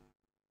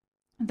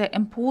the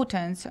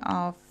importance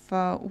of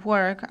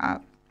work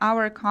of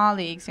our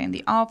colleagues in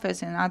the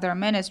office and other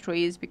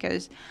ministries,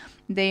 because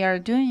they are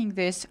doing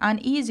this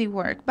uneasy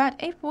work. But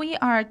if we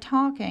are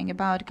talking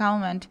about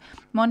government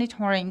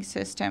monitoring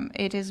system,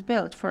 it is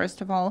built,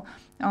 first of all,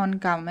 on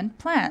government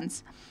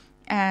plans.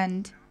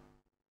 And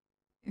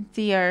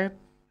their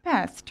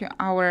path to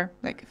our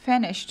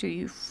finish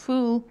to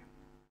full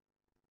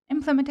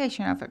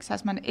implementation of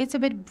assessment, it's a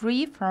bit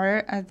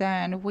briefer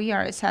than we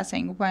are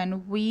assessing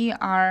when we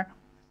are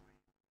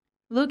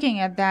looking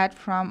at that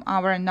from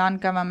our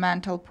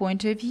non-governmental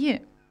point of view.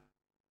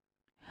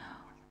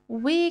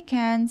 We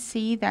can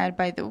see that,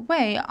 by the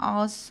way,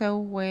 also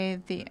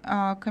with the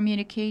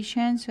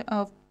communications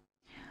of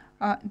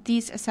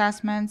these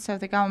assessments. So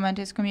the government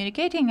is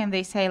communicating and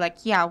they say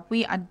yeah,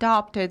 we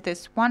adopted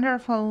this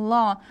wonderful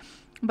law,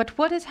 but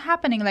what is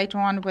happening later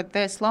on with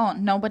this law,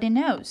 nobody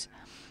knows,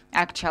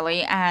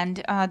 actually.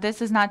 And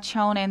this is not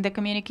shown in the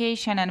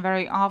communication, and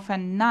very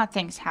often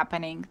nothing's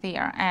happening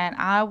there. And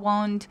I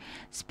won't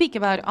speak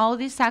about all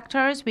these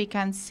sectors. We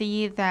can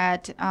see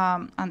that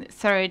on the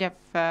 3rd of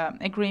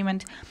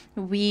agreement,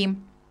 we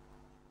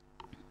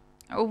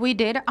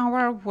did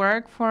our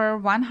work for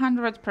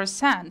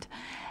 100%.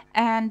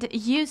 And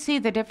you see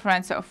the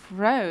difference of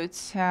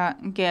roads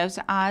gives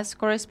us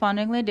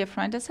correspondingly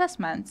different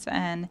assessments.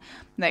 And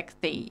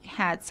they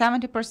had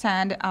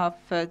 70% of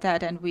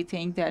that, and we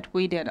think that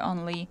we did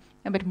only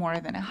a bit more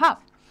than a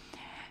half.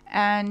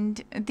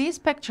 And these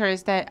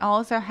pictures that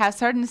also have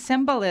certain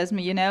symbolism,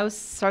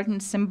 certain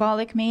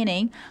symbolic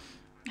meaning,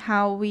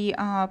 how we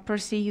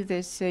perceive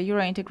this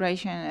Euro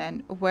integration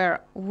and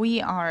where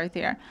we are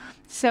there.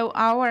 So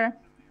our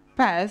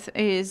path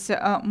is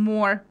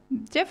more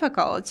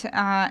difficult.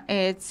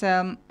 It's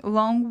a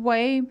long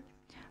way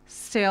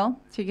still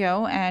to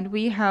go, and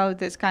we have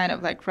this kind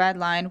of red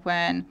line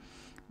when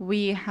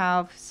we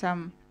have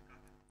some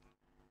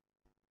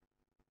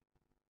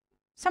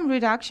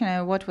reduction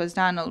in what was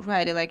done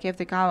already. If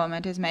the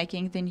government is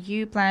making the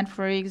new plan,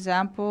 for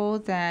example,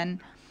 then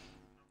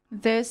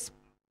this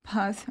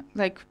path,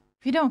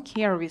 we don't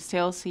care, we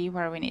still see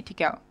where we need to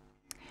go.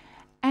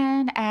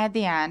 And at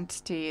the end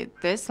to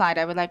this slide,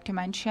 I would like to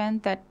mention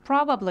that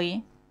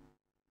probably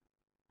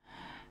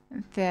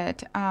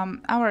that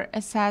our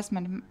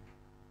assessment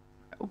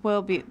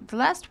will be the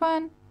last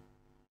one.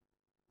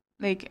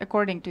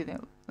 According to the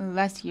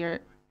last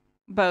year,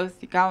 both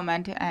the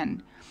government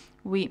and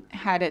we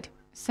had it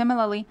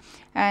similarly.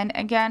 And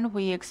again,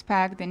 we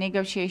expect the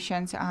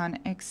negotiations on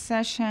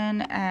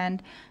accession,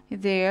 and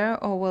there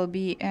will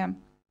be a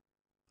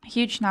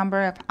huge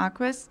number of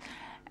acquis,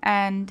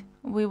 and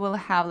we will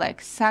have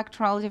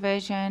sectoral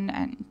division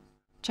and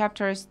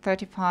chapters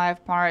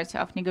 35 parts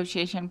of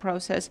negotiation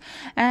process,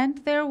 and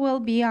there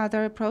will be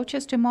other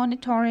approaches to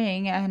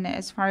monitoring. And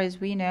as far as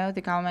we know,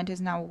 the government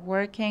is now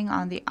working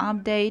on the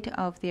update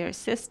of their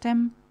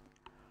system.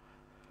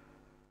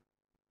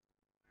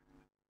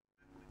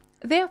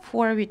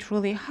 Therefore, we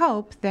truly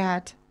hope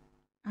that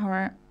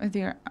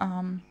their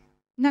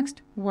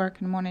next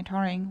work in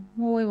monitoring,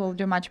 we will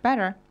do much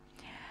better.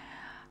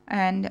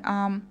 And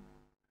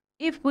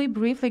if we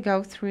briefly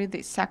go through the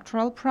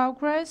sectoral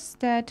progress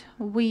that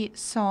we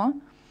saw,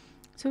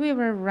 so we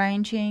were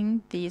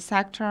arranging the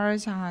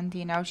sectors on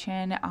the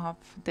notion of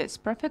this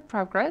perfect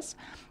progress.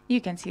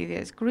 You can see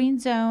this green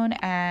zone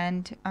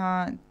and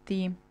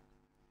the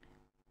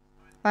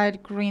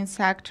light green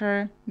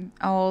sector,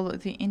 all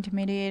the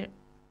intermediate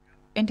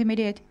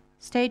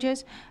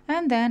stages,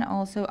 and then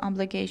also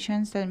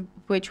obligations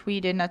which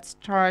we did not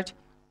start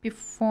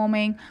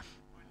performing.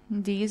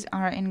 These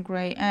are in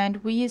gray,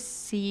 and we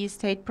see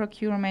state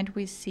procurement,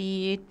 we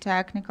see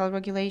technical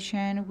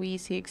regulation, we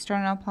see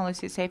external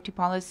policy, safety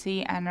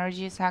policy,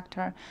 energy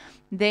sector.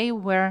 They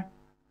were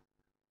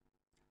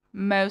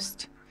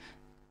most,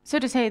 so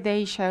to say,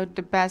 they showed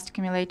the best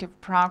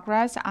cumulative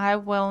progress. I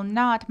will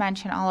not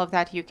mention all of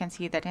that. You can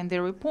see that in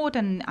the report,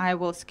 and I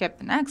will skip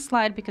the next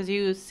slide because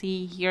you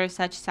see here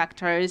such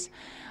sectors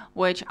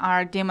which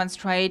are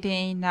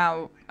demonstrating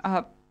now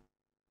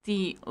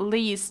the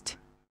least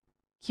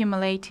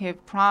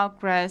cumulative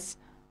progress.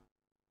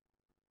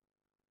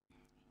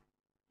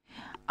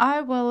 I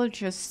will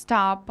just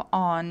stop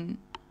on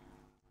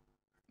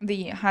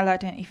the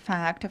highlighting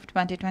effect of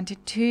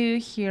 2022.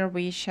 Here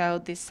we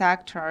showed the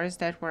sectors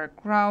that were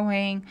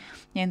growing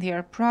in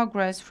their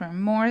progress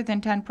from more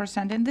than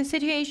 10%. And the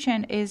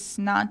situation is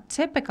not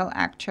typical,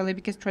 actually,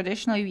 because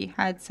traditionally we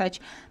had such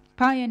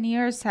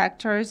pioneer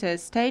sectors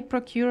as state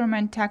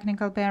procurement,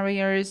 technical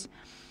barriers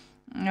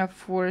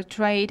for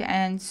trade,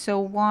 and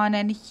so on.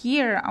 And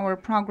here our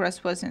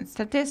progress was in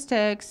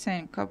statistics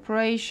and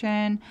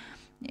cooperation,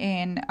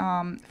 in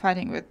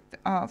fighting with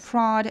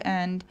fraud,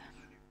 and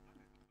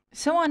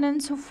so on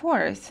and so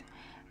forth,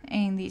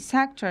 in the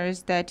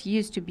sectors that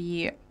used to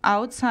be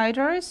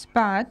outsiders.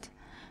 But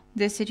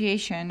the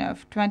situation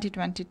of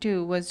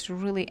 2022 was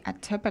really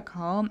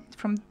atypical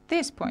from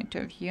this point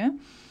of view,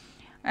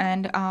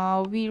 and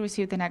we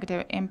received the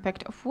negative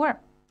impact of war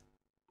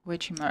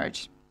which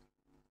emerged.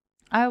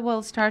 I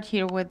will start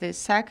here with the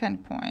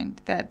second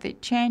point, that the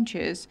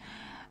changes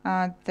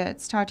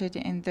that started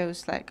in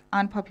those like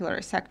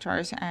unpopular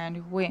sectors,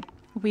 and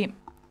we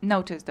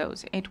noticed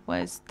those. It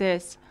was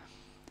this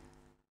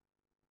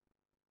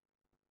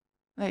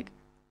like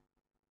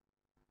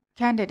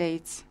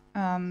candidates.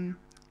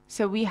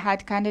 So we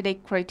had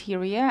candidate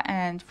criteria,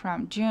 and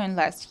from June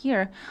last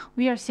year,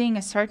 we are seeing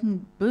a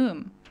certain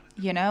boom,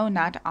 you know,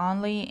 not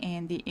only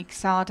in the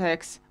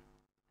exotic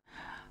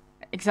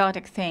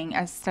thing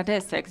as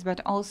statistics, but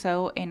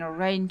also in a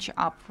range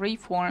of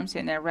reforms,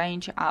 in a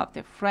range of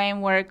the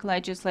framework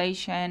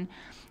legislation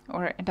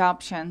or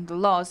adoption, the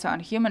laws on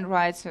human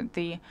rights,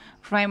 the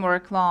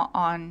framework law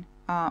on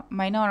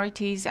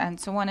minorities, and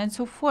so on and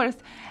so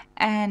forth.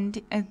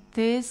 And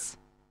this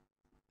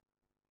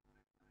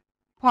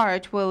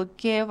part will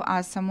give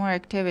us some more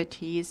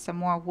activities, some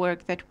more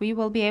work that we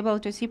will be able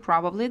to see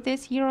probably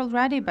this year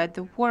already, but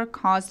the war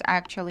caused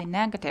actually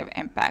negative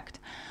impact.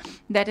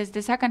 That is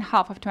the second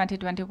half of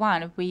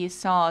 2021. We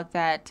saw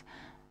that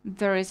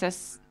there is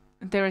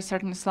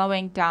certain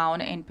slowing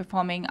down in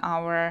performing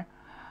our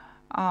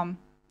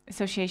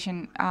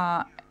association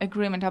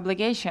agreement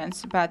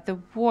obligations, but the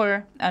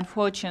war,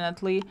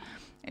 unfortunately,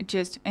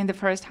 just in the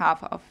first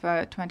half of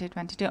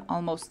 2022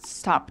 almost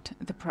stopped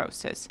the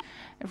process.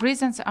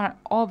 Reasons are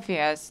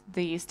obvious.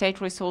 The state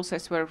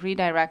resources were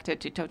redirected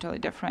to totally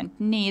different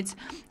needs.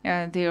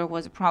 There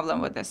was a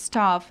problem with the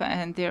staff,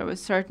 and there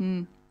was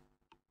certain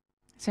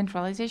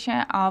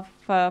centralization of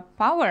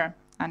power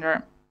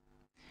under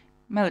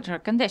military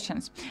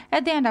conditions.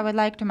 At the end, I would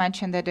like to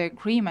mention that the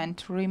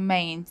agreement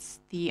remains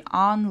the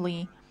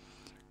only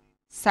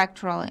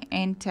sectoral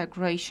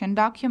integration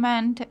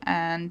document,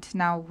 and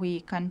now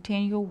we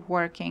continue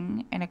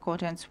working in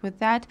accordance with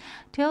that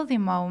till the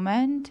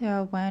moment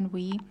when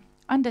we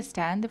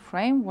understand the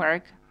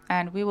framework,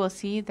 and we will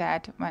see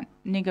that when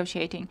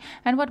negotiating.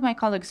 And what my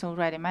colleagues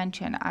already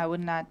mentioned, I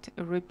would not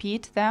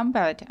repeat them,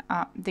 but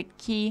the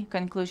key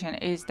conclusion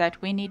is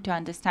that we need to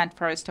understand,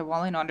 first of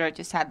all, in order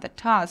to set the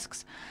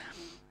tasks,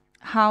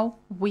 how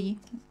we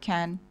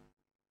can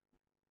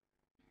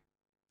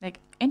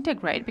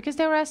integrate, because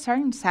there are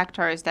certain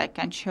sectors that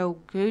can show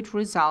good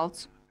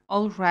results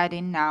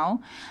already now,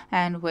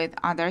 and with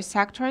other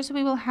sectors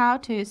we will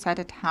have to set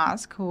a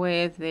task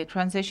with the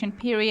transition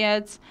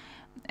periods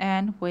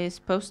and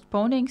with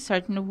postponing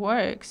certain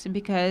works,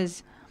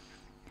 because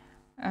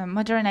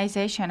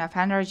modernization of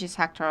energy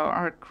sector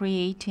or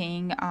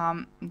creating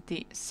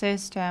the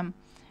system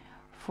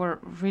for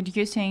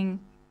reducing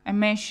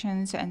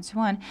emissions and so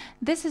on,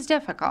 this is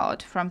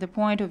difficult from the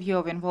point of view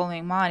of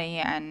involving money,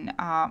 and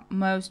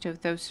most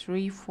of those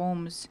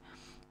reforms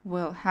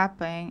will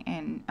happen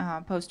in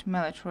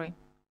post-military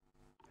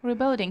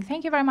rebuilding.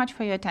 Thank you very much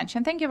for your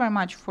attention. Thank you very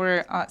much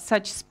for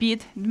such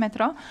speed,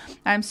 Dmytro.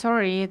 I'm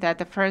sorry that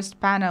the first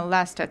panel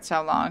lasted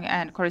so long,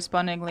 and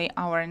correspondingly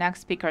our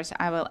next speakers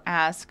I will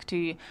ask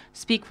to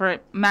speak for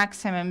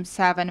maximum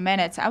 7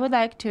 minutes. I would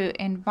like to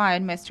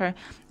invite Mr.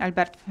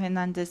 Alberto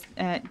Fernandez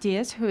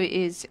Diez, who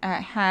is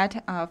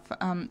head of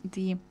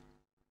the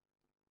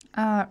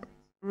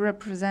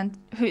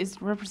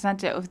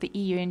representative of the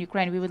EU in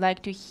Ukraine. We would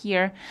like to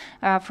hear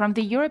from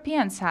the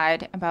European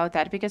side about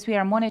that, because we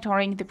are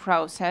monitoring the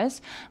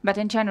process. But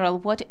in general,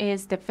 what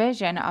is the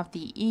vision of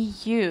the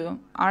EU?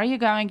 Are you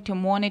going to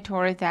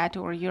monitor that,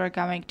 or you're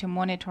going to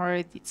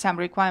monitor some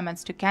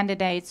requirements to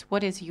candidates?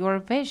 What is your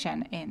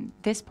vision in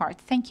this part?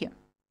 Thank you.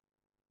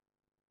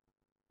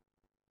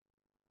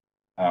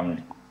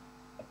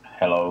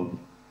 Hello.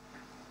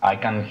 I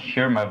can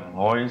hear my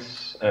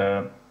voice.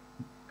 Can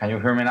you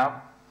hear me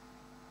now?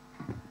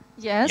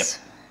 Yes,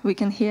 yep. We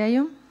can hear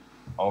you.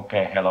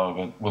 Okay,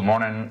 hello, good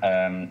morning,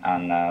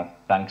 and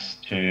thanks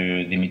to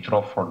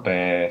Dmytro for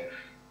the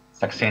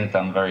succinct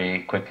and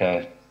very quick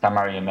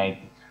summary you made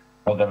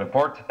of the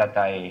report that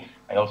I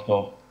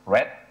also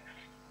read.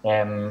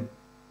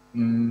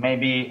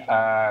 Maybe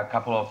a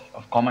couple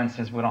of comments,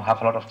 since we don't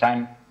have a lot of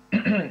time.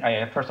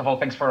 First of all,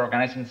 thanks for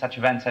organizing such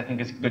events. I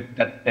think it's good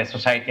that the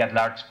society at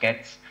large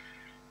gets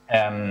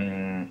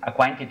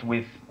acquainted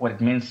with what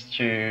it means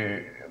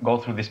to go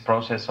through this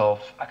process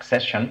of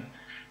accession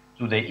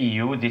to the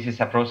EU. This is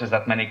a process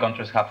that many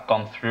countries have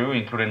gone through,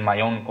 including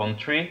my own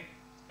country,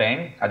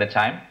 Spain, at the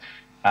time.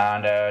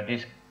 And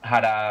this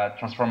had a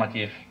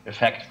transformative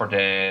effect for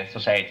the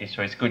society.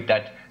 So it's good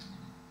that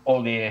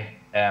all the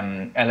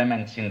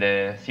elements in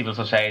the civil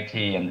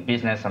society and the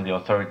business and the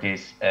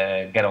authorities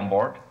get on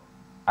board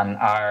and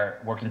are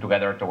working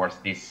together towards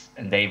this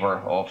endeavor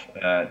of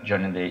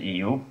joining the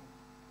EU.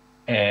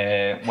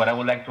 What I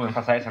would like to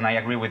emphasize, and I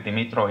agree with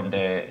Dmytro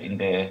in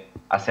the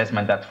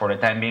assessment that for the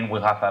time being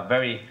we'll have a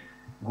very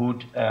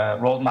good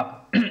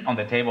roadmap on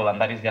the table, and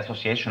that is the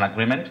association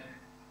agreement.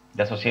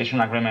 The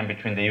association agreement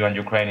between the EU and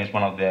Ukraine is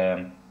one of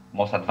the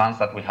most advanced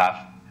that we have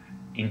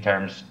in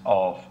terms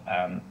of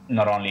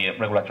not only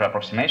regulatory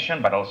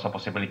approximation, but also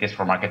possibilities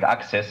for market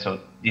access. So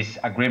this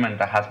agreement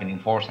that has been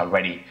enforced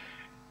already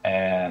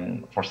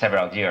for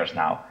several years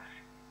now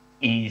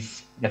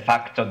is de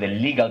facto the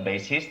legal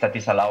basis that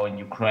is allowing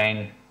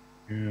Ukraine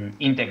to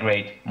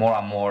integrate more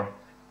and more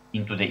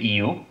into the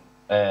EU.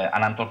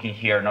 And I'm talking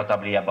here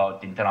notably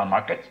about the internal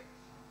market.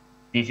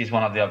 This is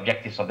one of the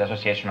objectives of the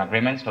association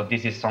agreement. So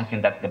this is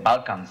something that the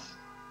Balkans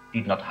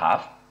did not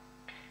have.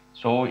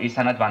 So it's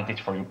an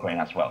advantage for Ukraine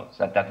as well.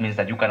 So that means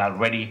that you can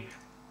already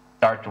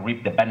start to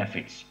reap the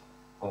benefits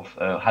of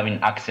having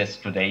access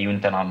to the EU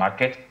internal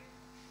market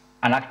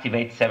and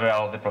activate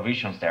several of the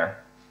provisions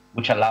there,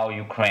 which allow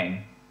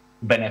Ukraine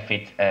to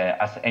benefit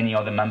as any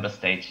other member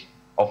state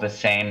of the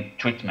same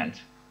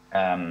treatment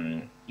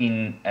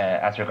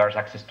as regards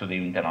access to the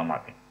EU internal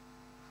market.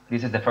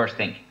 This is the first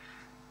thing.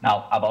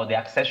 Now, about the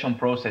accession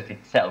process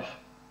itself,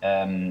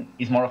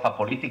 it's more of a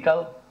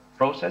political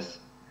process.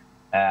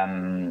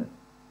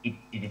 It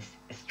is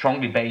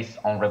strongly based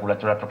on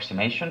regulatory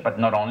approximation, but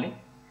not only.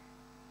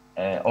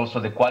 Also,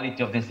 the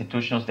quality of the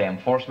institutions, the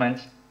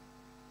enforcement,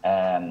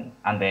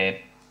 and the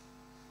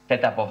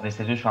setup of the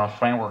institutional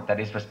framework that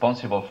is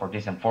responsible for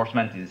this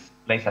enforcement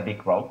plays a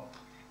big role.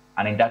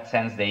 And in that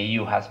sense, the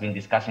EU has been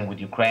discussing with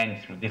Ukraine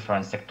through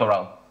different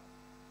sectoral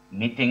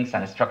meetings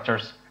and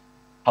structures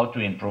how to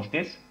improve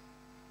this.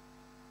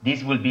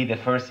 This will be the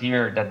first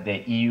year that the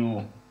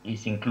EU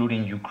is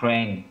including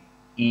Ukraine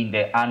in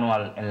the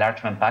annual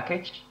enlargement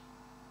package.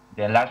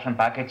 The enlargement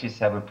package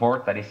is a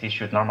report that is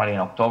issued normally in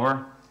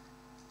October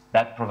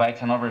that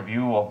provides an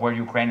overview of where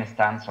Ukraine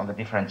stands on the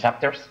different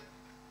chapters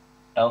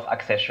of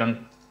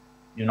accession.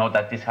 You know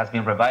that this has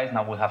been revised.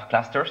 Now we have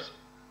clusters.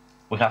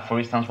 We have, for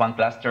instance, one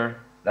cluster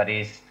that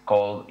is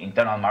called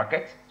internal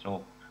market.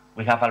 So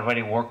we have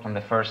already worked on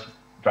the first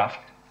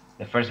draft,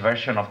 the first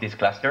version of this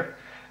cluster.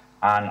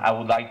 And I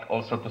would like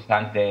also to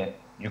thank the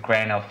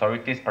Ukrainian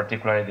authorities,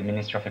 particularly the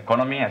Ministry of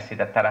Economy. I see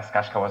that Taras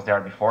Kachka was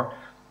there before,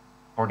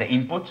 for the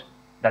input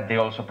that they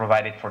also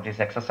provided for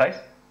this exercise,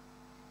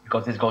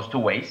 because this goes two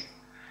ways.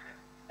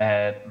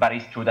 But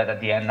it's true that at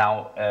the end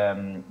now,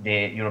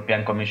 the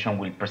European Commission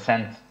will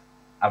present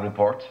a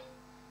report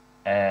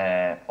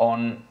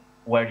on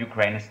where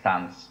Ukraine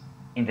stands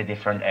in the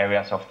different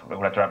areas of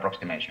regulatory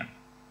approximation.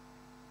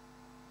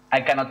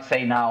 I cannot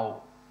say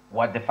now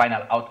what the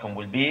final outcome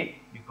will be,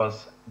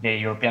 because the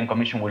European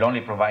Commission will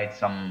only provide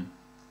some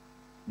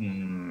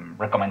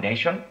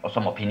recommendation or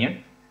some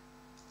opinion,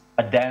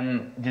 but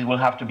then this will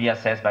have to be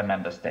assessed by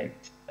member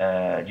states.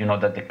 You know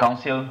that the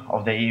Council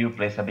of the EU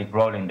plays a big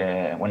role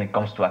when it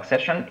comes to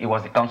accession. It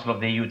was the Council of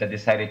the EU that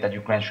decided that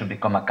Ukraine should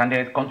become a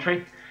candidate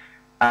country,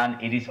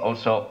 and it is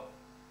also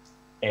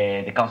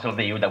the Council of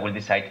the EU that will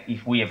decide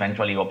if we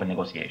eventually open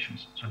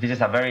negotiations. So this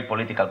is a very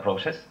political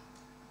process,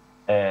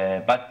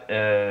 but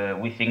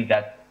we think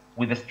that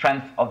with the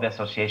strength of the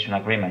association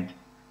agreement,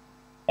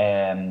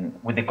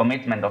 with the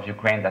commitment of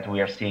Ukraine that we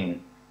are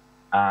seeing,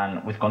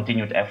 and with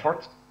continued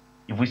efforts,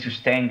 if we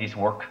sustain this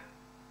work,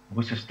 if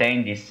we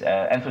sustain this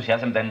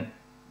enthusiasm, then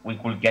we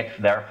could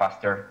get there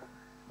faster,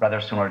 rather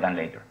sooner than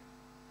later.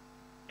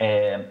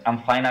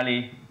 And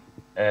finally,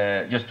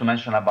 just to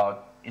mention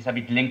about, it's a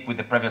bit linked with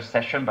the previous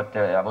session, but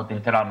about the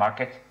internal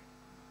market,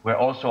 we're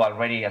also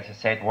already, as I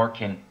said,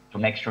 working to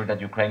make sure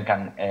that Ukraine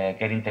can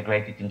get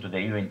integrated into the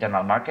EU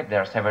internal market. There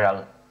are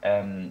several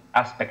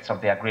aspects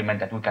of the agreement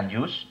that we can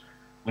use.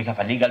 We have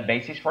a legal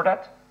basis for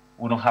that.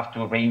 We don't have to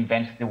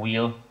reinvent the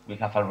wheel. We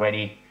have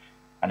already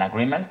an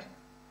agreement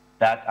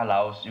that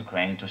allows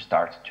Ukraine to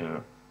start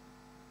to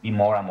be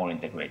more and more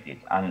integrated.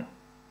 And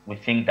we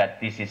think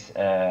that this is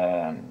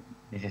a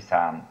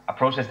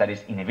process that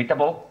is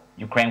inevitable.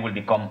 Ukraine will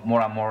become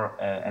more and more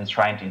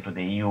enshrined into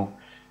the EU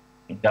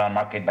internal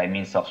market by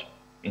means of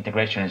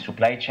integration in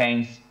supply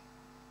chains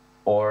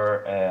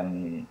or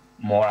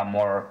more and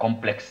more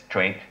complex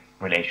trade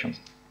relations.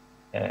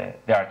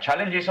 There are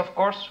challenges, of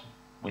course,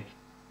 with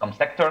some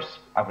sectors,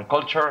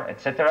 agriculture,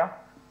 etc.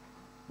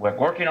 We're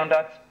working on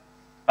that,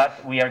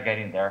 but we are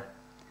getting there.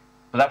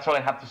 So that's all I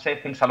have to say.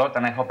 Thanks a lot,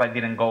 and I hope I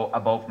didn't go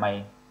above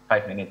my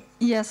 5 minutes.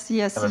 Yes,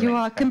 you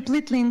are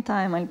completely in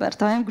time,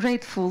 Alberto. I am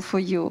grateful for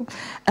you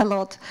a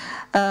lot.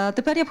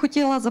 Тепер я б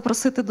хотіла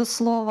запросити до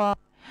слова.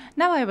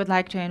 Now I would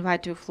like to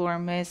invite to the floor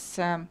Ms.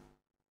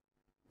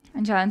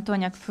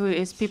 Vintoniak, who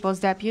is People's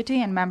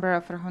Deputy and member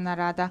of Verkhovna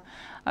Rada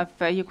of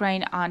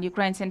Ukraine on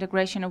Ukraine's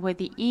integration with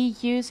the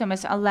EU. So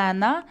Ms.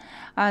 Olena,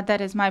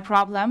 that is my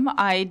problem.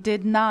 I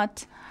did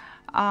not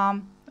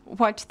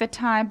watch the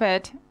time,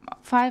 but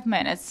 5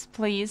 minutes,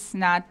 please,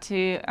 not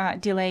to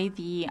delay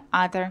the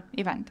other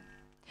event.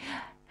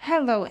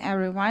 Hello,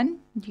 everyone.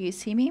 Do you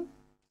see me?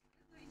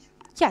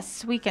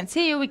 Yes, we can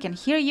see you. We can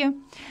hear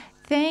you.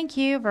 Thank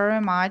you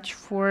very much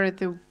for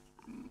the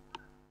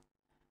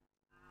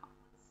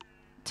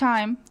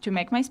time to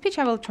make my speech.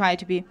 I will try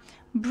to be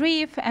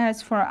brief.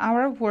 As for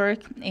our work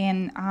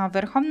in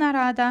Verkhovna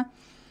Rada,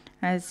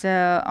 as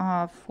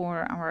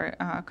for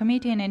our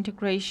committee on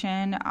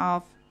integration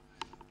of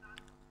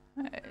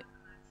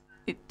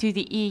to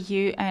the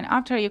EU, and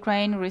after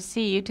Ukraine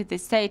received the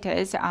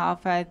status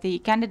of the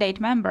candidate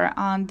member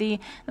on the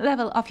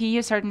level of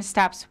EU, certain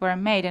steps were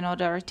made in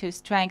order to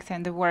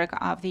strengthen the work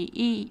of the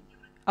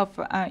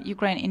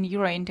Ukraine in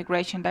Euro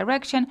integration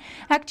direction.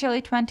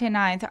 Actually,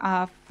 29th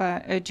of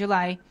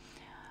July,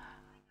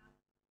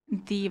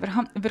 the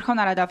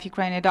Verkhovna Rada of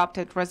Ukraine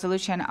adopted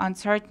resolution on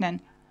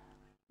certain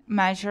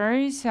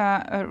measures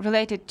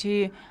related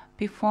to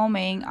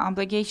performing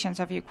obligations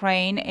of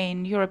Ukraine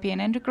in European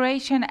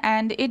integration,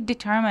 and it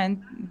determined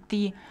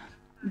the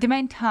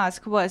main task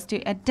was to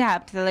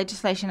adapt the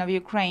legislation of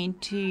Ukraine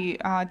to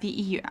the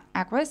EU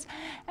acquis,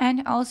 and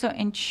also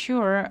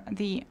ensure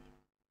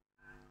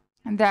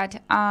that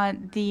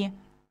the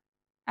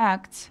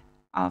acts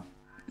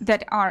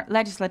that are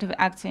legislative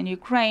acts in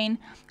Ukraine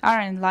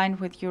are in line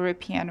with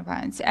European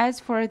ones.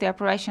 As for the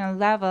operational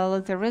level,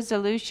 the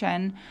resolution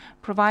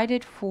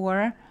provided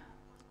for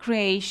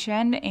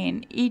creation in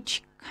each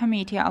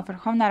committee of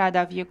Verkhovna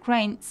Rada of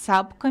Ukraine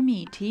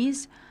subcommittees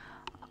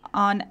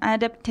on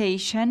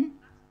adaptation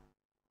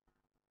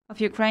of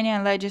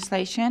Ukrainian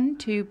legislation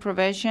to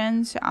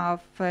provisions of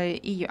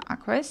EU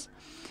acquis.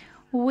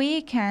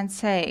 We can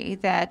say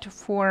that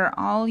for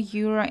all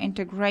Euro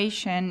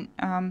integration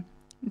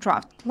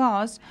draft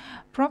laws,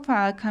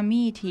 profile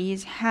committees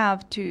have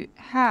to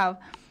have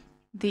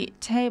the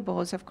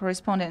tables of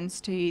correspondence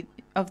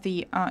of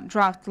the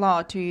draft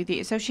law to the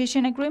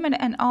association agreement,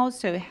 and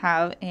also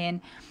have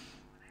in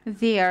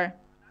their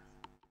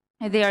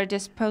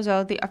disposal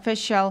the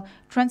official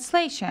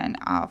translation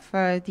of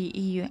the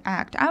EU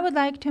Act. I would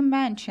like to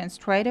mention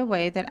straight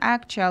away that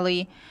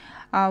actually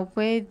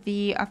with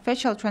the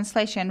official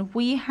translation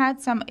we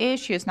had some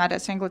issues, not a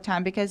single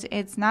time, because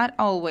it's not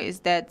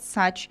always that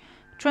such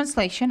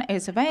translation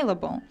is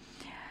available.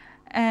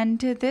 And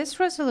this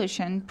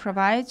resolution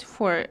provides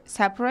for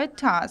separate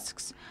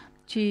tasks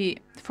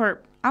for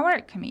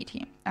our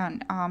committee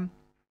on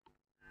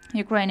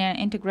Ukrainian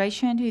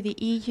integration to the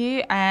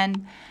EU.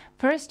 And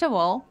first of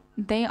all,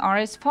 they are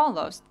as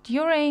follows.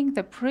 During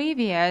the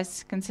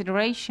previous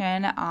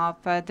consideration of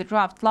the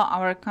draft law,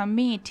 our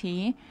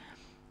committee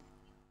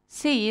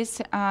sees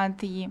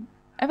the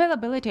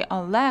availability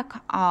or lack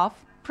of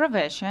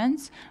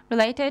provisions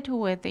related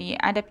with the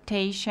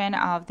adaptation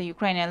of the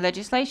Ukrainian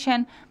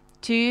legislation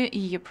to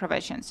EU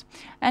provisions.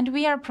 And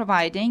we are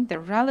providing the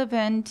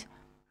relevant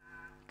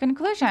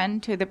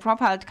conclusion to the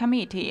profiled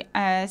committee.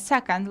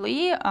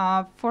 Secondly,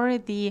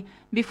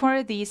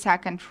 before the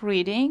second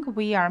reading,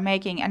 we are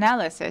making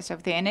analysis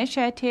of the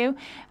initiative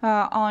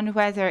on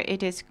whether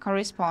it is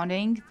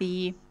corresponding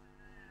the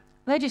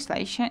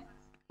legislation,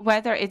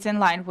 whether it's in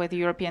line with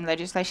European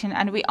legislation.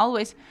 And we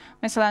always,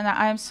 Ms. Olena,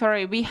 I'm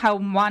sorry, we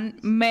have 1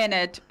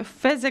 minute.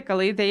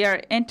 Physically, they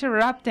are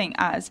interrupting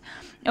us.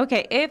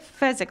 Okay, if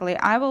physically,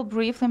 I will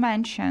briefly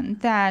mention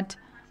that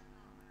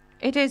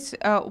it is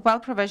well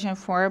provisioned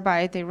for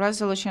by the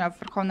resolution of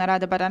Verkhovna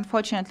Rada, but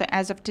unfortunately,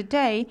 as of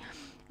today,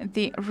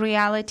 the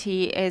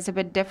reality is a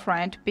bit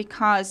different,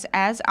 because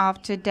as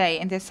of today,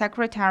 in the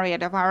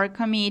secretariat of our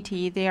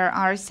committee, there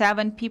are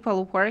 7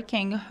 people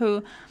working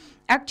who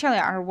actually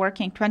are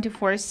working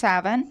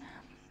 24/7,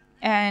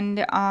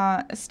 and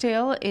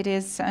still it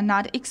is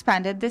not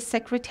expanded, this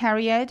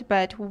secretariat,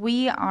 but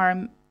we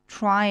are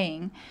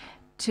trying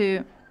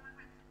to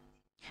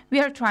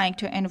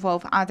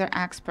involve other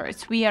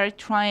experts. We are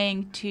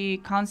trying to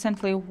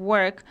constantly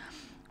work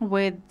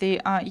with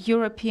the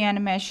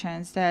European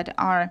missions that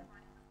are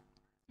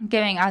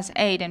giving us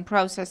aid in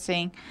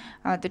processing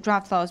the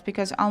draft laws,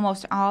 because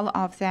almost all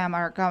of them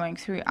are going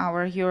through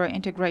our Euro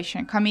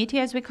integration committee,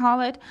 as we call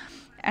it.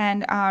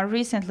 And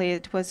recently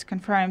it was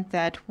confirmed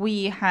that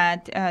we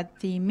had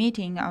the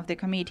meeting of the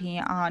committee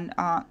on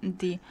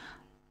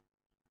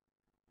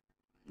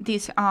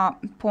these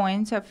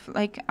points of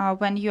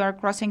when you are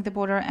crossing the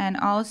border, and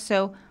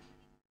also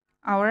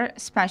our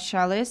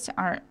specialists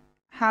are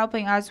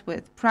helping us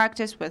with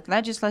practice, with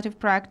legislative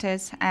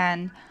practice,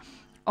 and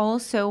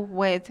also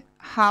with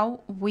how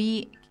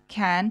we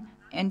can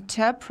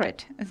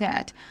interpret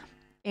that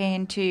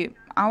into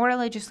our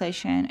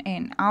legislation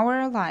in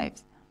our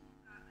lives.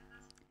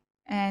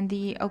 And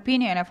the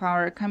opinion of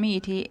our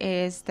committee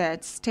is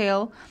that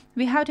still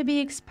we have to be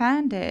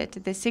expanded.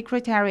 The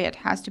secretariat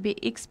has to be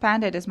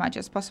expanded as much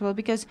as possible,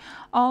 because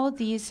all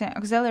these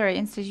auxiliary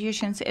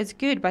institutions is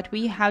good, but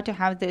we have to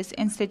have this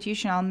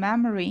institutional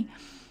memory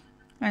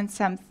and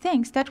some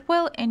things that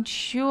will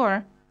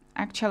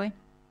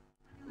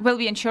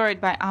be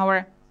ensured by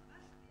our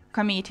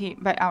committee,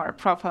 by our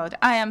profile.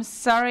 I am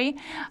sorry,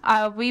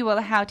 we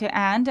will have to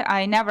end.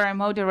 I never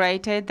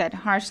moderated that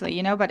harshly,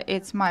 but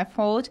it's my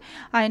fault.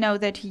 I know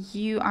that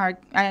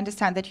I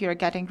understand that you're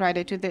getting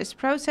ready to this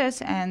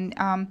process, and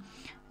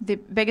the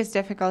biggest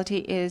difficulty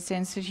is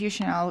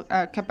institutional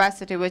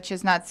capacity, which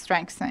is not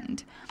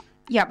strengthened.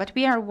 Yeah, but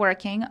we are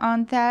working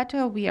on that.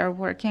 We are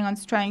working on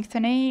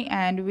strengthening,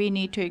 and we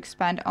need to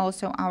expand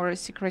also our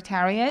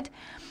secretariat.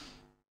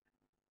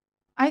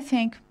 I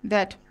think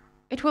that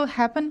it will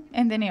happen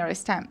in the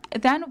nearest time.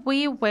 Then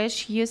we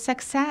wish you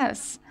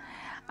success.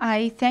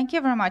 I thank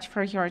you very much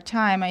for your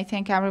time. I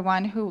thank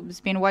everyone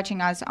who's been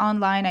watching us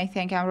online. I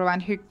thank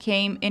everyone who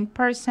came in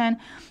person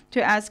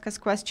to ask us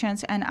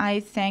questions. And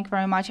I thank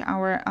very much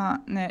our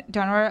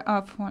donor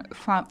of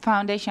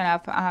Foundation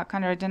of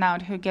Konrad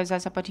Adenauer, who gives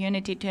us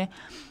opportunity to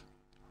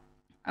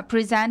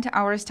present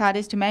our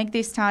studies, to make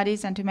these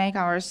studies, and to make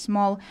our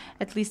small,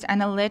 at least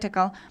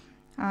analytical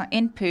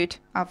input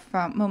of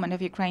movement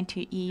of Ukraine to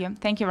EU.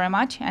 Thank you very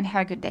much, and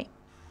have a good day.